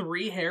like 500.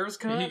 3 hairs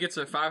cut. He gets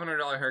a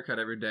 $500 haircut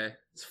every day.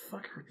 It's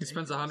fucking ridiculous. He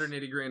spends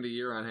 $180,000 a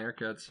year on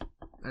haircuts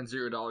and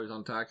 $0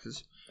 on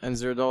taxes. And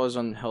 $0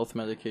 on health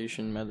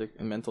medication,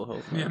 and mental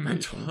health. Yeah,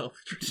 medication. mental health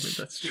treatment.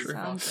 That's true.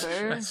 Sounds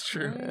fair. That's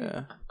true.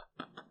 Yeah.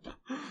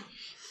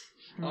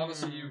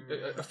 Honestly,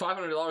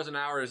 $500 an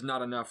hour is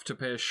not enough to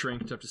pay a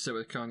shrink to have to sit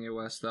with Kanye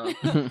West, though.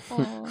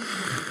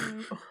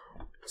 Aw.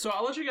 So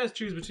I'll let you guys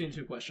choose between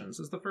 2 questions.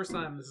 This is the first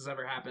time this has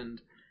ever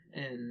happened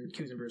in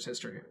Q's and Brews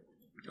history.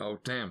 Oh,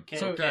 damn.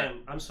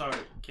 Cam, I'm sorry.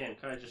 Cam,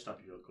 can I just stop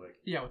you real quick?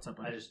 Yeah, what's up,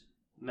 buddy?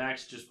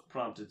 Max just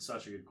prompted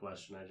such a good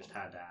question. I just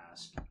had to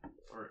ask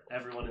for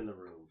everyone in the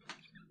room.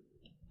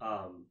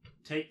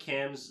 Take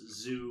Cam's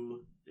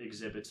zoo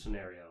exhibit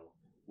scenario.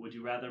 would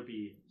you rather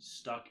be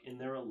stuck in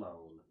there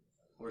alone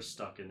or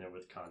stuck in there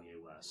with Kanye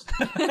West?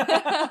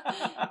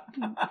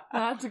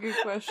 That's a good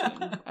question,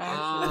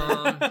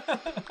 actually.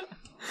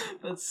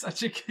 That's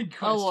such a good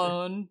question.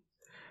 Alone.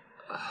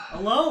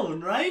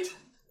 Alone, right?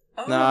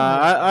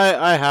 Nah,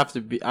 I have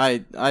to be. I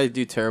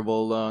do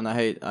terrible alone. I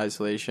hate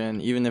isolation,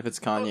 even if it's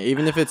Kanye,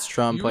 even if it's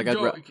Trump. Like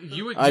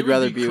I'd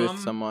rather be with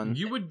someone.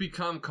 You would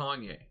become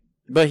Kanye.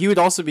 But he would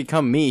also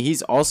become me.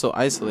 He's also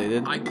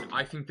isolated.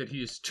 I think that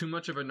he is too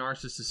much of a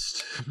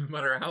narcissist. No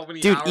matter how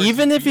many Dude, hours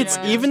even if he it's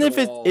beats even the if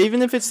it wall.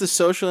 even if it's the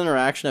social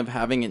interaction of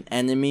having an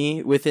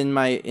enemy within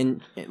my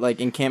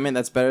encampment,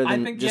 that's better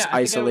than just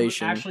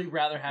isolation. I would actually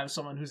rather have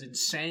someone who's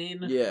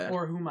insane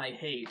or whom I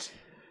hate.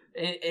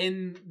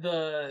 In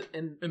the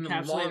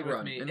long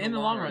run, in the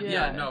long run,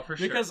 yeah, no, for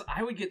sure. Because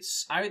I would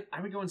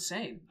go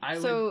insane.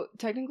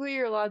 Technically,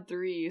 you're allowed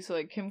 3. So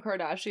like Kim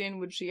Kardashian,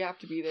 would she have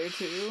to be there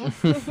too?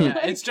 Yeah,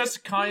 it's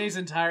just Kanye's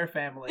entire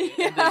family,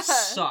 and they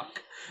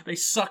suck. They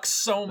suck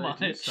so much.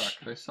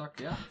 They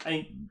suck. Yeah. I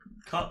mean,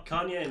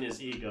 Kanye and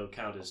his ego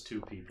count as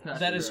 2 people.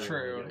 That is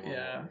true.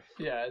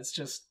 Yeah, it's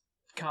just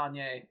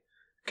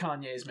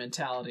Kanye's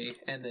mentality,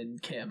 and then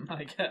Kim,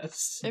 I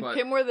guess. If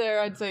Kim were there,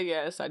 I'd say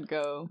yes. I'd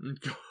go.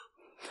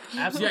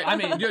 Absolutely. Yeah, I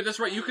mean, yeah, that's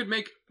right. You could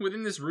make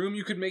within this room.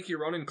 You could make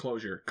your own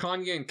enclosure,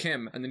 Kanye and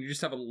Kim, and then you just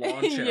have a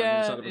lawn chair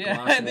inside of a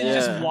glass and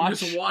then wall. you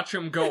just watch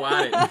them go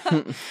at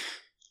it.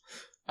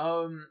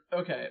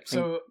 Okay,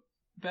 so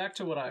back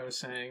to what I was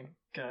saying,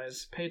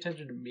 guys. Pay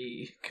attention to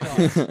me.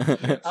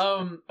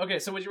 God. Okay,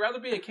 so would you rather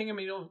be a king of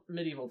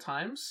medieval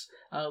times,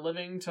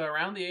 living to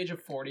around the age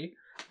of 40,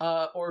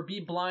 or be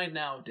blind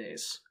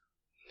nowadays?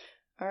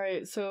 All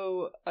right,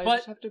 so I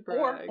just have to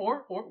brag.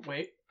 Or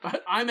wait,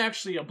 I'm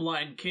actually a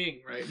blind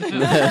king right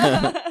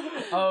now.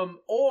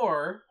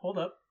 Or hold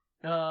up,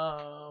 where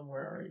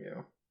are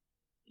you?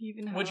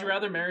 Would you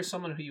rather marry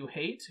someone who you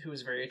hate, who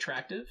is very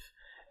attractive,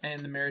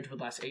 and the marriage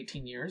would last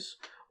 18 years,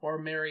 or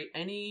marry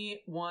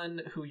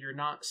anyone who you're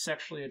not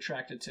sexually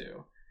attracted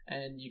to,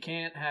 and you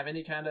can't have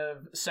any kind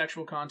of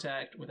sexual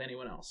contact with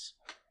anyone else?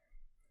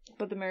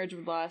 But the marriage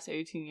would last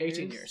 18 years.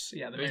 18 years,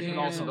 yeah. The marriage marriage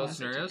would also those last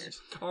scenarios. 18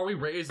 years. Are we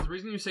raised? The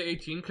reason you say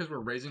 18 because we're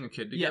raising a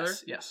kid together.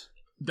 Yes.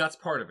 That's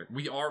part of it.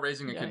 We are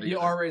raising a kid together. You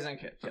are raising a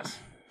kid. Yes.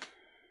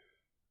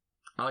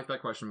 I like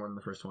that question more than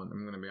the first one.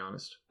 I'm going to be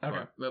honest.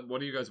 Okay. But what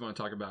do you guys want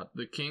to talk about?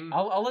 The king?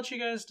 I'll let you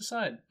guys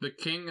decide. The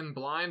king and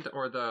blind,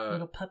 or the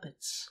little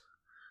puppets?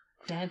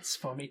 Dance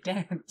for me,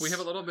 dance. We have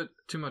a little bit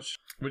too much.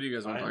 What do you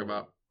guys want to talk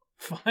about?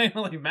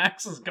 Finally,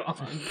 Max is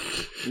gone.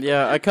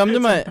 Yeah, I come to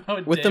my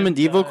with the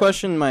medieval time.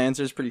 question. My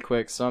answer is pretty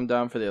quick, so I'm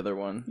down for the other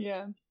one.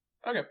 Yeah.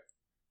 Okay.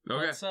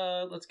 Let's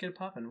get it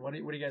popping. What are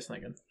you guys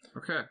thinking?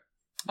 Okay.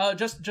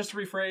 Just to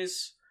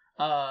rephrase,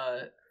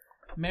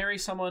 marry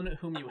someone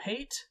whom you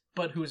hate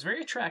but who is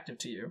very attractive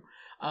to you,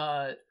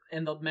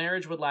 and the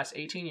marriage would last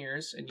 18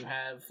 years, and you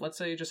have, let's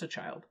say, just a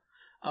child,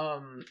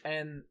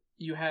 and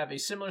you have a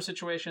similar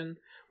situation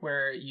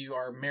where you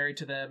are married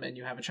to them and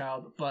you have a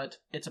child, but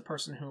it's a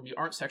person whom you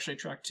aren't sexually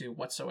attracted to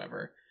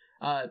whatsoever.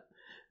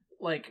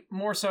 Like,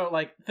 more so,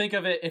 like, think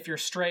of it, if you're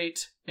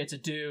straight, it's a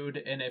dude,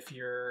 and if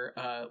you're,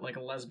 like,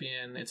 a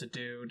lesbian, it's a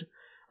dude,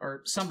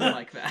 or something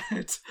like that.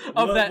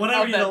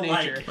 Whatever you don't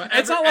nature. like.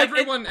 It's not like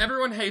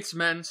everyone hates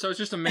men, so it's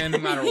just a man no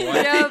matter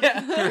what.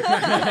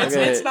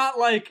 It's not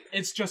like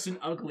it's just an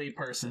ugly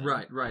person.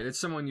 Right. It's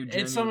someone you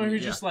genuinely... It's someone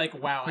who's just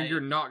like, wow. Who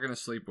you're not going to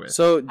sleep with.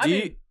 So,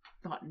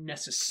 not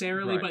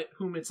necessarily, but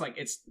whom it's like,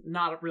 it's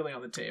not really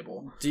on the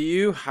table. Do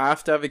you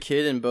have to have a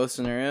kid in both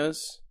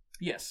scenarios?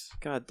 Yes.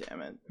 God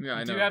damn it. Yeah, I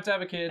know. Do you have to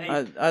have a kid?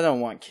 I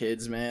don't want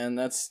kids, man.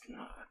 That's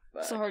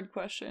a hard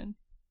question.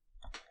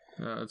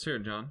 Let's hear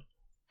it, John.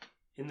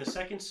 In the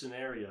second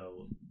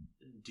scenario,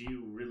 do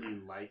you really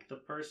like the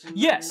person?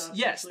 Yes,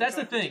 that's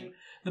the thing.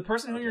 The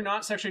person who you're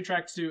not sexually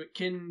attracted to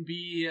can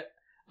be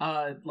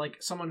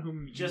like someone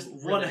whom just you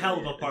one really hell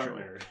of a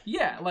partner. Enjoy.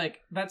 Yeah,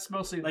 like that's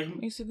mostly like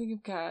makes you think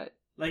of Kat.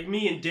 Like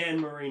me and Dan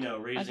Marino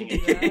raising a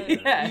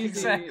kid. Yeah,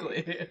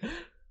 exactly.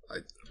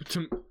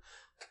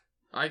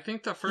 I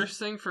think the first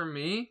thing for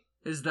me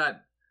is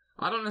that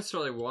I don't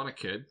necessarily want a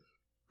kid.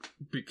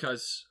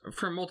 Because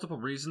for multiple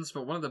reasons,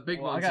 but one of the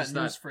big ones is that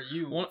I got news for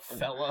you,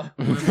 fella.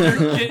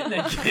 You're getting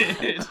a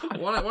kid.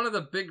 One of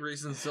the big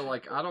reasons that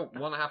like I don't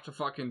want to have to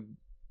fucking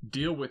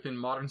deal with in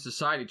modern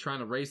society trying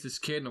to raise this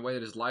kid in a way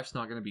that his life's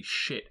not going to be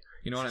shit.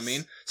 You know what I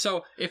mean?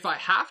 So if I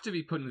have to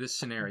be put in this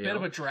scenario, bit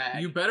of a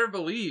drag. You better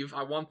believe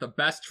I want the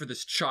best for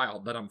this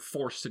child that I'm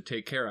forced to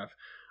take care of.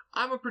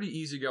 I'm a pretty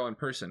easygoing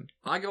person.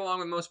 I get along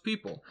with most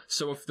people.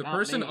 So if the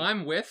person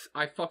I'm with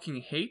I fucking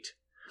hate,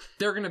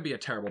 they're going to be a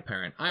terrible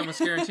parent. I almost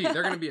guarantee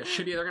they're going to be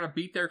they're going to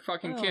beat their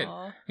fucking kid.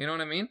 You know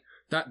what I mean?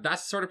 That's the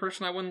sort of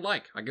person I wouldn't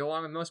like. I get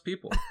along with most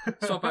people.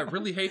 So if I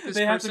really hate this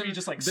person, have to be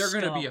just like they're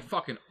going to be a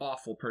fucking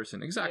awful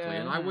person. Exactly.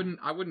 Yeah. And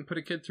I wouldn't put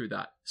a kid through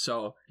that.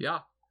 So, yeah.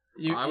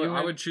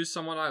 I would choose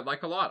someone I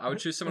like a lot. I would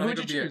choose someone I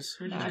think would be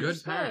a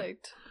good parent.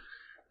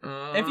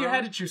 If you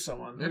had to choose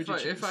someone,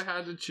 if I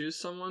had to choose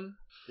someone,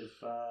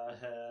 If I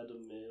had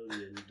 $1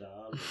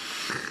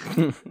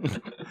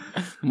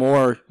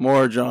 million.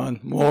 More, John.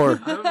 More.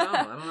 I don't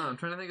know. I'm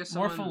trying to think of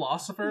More someone.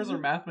 philosophers or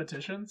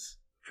mathematicians?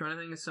 Trying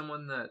to think of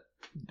someone that.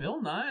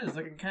 Bill Nye is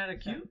looking kind of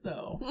cute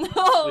though.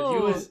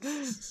 No.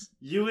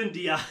 You and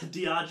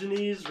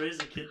Diogenes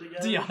raised a kid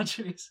together?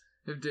 Diogenes.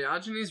 If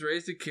Diogenes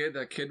raised a kid,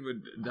 that kid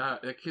would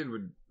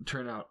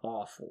turn out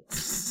awful.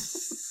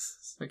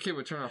 That kid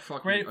would turn out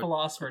fucking Great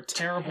philosopher,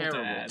 terrible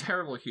dad.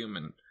 terrible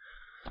human.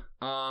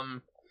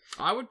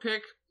 I would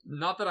pick,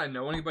 not that I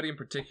know anybody in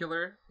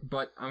particular,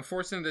 but I'm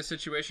forced into this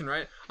situation,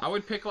 right? I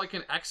would pick like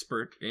an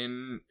expert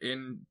in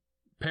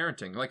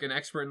parenting, like an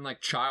expert in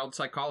like child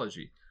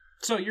psychology.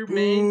 So your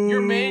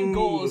main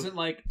goal isn't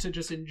like to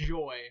just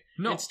enjoy.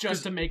 No, it's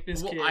just to make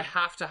this kid. I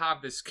have to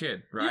have this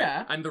kid, right?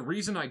 Yeah. And the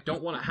reason I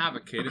don't want to have a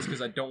kid is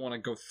because I don't want to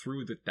go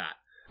through that.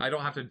 I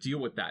don't have to deal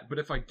with that. But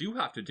if I do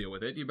have to deal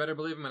with it, you better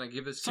believe I'm going to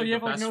give this kid So you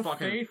have the like best no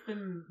fucking... faith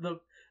in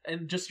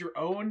and just your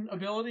own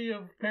ability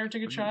of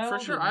parenting a child? For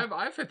sure, And-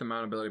 I have faith in my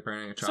own ability of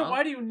parenting a child. So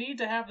why do you need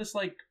to have this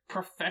like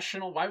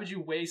professional? Why would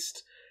you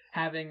waste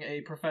having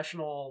a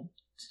professional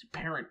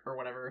parent or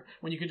whatever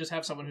when you could just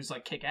have someone who's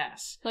like kick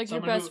ass, Like your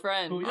best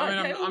friend.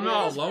 I'm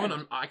not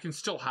alone. I can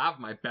still have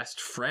my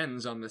best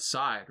friends on the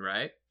side,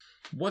 right?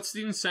 What's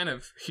the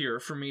incentive here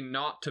for me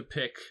not to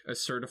pick a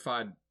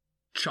certified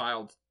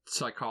child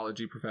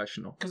psychology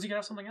professional? Because you could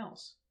have something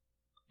else.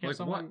 You Like have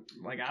someone,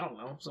 like I don't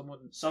know, someone.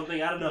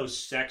 Something, I don't know,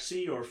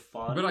 sexy or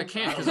fun? But I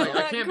can't because don't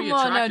know. I can't be Come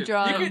on now, attracted.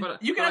 John.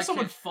 You can I have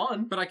someone can't-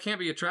 fun. But I can't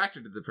be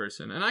attracted to the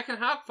person, and I can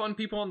have fun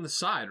people on the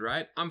side,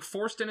 right? I'm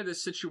forced into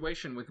this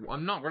situation with. We're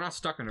not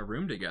stuck in a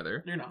room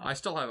together. You're not. I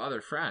still have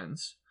other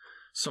friends,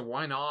 so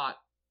why not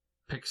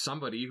pick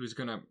somebody who's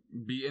gonna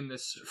be in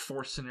this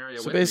forced scenario?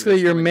 So with me basically,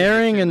 that's you're gonna give the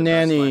marrying kid a the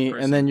best nanny, life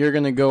person? and then you're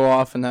gonna go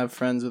off and have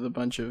friends with a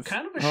bunch of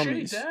Kind of a homies.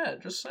 shitty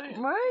dad. Just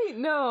saying. Right?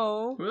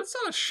 No. Well, that's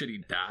not a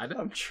shitty dad.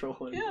 I'm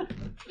trolling. Yeah,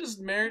 just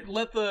marry.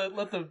 Let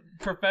the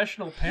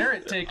professional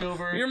parent take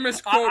over. You're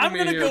misquoting I'm me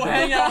gonna here, go bro.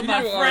 hang out with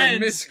my You are friends.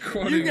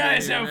 misquoting You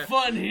guys me, have man.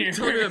 fun here. You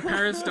told me that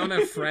parents don't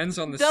have friends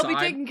on the They'll side. be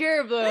taken care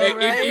of though, If,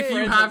 right? if you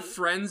Friends have are-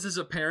 friends as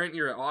a parent,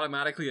 you're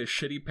automatically a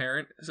shitty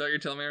parent. Is that what you're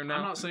telling me right now?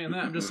 I'm not saying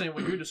that. I'm just saying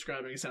what you're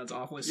describing sounds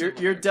awfully You're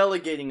similar. you're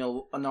delegating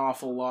an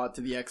awful lot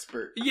to the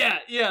expert. Yeah.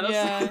 That's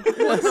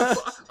Yeah.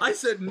 I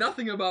said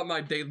nothing about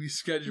my daily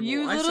schedule.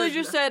 You I literally said,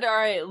 just said, "All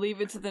right, leave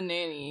it to the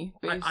nanny."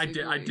 I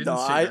didn't No,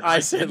 say that. I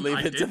said didn't- leave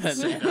I it to didn't the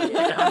say nanny.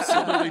 that. I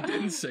absolutely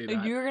didn't say Like,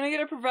 that. you were gonna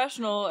get a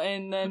professional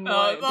and then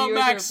well, be with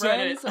Max your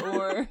said friends,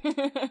 or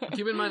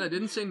Keep in mind, I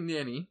didn't say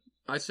nanny.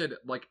 I said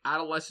like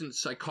adolescent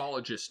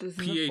psychologist, this is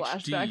a PhD.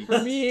 flashback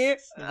for me. I'm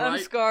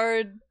Right?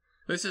 scarred.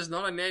 This is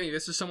not a nanny.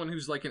 This is someone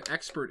who's like an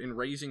expert in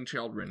raising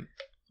children.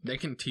 They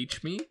can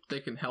teach me. They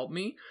can help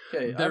me.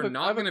 Okay, They're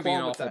not going to be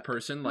an awful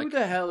person. Who Like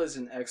the hell is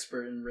an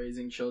expert in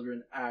raising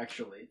children?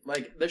 Actually,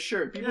 like the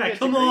sure people Yeah, get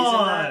come degrees in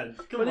that, on!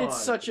 Come but on.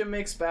 it's such a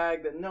mixed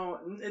bag that no,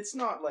 it's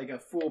not like a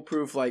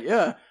foolproof. Like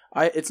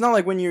it's not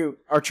like when you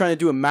are trying to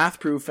do a math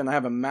proof and I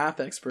have a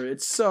math expert.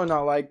 It's so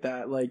not like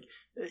that. Like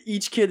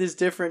each kid is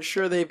different.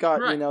 Sure, they've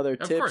got Right, their of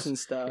tips course. and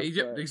stuff.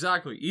 Yeah, but-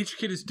 exactly. Each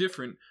kid is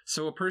different,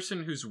 so a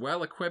person who's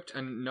well equipped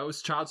and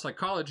knows child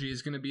psychology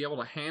is going to be able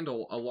to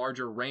handle a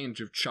larger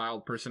range of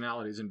child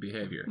personalities and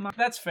behavior.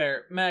 That's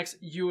fair, Max.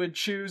 You would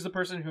choose the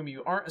person whom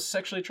you aren't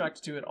sexually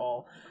attracted to at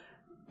all.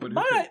 But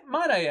who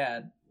Might I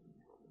add?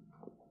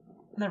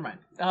 Never mind.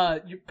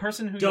 You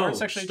person who you Don't aren't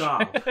sexually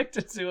stop.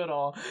 attracted to at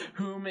all,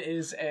 whom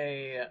is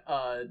a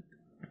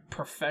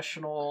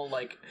professional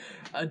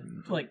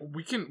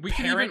we can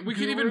parent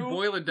even guru?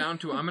 boil it down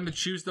to I'm going to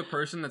choose the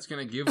person that's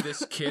going to give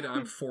this kid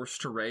I'm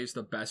forced to raise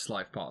the best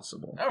life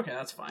possible. Okay,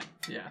 that's fine.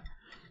 Yeah.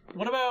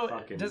 What about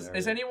Fucking is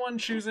nerd. anyone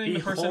choosing He the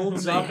person whom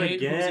holds they up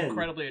hate who's again.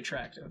 incredibly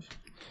attractive?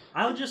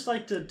 I would just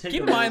like to take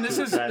Keep a in mind, minute this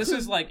to is address- this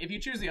is like if you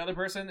choose the other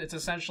person, it's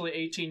essentially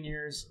 18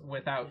 years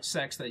without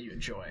sex that you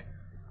enjoy.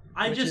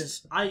 I which just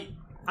is- I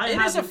It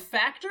is a haven't-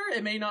 factor.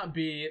 It may not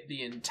be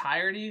the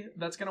entirety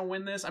that's going to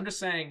win this. I'm just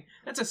saying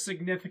that's a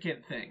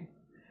significant thing.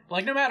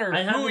 Like no matter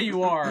I who haven't-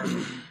 you are,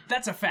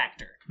 that's a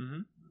factor.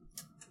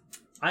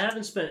 I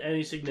haven't spent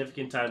any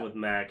significant time with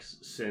Max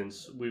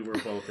since we were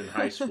both in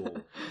high school,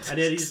 and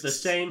yet he's the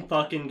same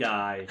fucking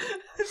guy.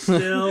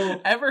 Still,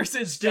 Ever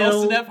since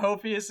Still- Nelson F.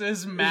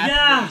 Hopius's math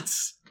Yeah!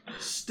 boots.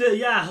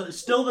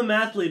 still the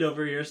mathlete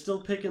over here, still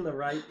picking the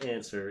right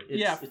answer.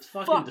 It's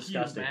fucking Fuck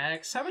disgusting. you,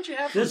 Max. How about you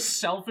have This-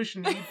 some selfish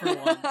need for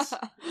once?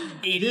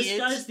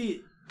 Idiot.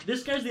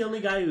 This guy's the only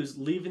guy who's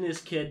leaving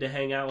his kid to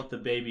hang out with the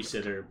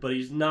babysitter, but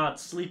he's not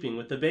sleeping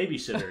with the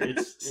babysitter.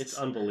 It's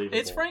unbelievable.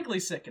 It's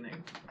frankly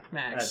sickening,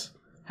 Max.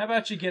 How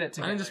about you get it I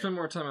together? need to spend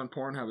more time on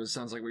Pornhub. It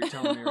sounds like what you're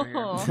telling me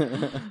right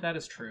here. That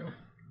is true.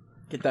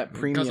 Get that Because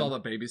premium. all the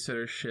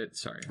babysitter shit.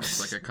 Sorry, it's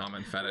like a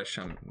common fetish.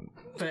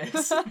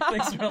 Thanks.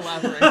 Thanks for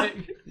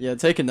elaborating. Yeah,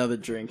 take another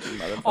drink, you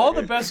motherfucker. All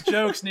the best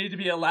jokes need to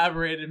be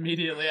elaborated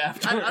immediately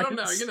afterwards. I don't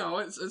know. You know,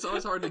 it's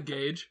always hard to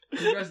gauge.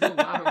 You guys don't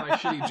laugh at my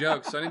shitty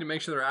jokes, so I need to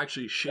make sure they're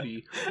actually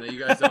shitty, and that you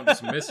guys don't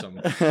dismiss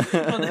them.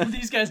 Well,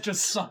 these guys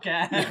just suck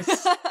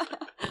ass.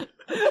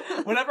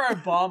 Whenever I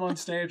bomb on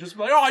stage, just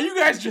be like, oh, you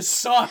guys just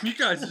suck. You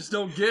guys just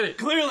don't get it.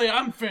 Clearly,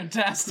 I'm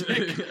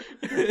fantastic.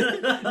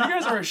 You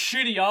guys are a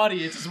shitty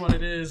audience, is what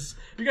it is.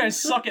 You guys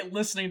suck at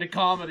listening to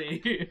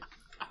comedy.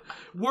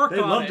 Work They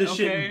on love it, this okay?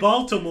 shit in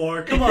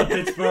Baltimore. Come on,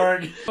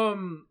 Pittsburgh.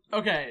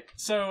 Okay,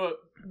 so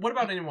what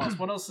about anyone else?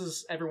 What else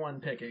is everyone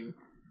picking?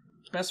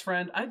 Best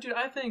friend? I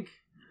think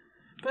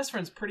best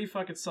friend's pretty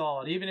fucking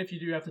solid, even if you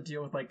do have to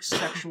deal with like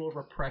sexual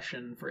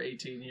repression for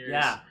 18 years.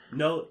 Yeah,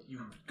 no, you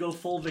go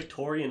full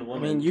Victorian I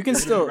woman. mean, you can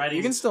You're gonna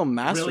be still writing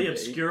masturbate. really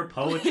obscure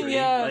poetry.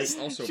 Yeah. Like,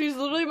 Also, She's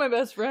literally my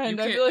best friend.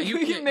 you I can't- feel like you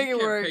we can't- can make you it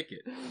can't work. pick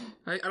it.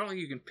 I don't think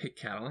you can pick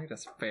Cat. I don't think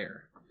that's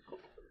fair.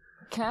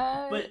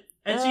 Cat. but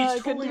and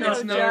she's totally couldn't not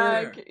go not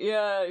Jack. fair.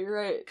 Yeah, you're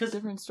right. because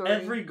Different story.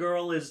 every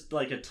girl is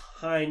like a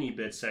tiny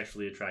bit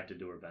sexually attracted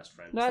to her best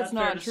friend. Is That's that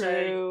fair not to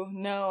say? true.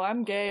 No,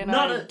 I'm gay and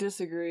Not I a-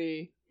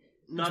 disagree.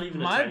 Not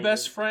even a My tiny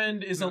best bit.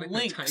 friend is a Not even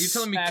lynx. tiny- You're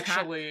telling me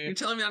actually. Cat? You're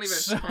telling me not even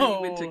So- a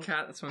tiny bit to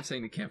Cat? That's what I'm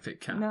saying. You can't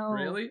pick Cat. No.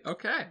 Really?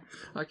 Okay.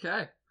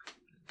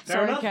 Fair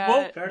Sorry, enough. Cat.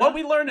 Well, Fair what enough.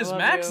 we learned is Love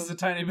Max you. is a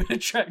tiny bit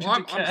attracted Well,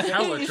 I'm to Cat.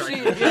 hella You attracted.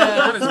 see- to Cat.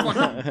 yeah. That is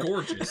fucking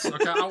gorgeous.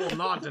 Okay, I will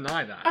not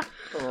deny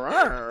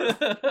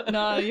that.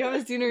 Nah, you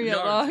haven't seen her yet,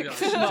 No, Locke. yeah,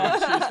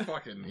 she's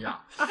fucking yeah.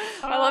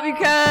 I love you,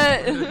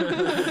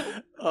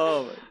 Cat.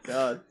 Oh my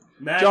god.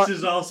 Max John-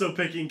 is also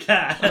picking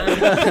Cat.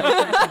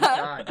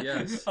 God,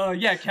 yes.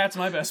 Yeah, Cat's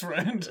my best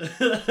friend.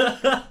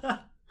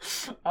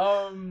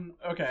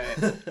 Okay.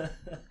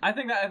 I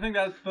think that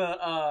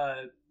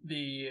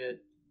the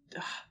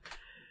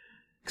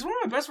because one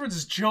of my best friends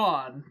is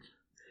John,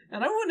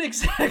 and I wouldn't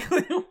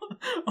exactly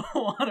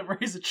want to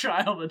raise a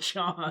child with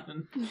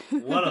John.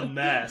 What a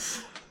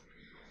mess.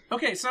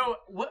 Okay, so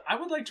what I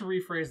would like to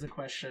rephrase the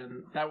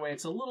question that way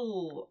it's a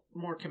little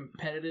more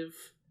competitive.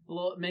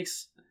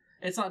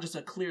 It's not just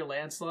a clear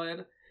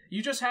landslide.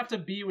 You just have to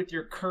be with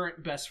your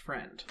current best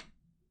friend.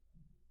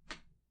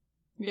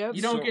 Yep.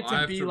 You don't So get to I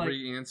have be to like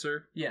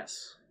re-answer.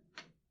 yes.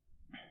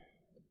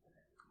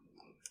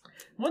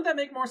 Wouldn't that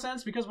make more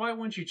sense? Because why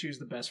wouldn't you choose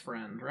the best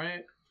friend,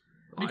 right?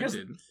 Because- I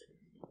didn't.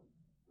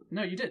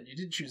 No, you did. You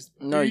did choose.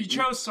 No, you you-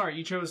 chose. Sorry,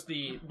 you chose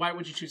the. Why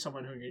would you choose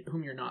someone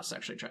whom you're not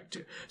sexually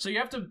attracted to? So you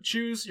have to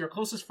choose your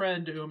closest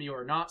friend to whom you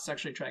are not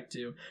sexually attracted to.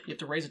 You have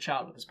to raise a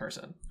child with this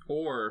person,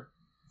 Or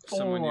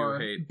someone or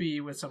you hate.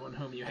 be with someone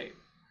whom you hate.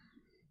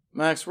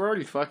 Max, we're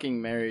already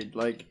fucking married.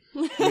 Like,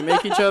 we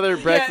make each other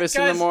breakfast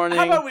Yeah, in guys, the morning.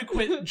 How about we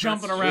quit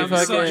jumping around the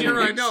fucking- subject? You're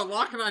right. No,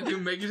 Locke and I do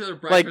make each other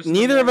Like, breakfast. in the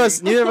neither of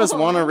morning. us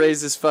want to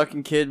raise this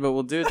fucking kid, but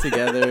we'll do it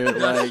together.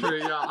 That's Like, true.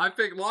 Yeah, I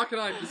think Locke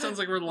and I. It sounds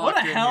like we're What locked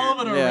a in hell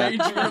of here. an Yeah.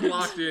 arrangement. We're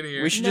locked in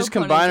here. we should No just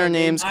pun combine our intended.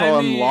 names, I call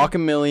him mean- Lock a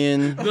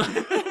Million. Yeah.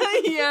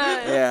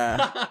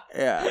 Yeah,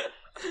 yeah.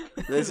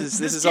 This is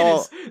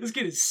This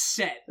kid is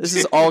set. this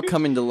is all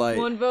coming to light.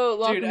 One vote,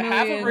 Lock Dude, a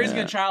half of Million. raising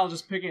Yeah. a child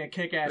just picking a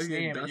kick-ass Yeah,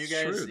 name, and that's you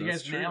guys true,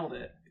 that's true. nailed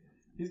it.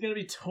 He's gonna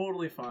be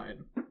totally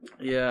fine.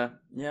 Yeah,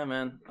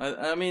 man.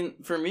 I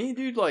mean, for me,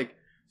 dude, like,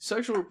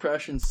 sexual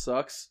repression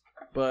sucks,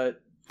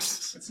 but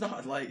it's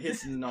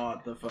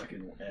not the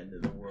fucking end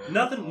of the world.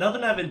 Nothing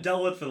I haven't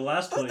dealt with for the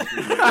last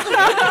 23 years.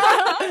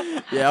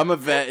 Yeah, I'm a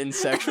vet in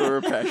sexual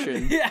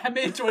repression. Yeah, I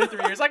made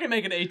 23 years. I can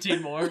make it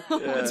 18 more.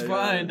 It's yeah.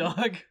 fine,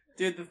 dog.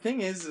 Dude, the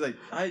thing is, like,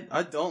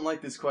 I don't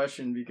like this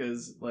question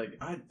because, like,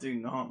 I do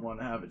not want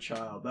to have a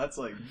child. That's,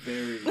 like,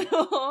 very, very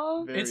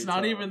It's not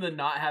tough. even the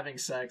not having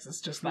sex. It's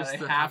just that Just I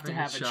the have to having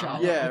have a a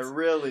child. child. Yeah,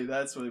 really,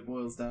 that's what it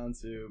boils down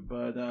to.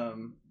 But,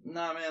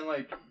 nah, man,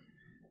 like,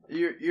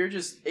 you're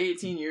just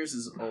 18 years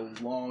is a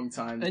long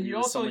time. To And be you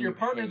with also, someone your you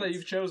partner hate. that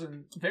you've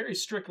chosen very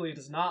strictly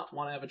does not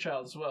want to have a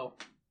child as well.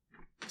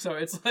 So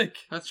it's like,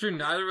 That's true.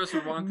 Neither of us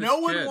would want this no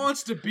one kid.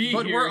 wants to be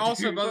But here. we're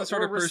also dude. about the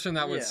sort of we're person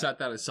that would yeah. set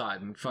that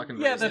aside and fucking.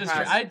 Yeah, raise that it. is true.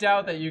 has I to,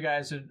 doubt yeah. that you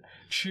guys would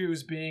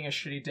choose being a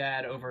shitty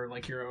dad over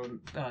like your own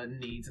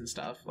needs and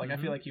stuff. Like I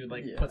feel like you would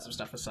like Yeah. put some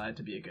stuff aside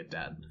to be a good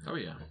dad. Oh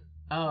yeah.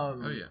 Oh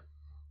yeah.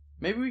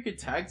 Maybe we could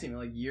tag team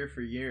like year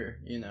for year,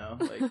 you know?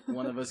 Like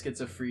one of us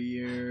gets a free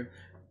year,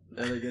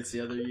 the other gets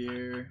the other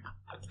year.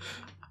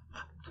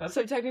 That's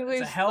So technically,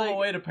 It's a it's hell of a like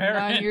way to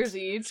parent. 9 years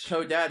each.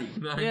 Co-daddy.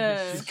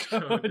 Yeah.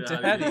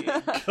 Co-daddy.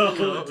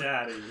 Go,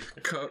 daddy.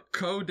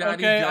 Co-daddy.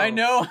 Okay, go. I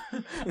know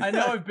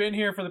I've been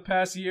here for the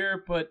past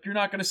year, but you're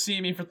not gonna see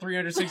me for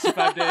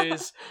 365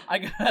 days.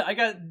 I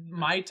got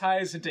Mai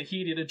Tais and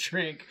Tahiti to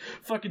drink.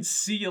 Fucking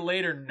see you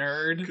later,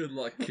 nerd. Good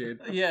luck, kid.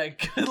 Yeah,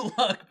 good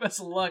luck.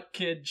 Best of luck,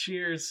 kid.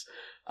 Cheers.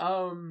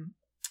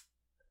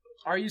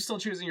 Are you still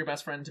choosing your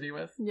best friend to be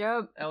with,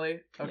 Yep.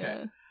 Ellie? Okay.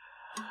 Yeah.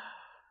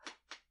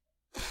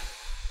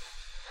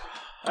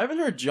 I haven't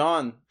heard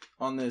John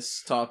on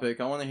this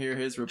topic. I want to hear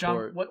his John,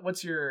 report.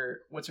 what's your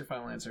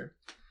final answer?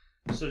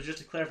 So just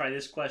to clarify,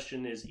 this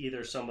question is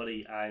either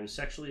somebody I'm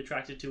sexually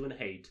attracted to and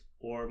hate,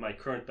 or my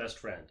current best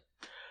friend.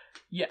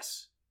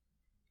 Yes.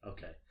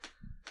 Okay.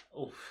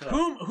 Oh,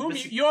 Whom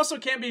you also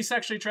can't be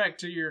sexually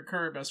attracted to your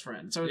current best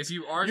friend. So it's If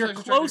you are your sexually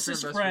attracted to your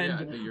closest best friend,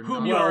 yeah, then you're whom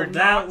not. you Well, are that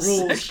not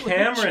rules sexually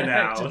Cameron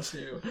attracted out.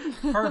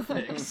 to.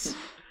 Perfect.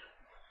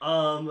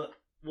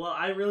 Well,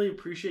 I really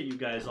appreciate you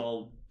guys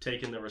all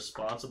taking the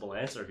responsible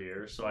answer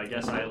here. So I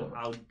guess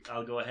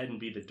I'll go ahead and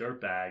be the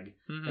dirtbag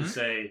and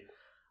say,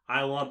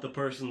 I want the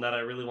person that I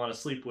really want to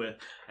sleep with,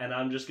 and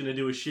I'm just gonna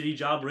do a shitty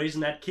job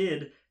raising that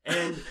kid,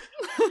 and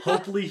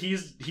hopefully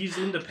he's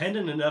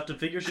independent enough to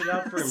figure shit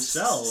out for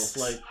himself.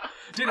 Like,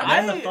 dude,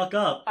 man the fuck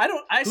up.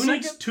 Who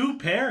needs two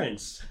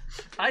parents?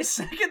 I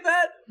second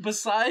that.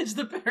 Besides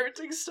the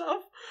parenting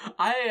stuff,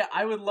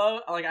 I would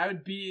love, like, I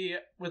would be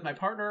with my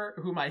partner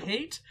whom I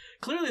hate.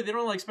 Clearly, they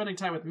don't like spending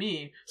time with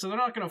me, so they're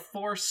not going to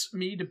force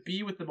me to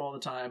be with them all the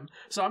time.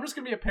 So I'm just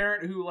going to be a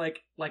parent who,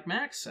 like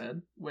Max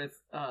said, with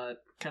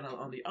kind of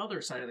on the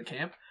other side of the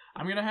camp,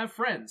 I'm going to have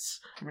friends.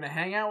 I'm going to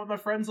hang out with my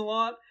friends a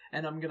lot,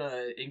 and I'm going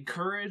to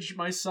encourage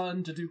my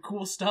son to do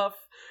cool stuff,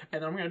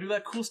 and I'm going to do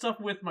that cool stuff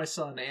with my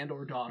son and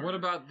or daughter. What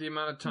about the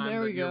amount of time There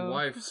that we your go.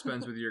 wife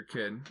spends with your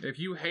kid? If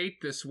you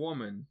hate this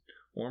woman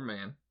or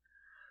man,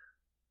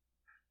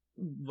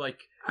 like,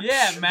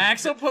 Yeah,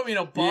 Max, don't put me in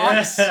a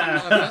box.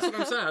 Yeah. that's what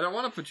I'm saying. I don't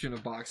want to put you in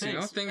a box. You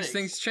know, Thanks.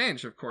 things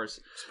change, of course.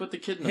 Just put the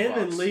kid in the Him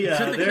box. and Leah,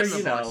 Put the kid they're, in the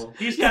you box. know,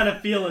 he's kind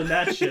of feeling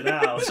that shit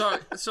out.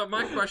 So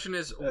my question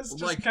is, That's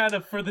just like, kind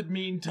of for the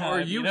meantime,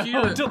 Are you know,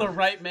 here- until the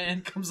right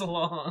man comes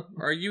along.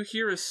 are you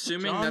here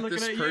assuming John, that looking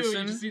this at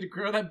person? you just need to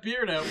grow that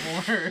beard out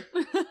more.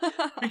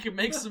 We can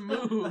make some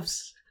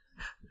moves.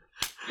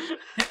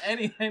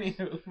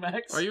 Anywho,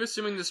 Max. Are you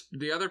assuming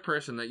the other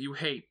person that you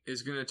hate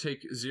is going to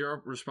take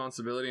zero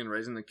responsibility in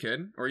raising the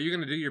kid, or are you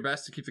going to do your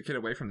best to keep the kid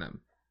away from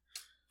them?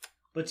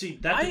 But see,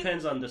 that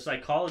depends on the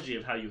psychology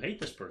of how you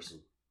hate this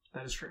person.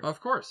 That is true. Of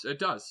course, it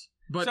does.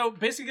 But So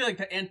basically, like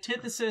the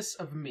antithesis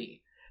of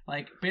me,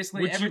 like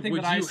basically would everything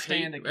would that I you stand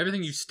hate against.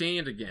 everything you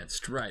stand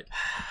against, right?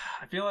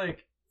 I feel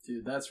like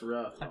Dude, that's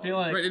rough. I feel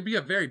like Right, it'd be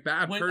a very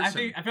bad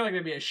person. I feel like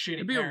that'd be a shitty.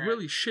 It'd be parent. a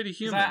really shitty 'Cause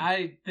human.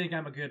 I think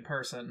I'm a good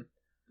person.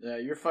 Yeah,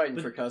 you're fighting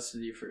But- for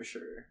custody for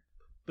sure.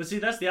 But see,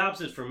 that's the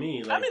opposite for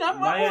me. Like, I mean, I'm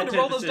my willing to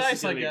roll those antithesis dice,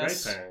 is gonna I be a great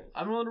guess. parent.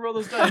 I'm willing to roll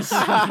those dice.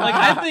 Like,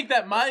 I think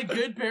that my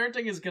good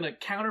parenting is going to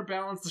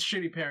counterbalance the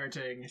shitty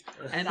parenting.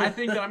 And I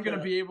think that I'm going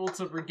to be able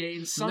to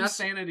regain some That's-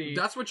 sanity.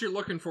 That's what you're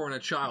looking for in a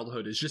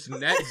childhood, is just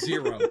net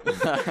zero.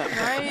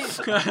 Right?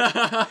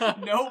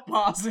 No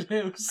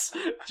positives.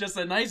 Just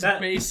a nice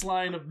That-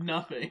 baseline of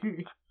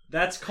nothing.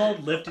 That's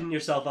called lifting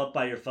yourself up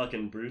by your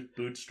fucking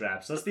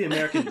bootstraps. That's the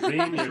American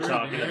dream you're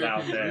talking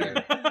about there.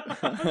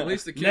 At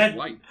least the kid's Net-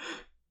 white.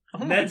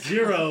 Net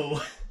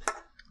zero.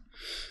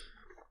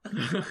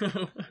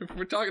 If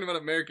we're talking about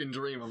American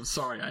Dream, I'm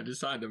sorry, I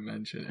decided to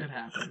mention It it.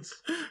 happens.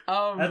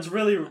 That's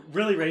really,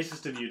 really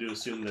racist of you to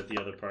assume that the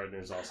other partner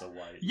is also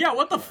white. Yeah,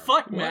 what the Come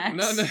on. fuck, What?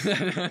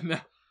 Max? No.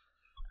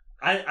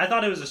 I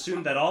thought it was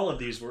assumed that all of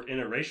these were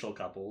interracial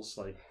couples.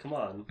 Like, come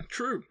on.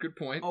 True, good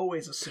point.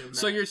 Always assume that.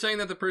 So you're saying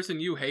that the person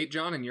you hate,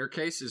 John, in your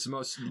case, is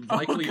most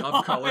likely God.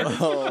 of color?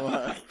 Oh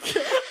my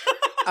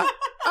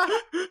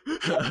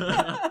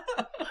god.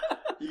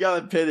 You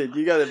got it pitted.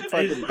 You got it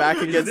fucking back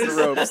against the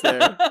ropes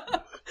there.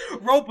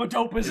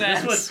 Rope-a-dope his Is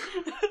this ass.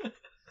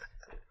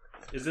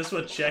 Is this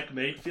what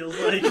checkmate feels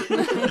like?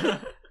 I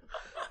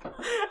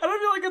don't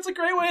feel like it's a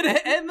great way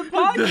to end the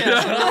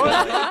podcast.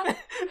 everyone.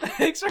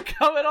 Thanks for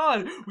coming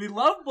on. We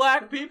love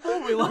black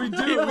people. We love We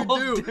people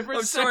do. of different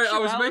I'm sorry, I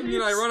was making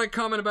an sexualities. ironic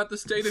comment about the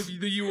state of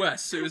the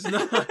U.S. It was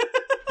not.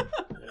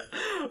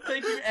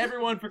 Thank you,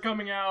 everyone, for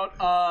coming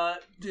out.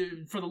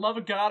 Dude, for the love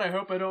of God, I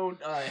hope I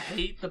don't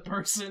hate the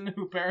person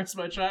who parents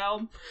my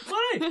child. But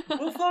hey,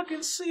 we'll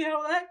fucking see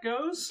how that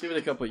goes. Give it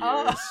a couple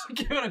years.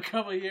 Give it a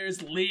couple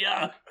years,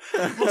 Leah.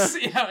 We'll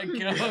see how it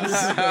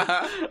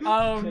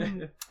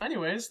goes.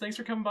 Anyways, thanks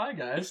for coming by,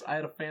 guys. I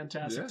had a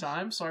fantastic Yes.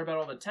 time. Sorry about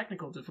all the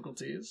technical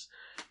difficulties.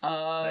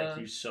 Thank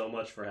you so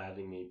much for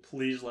having me.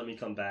 Please let me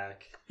come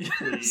back.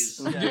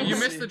 Please. Yes. You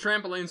missed the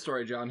trampoline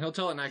story, John. He'll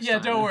tell it next Yeah,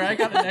 time. don't worry. I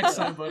got it next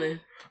time, buddy.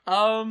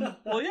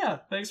 Well, yeah.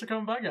 Thanks for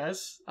coming by,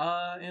 guys.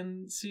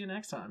 And see you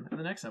next time in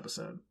the next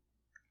episode.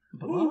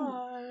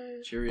 Bye.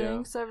 Cheerio.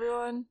 Thanks,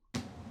 everyone.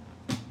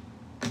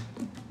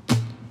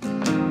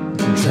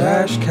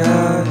 Trash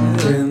can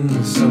in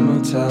the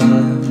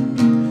summertime,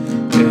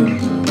 in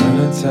the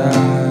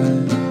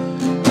wintertime,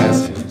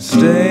 as it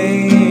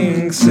stains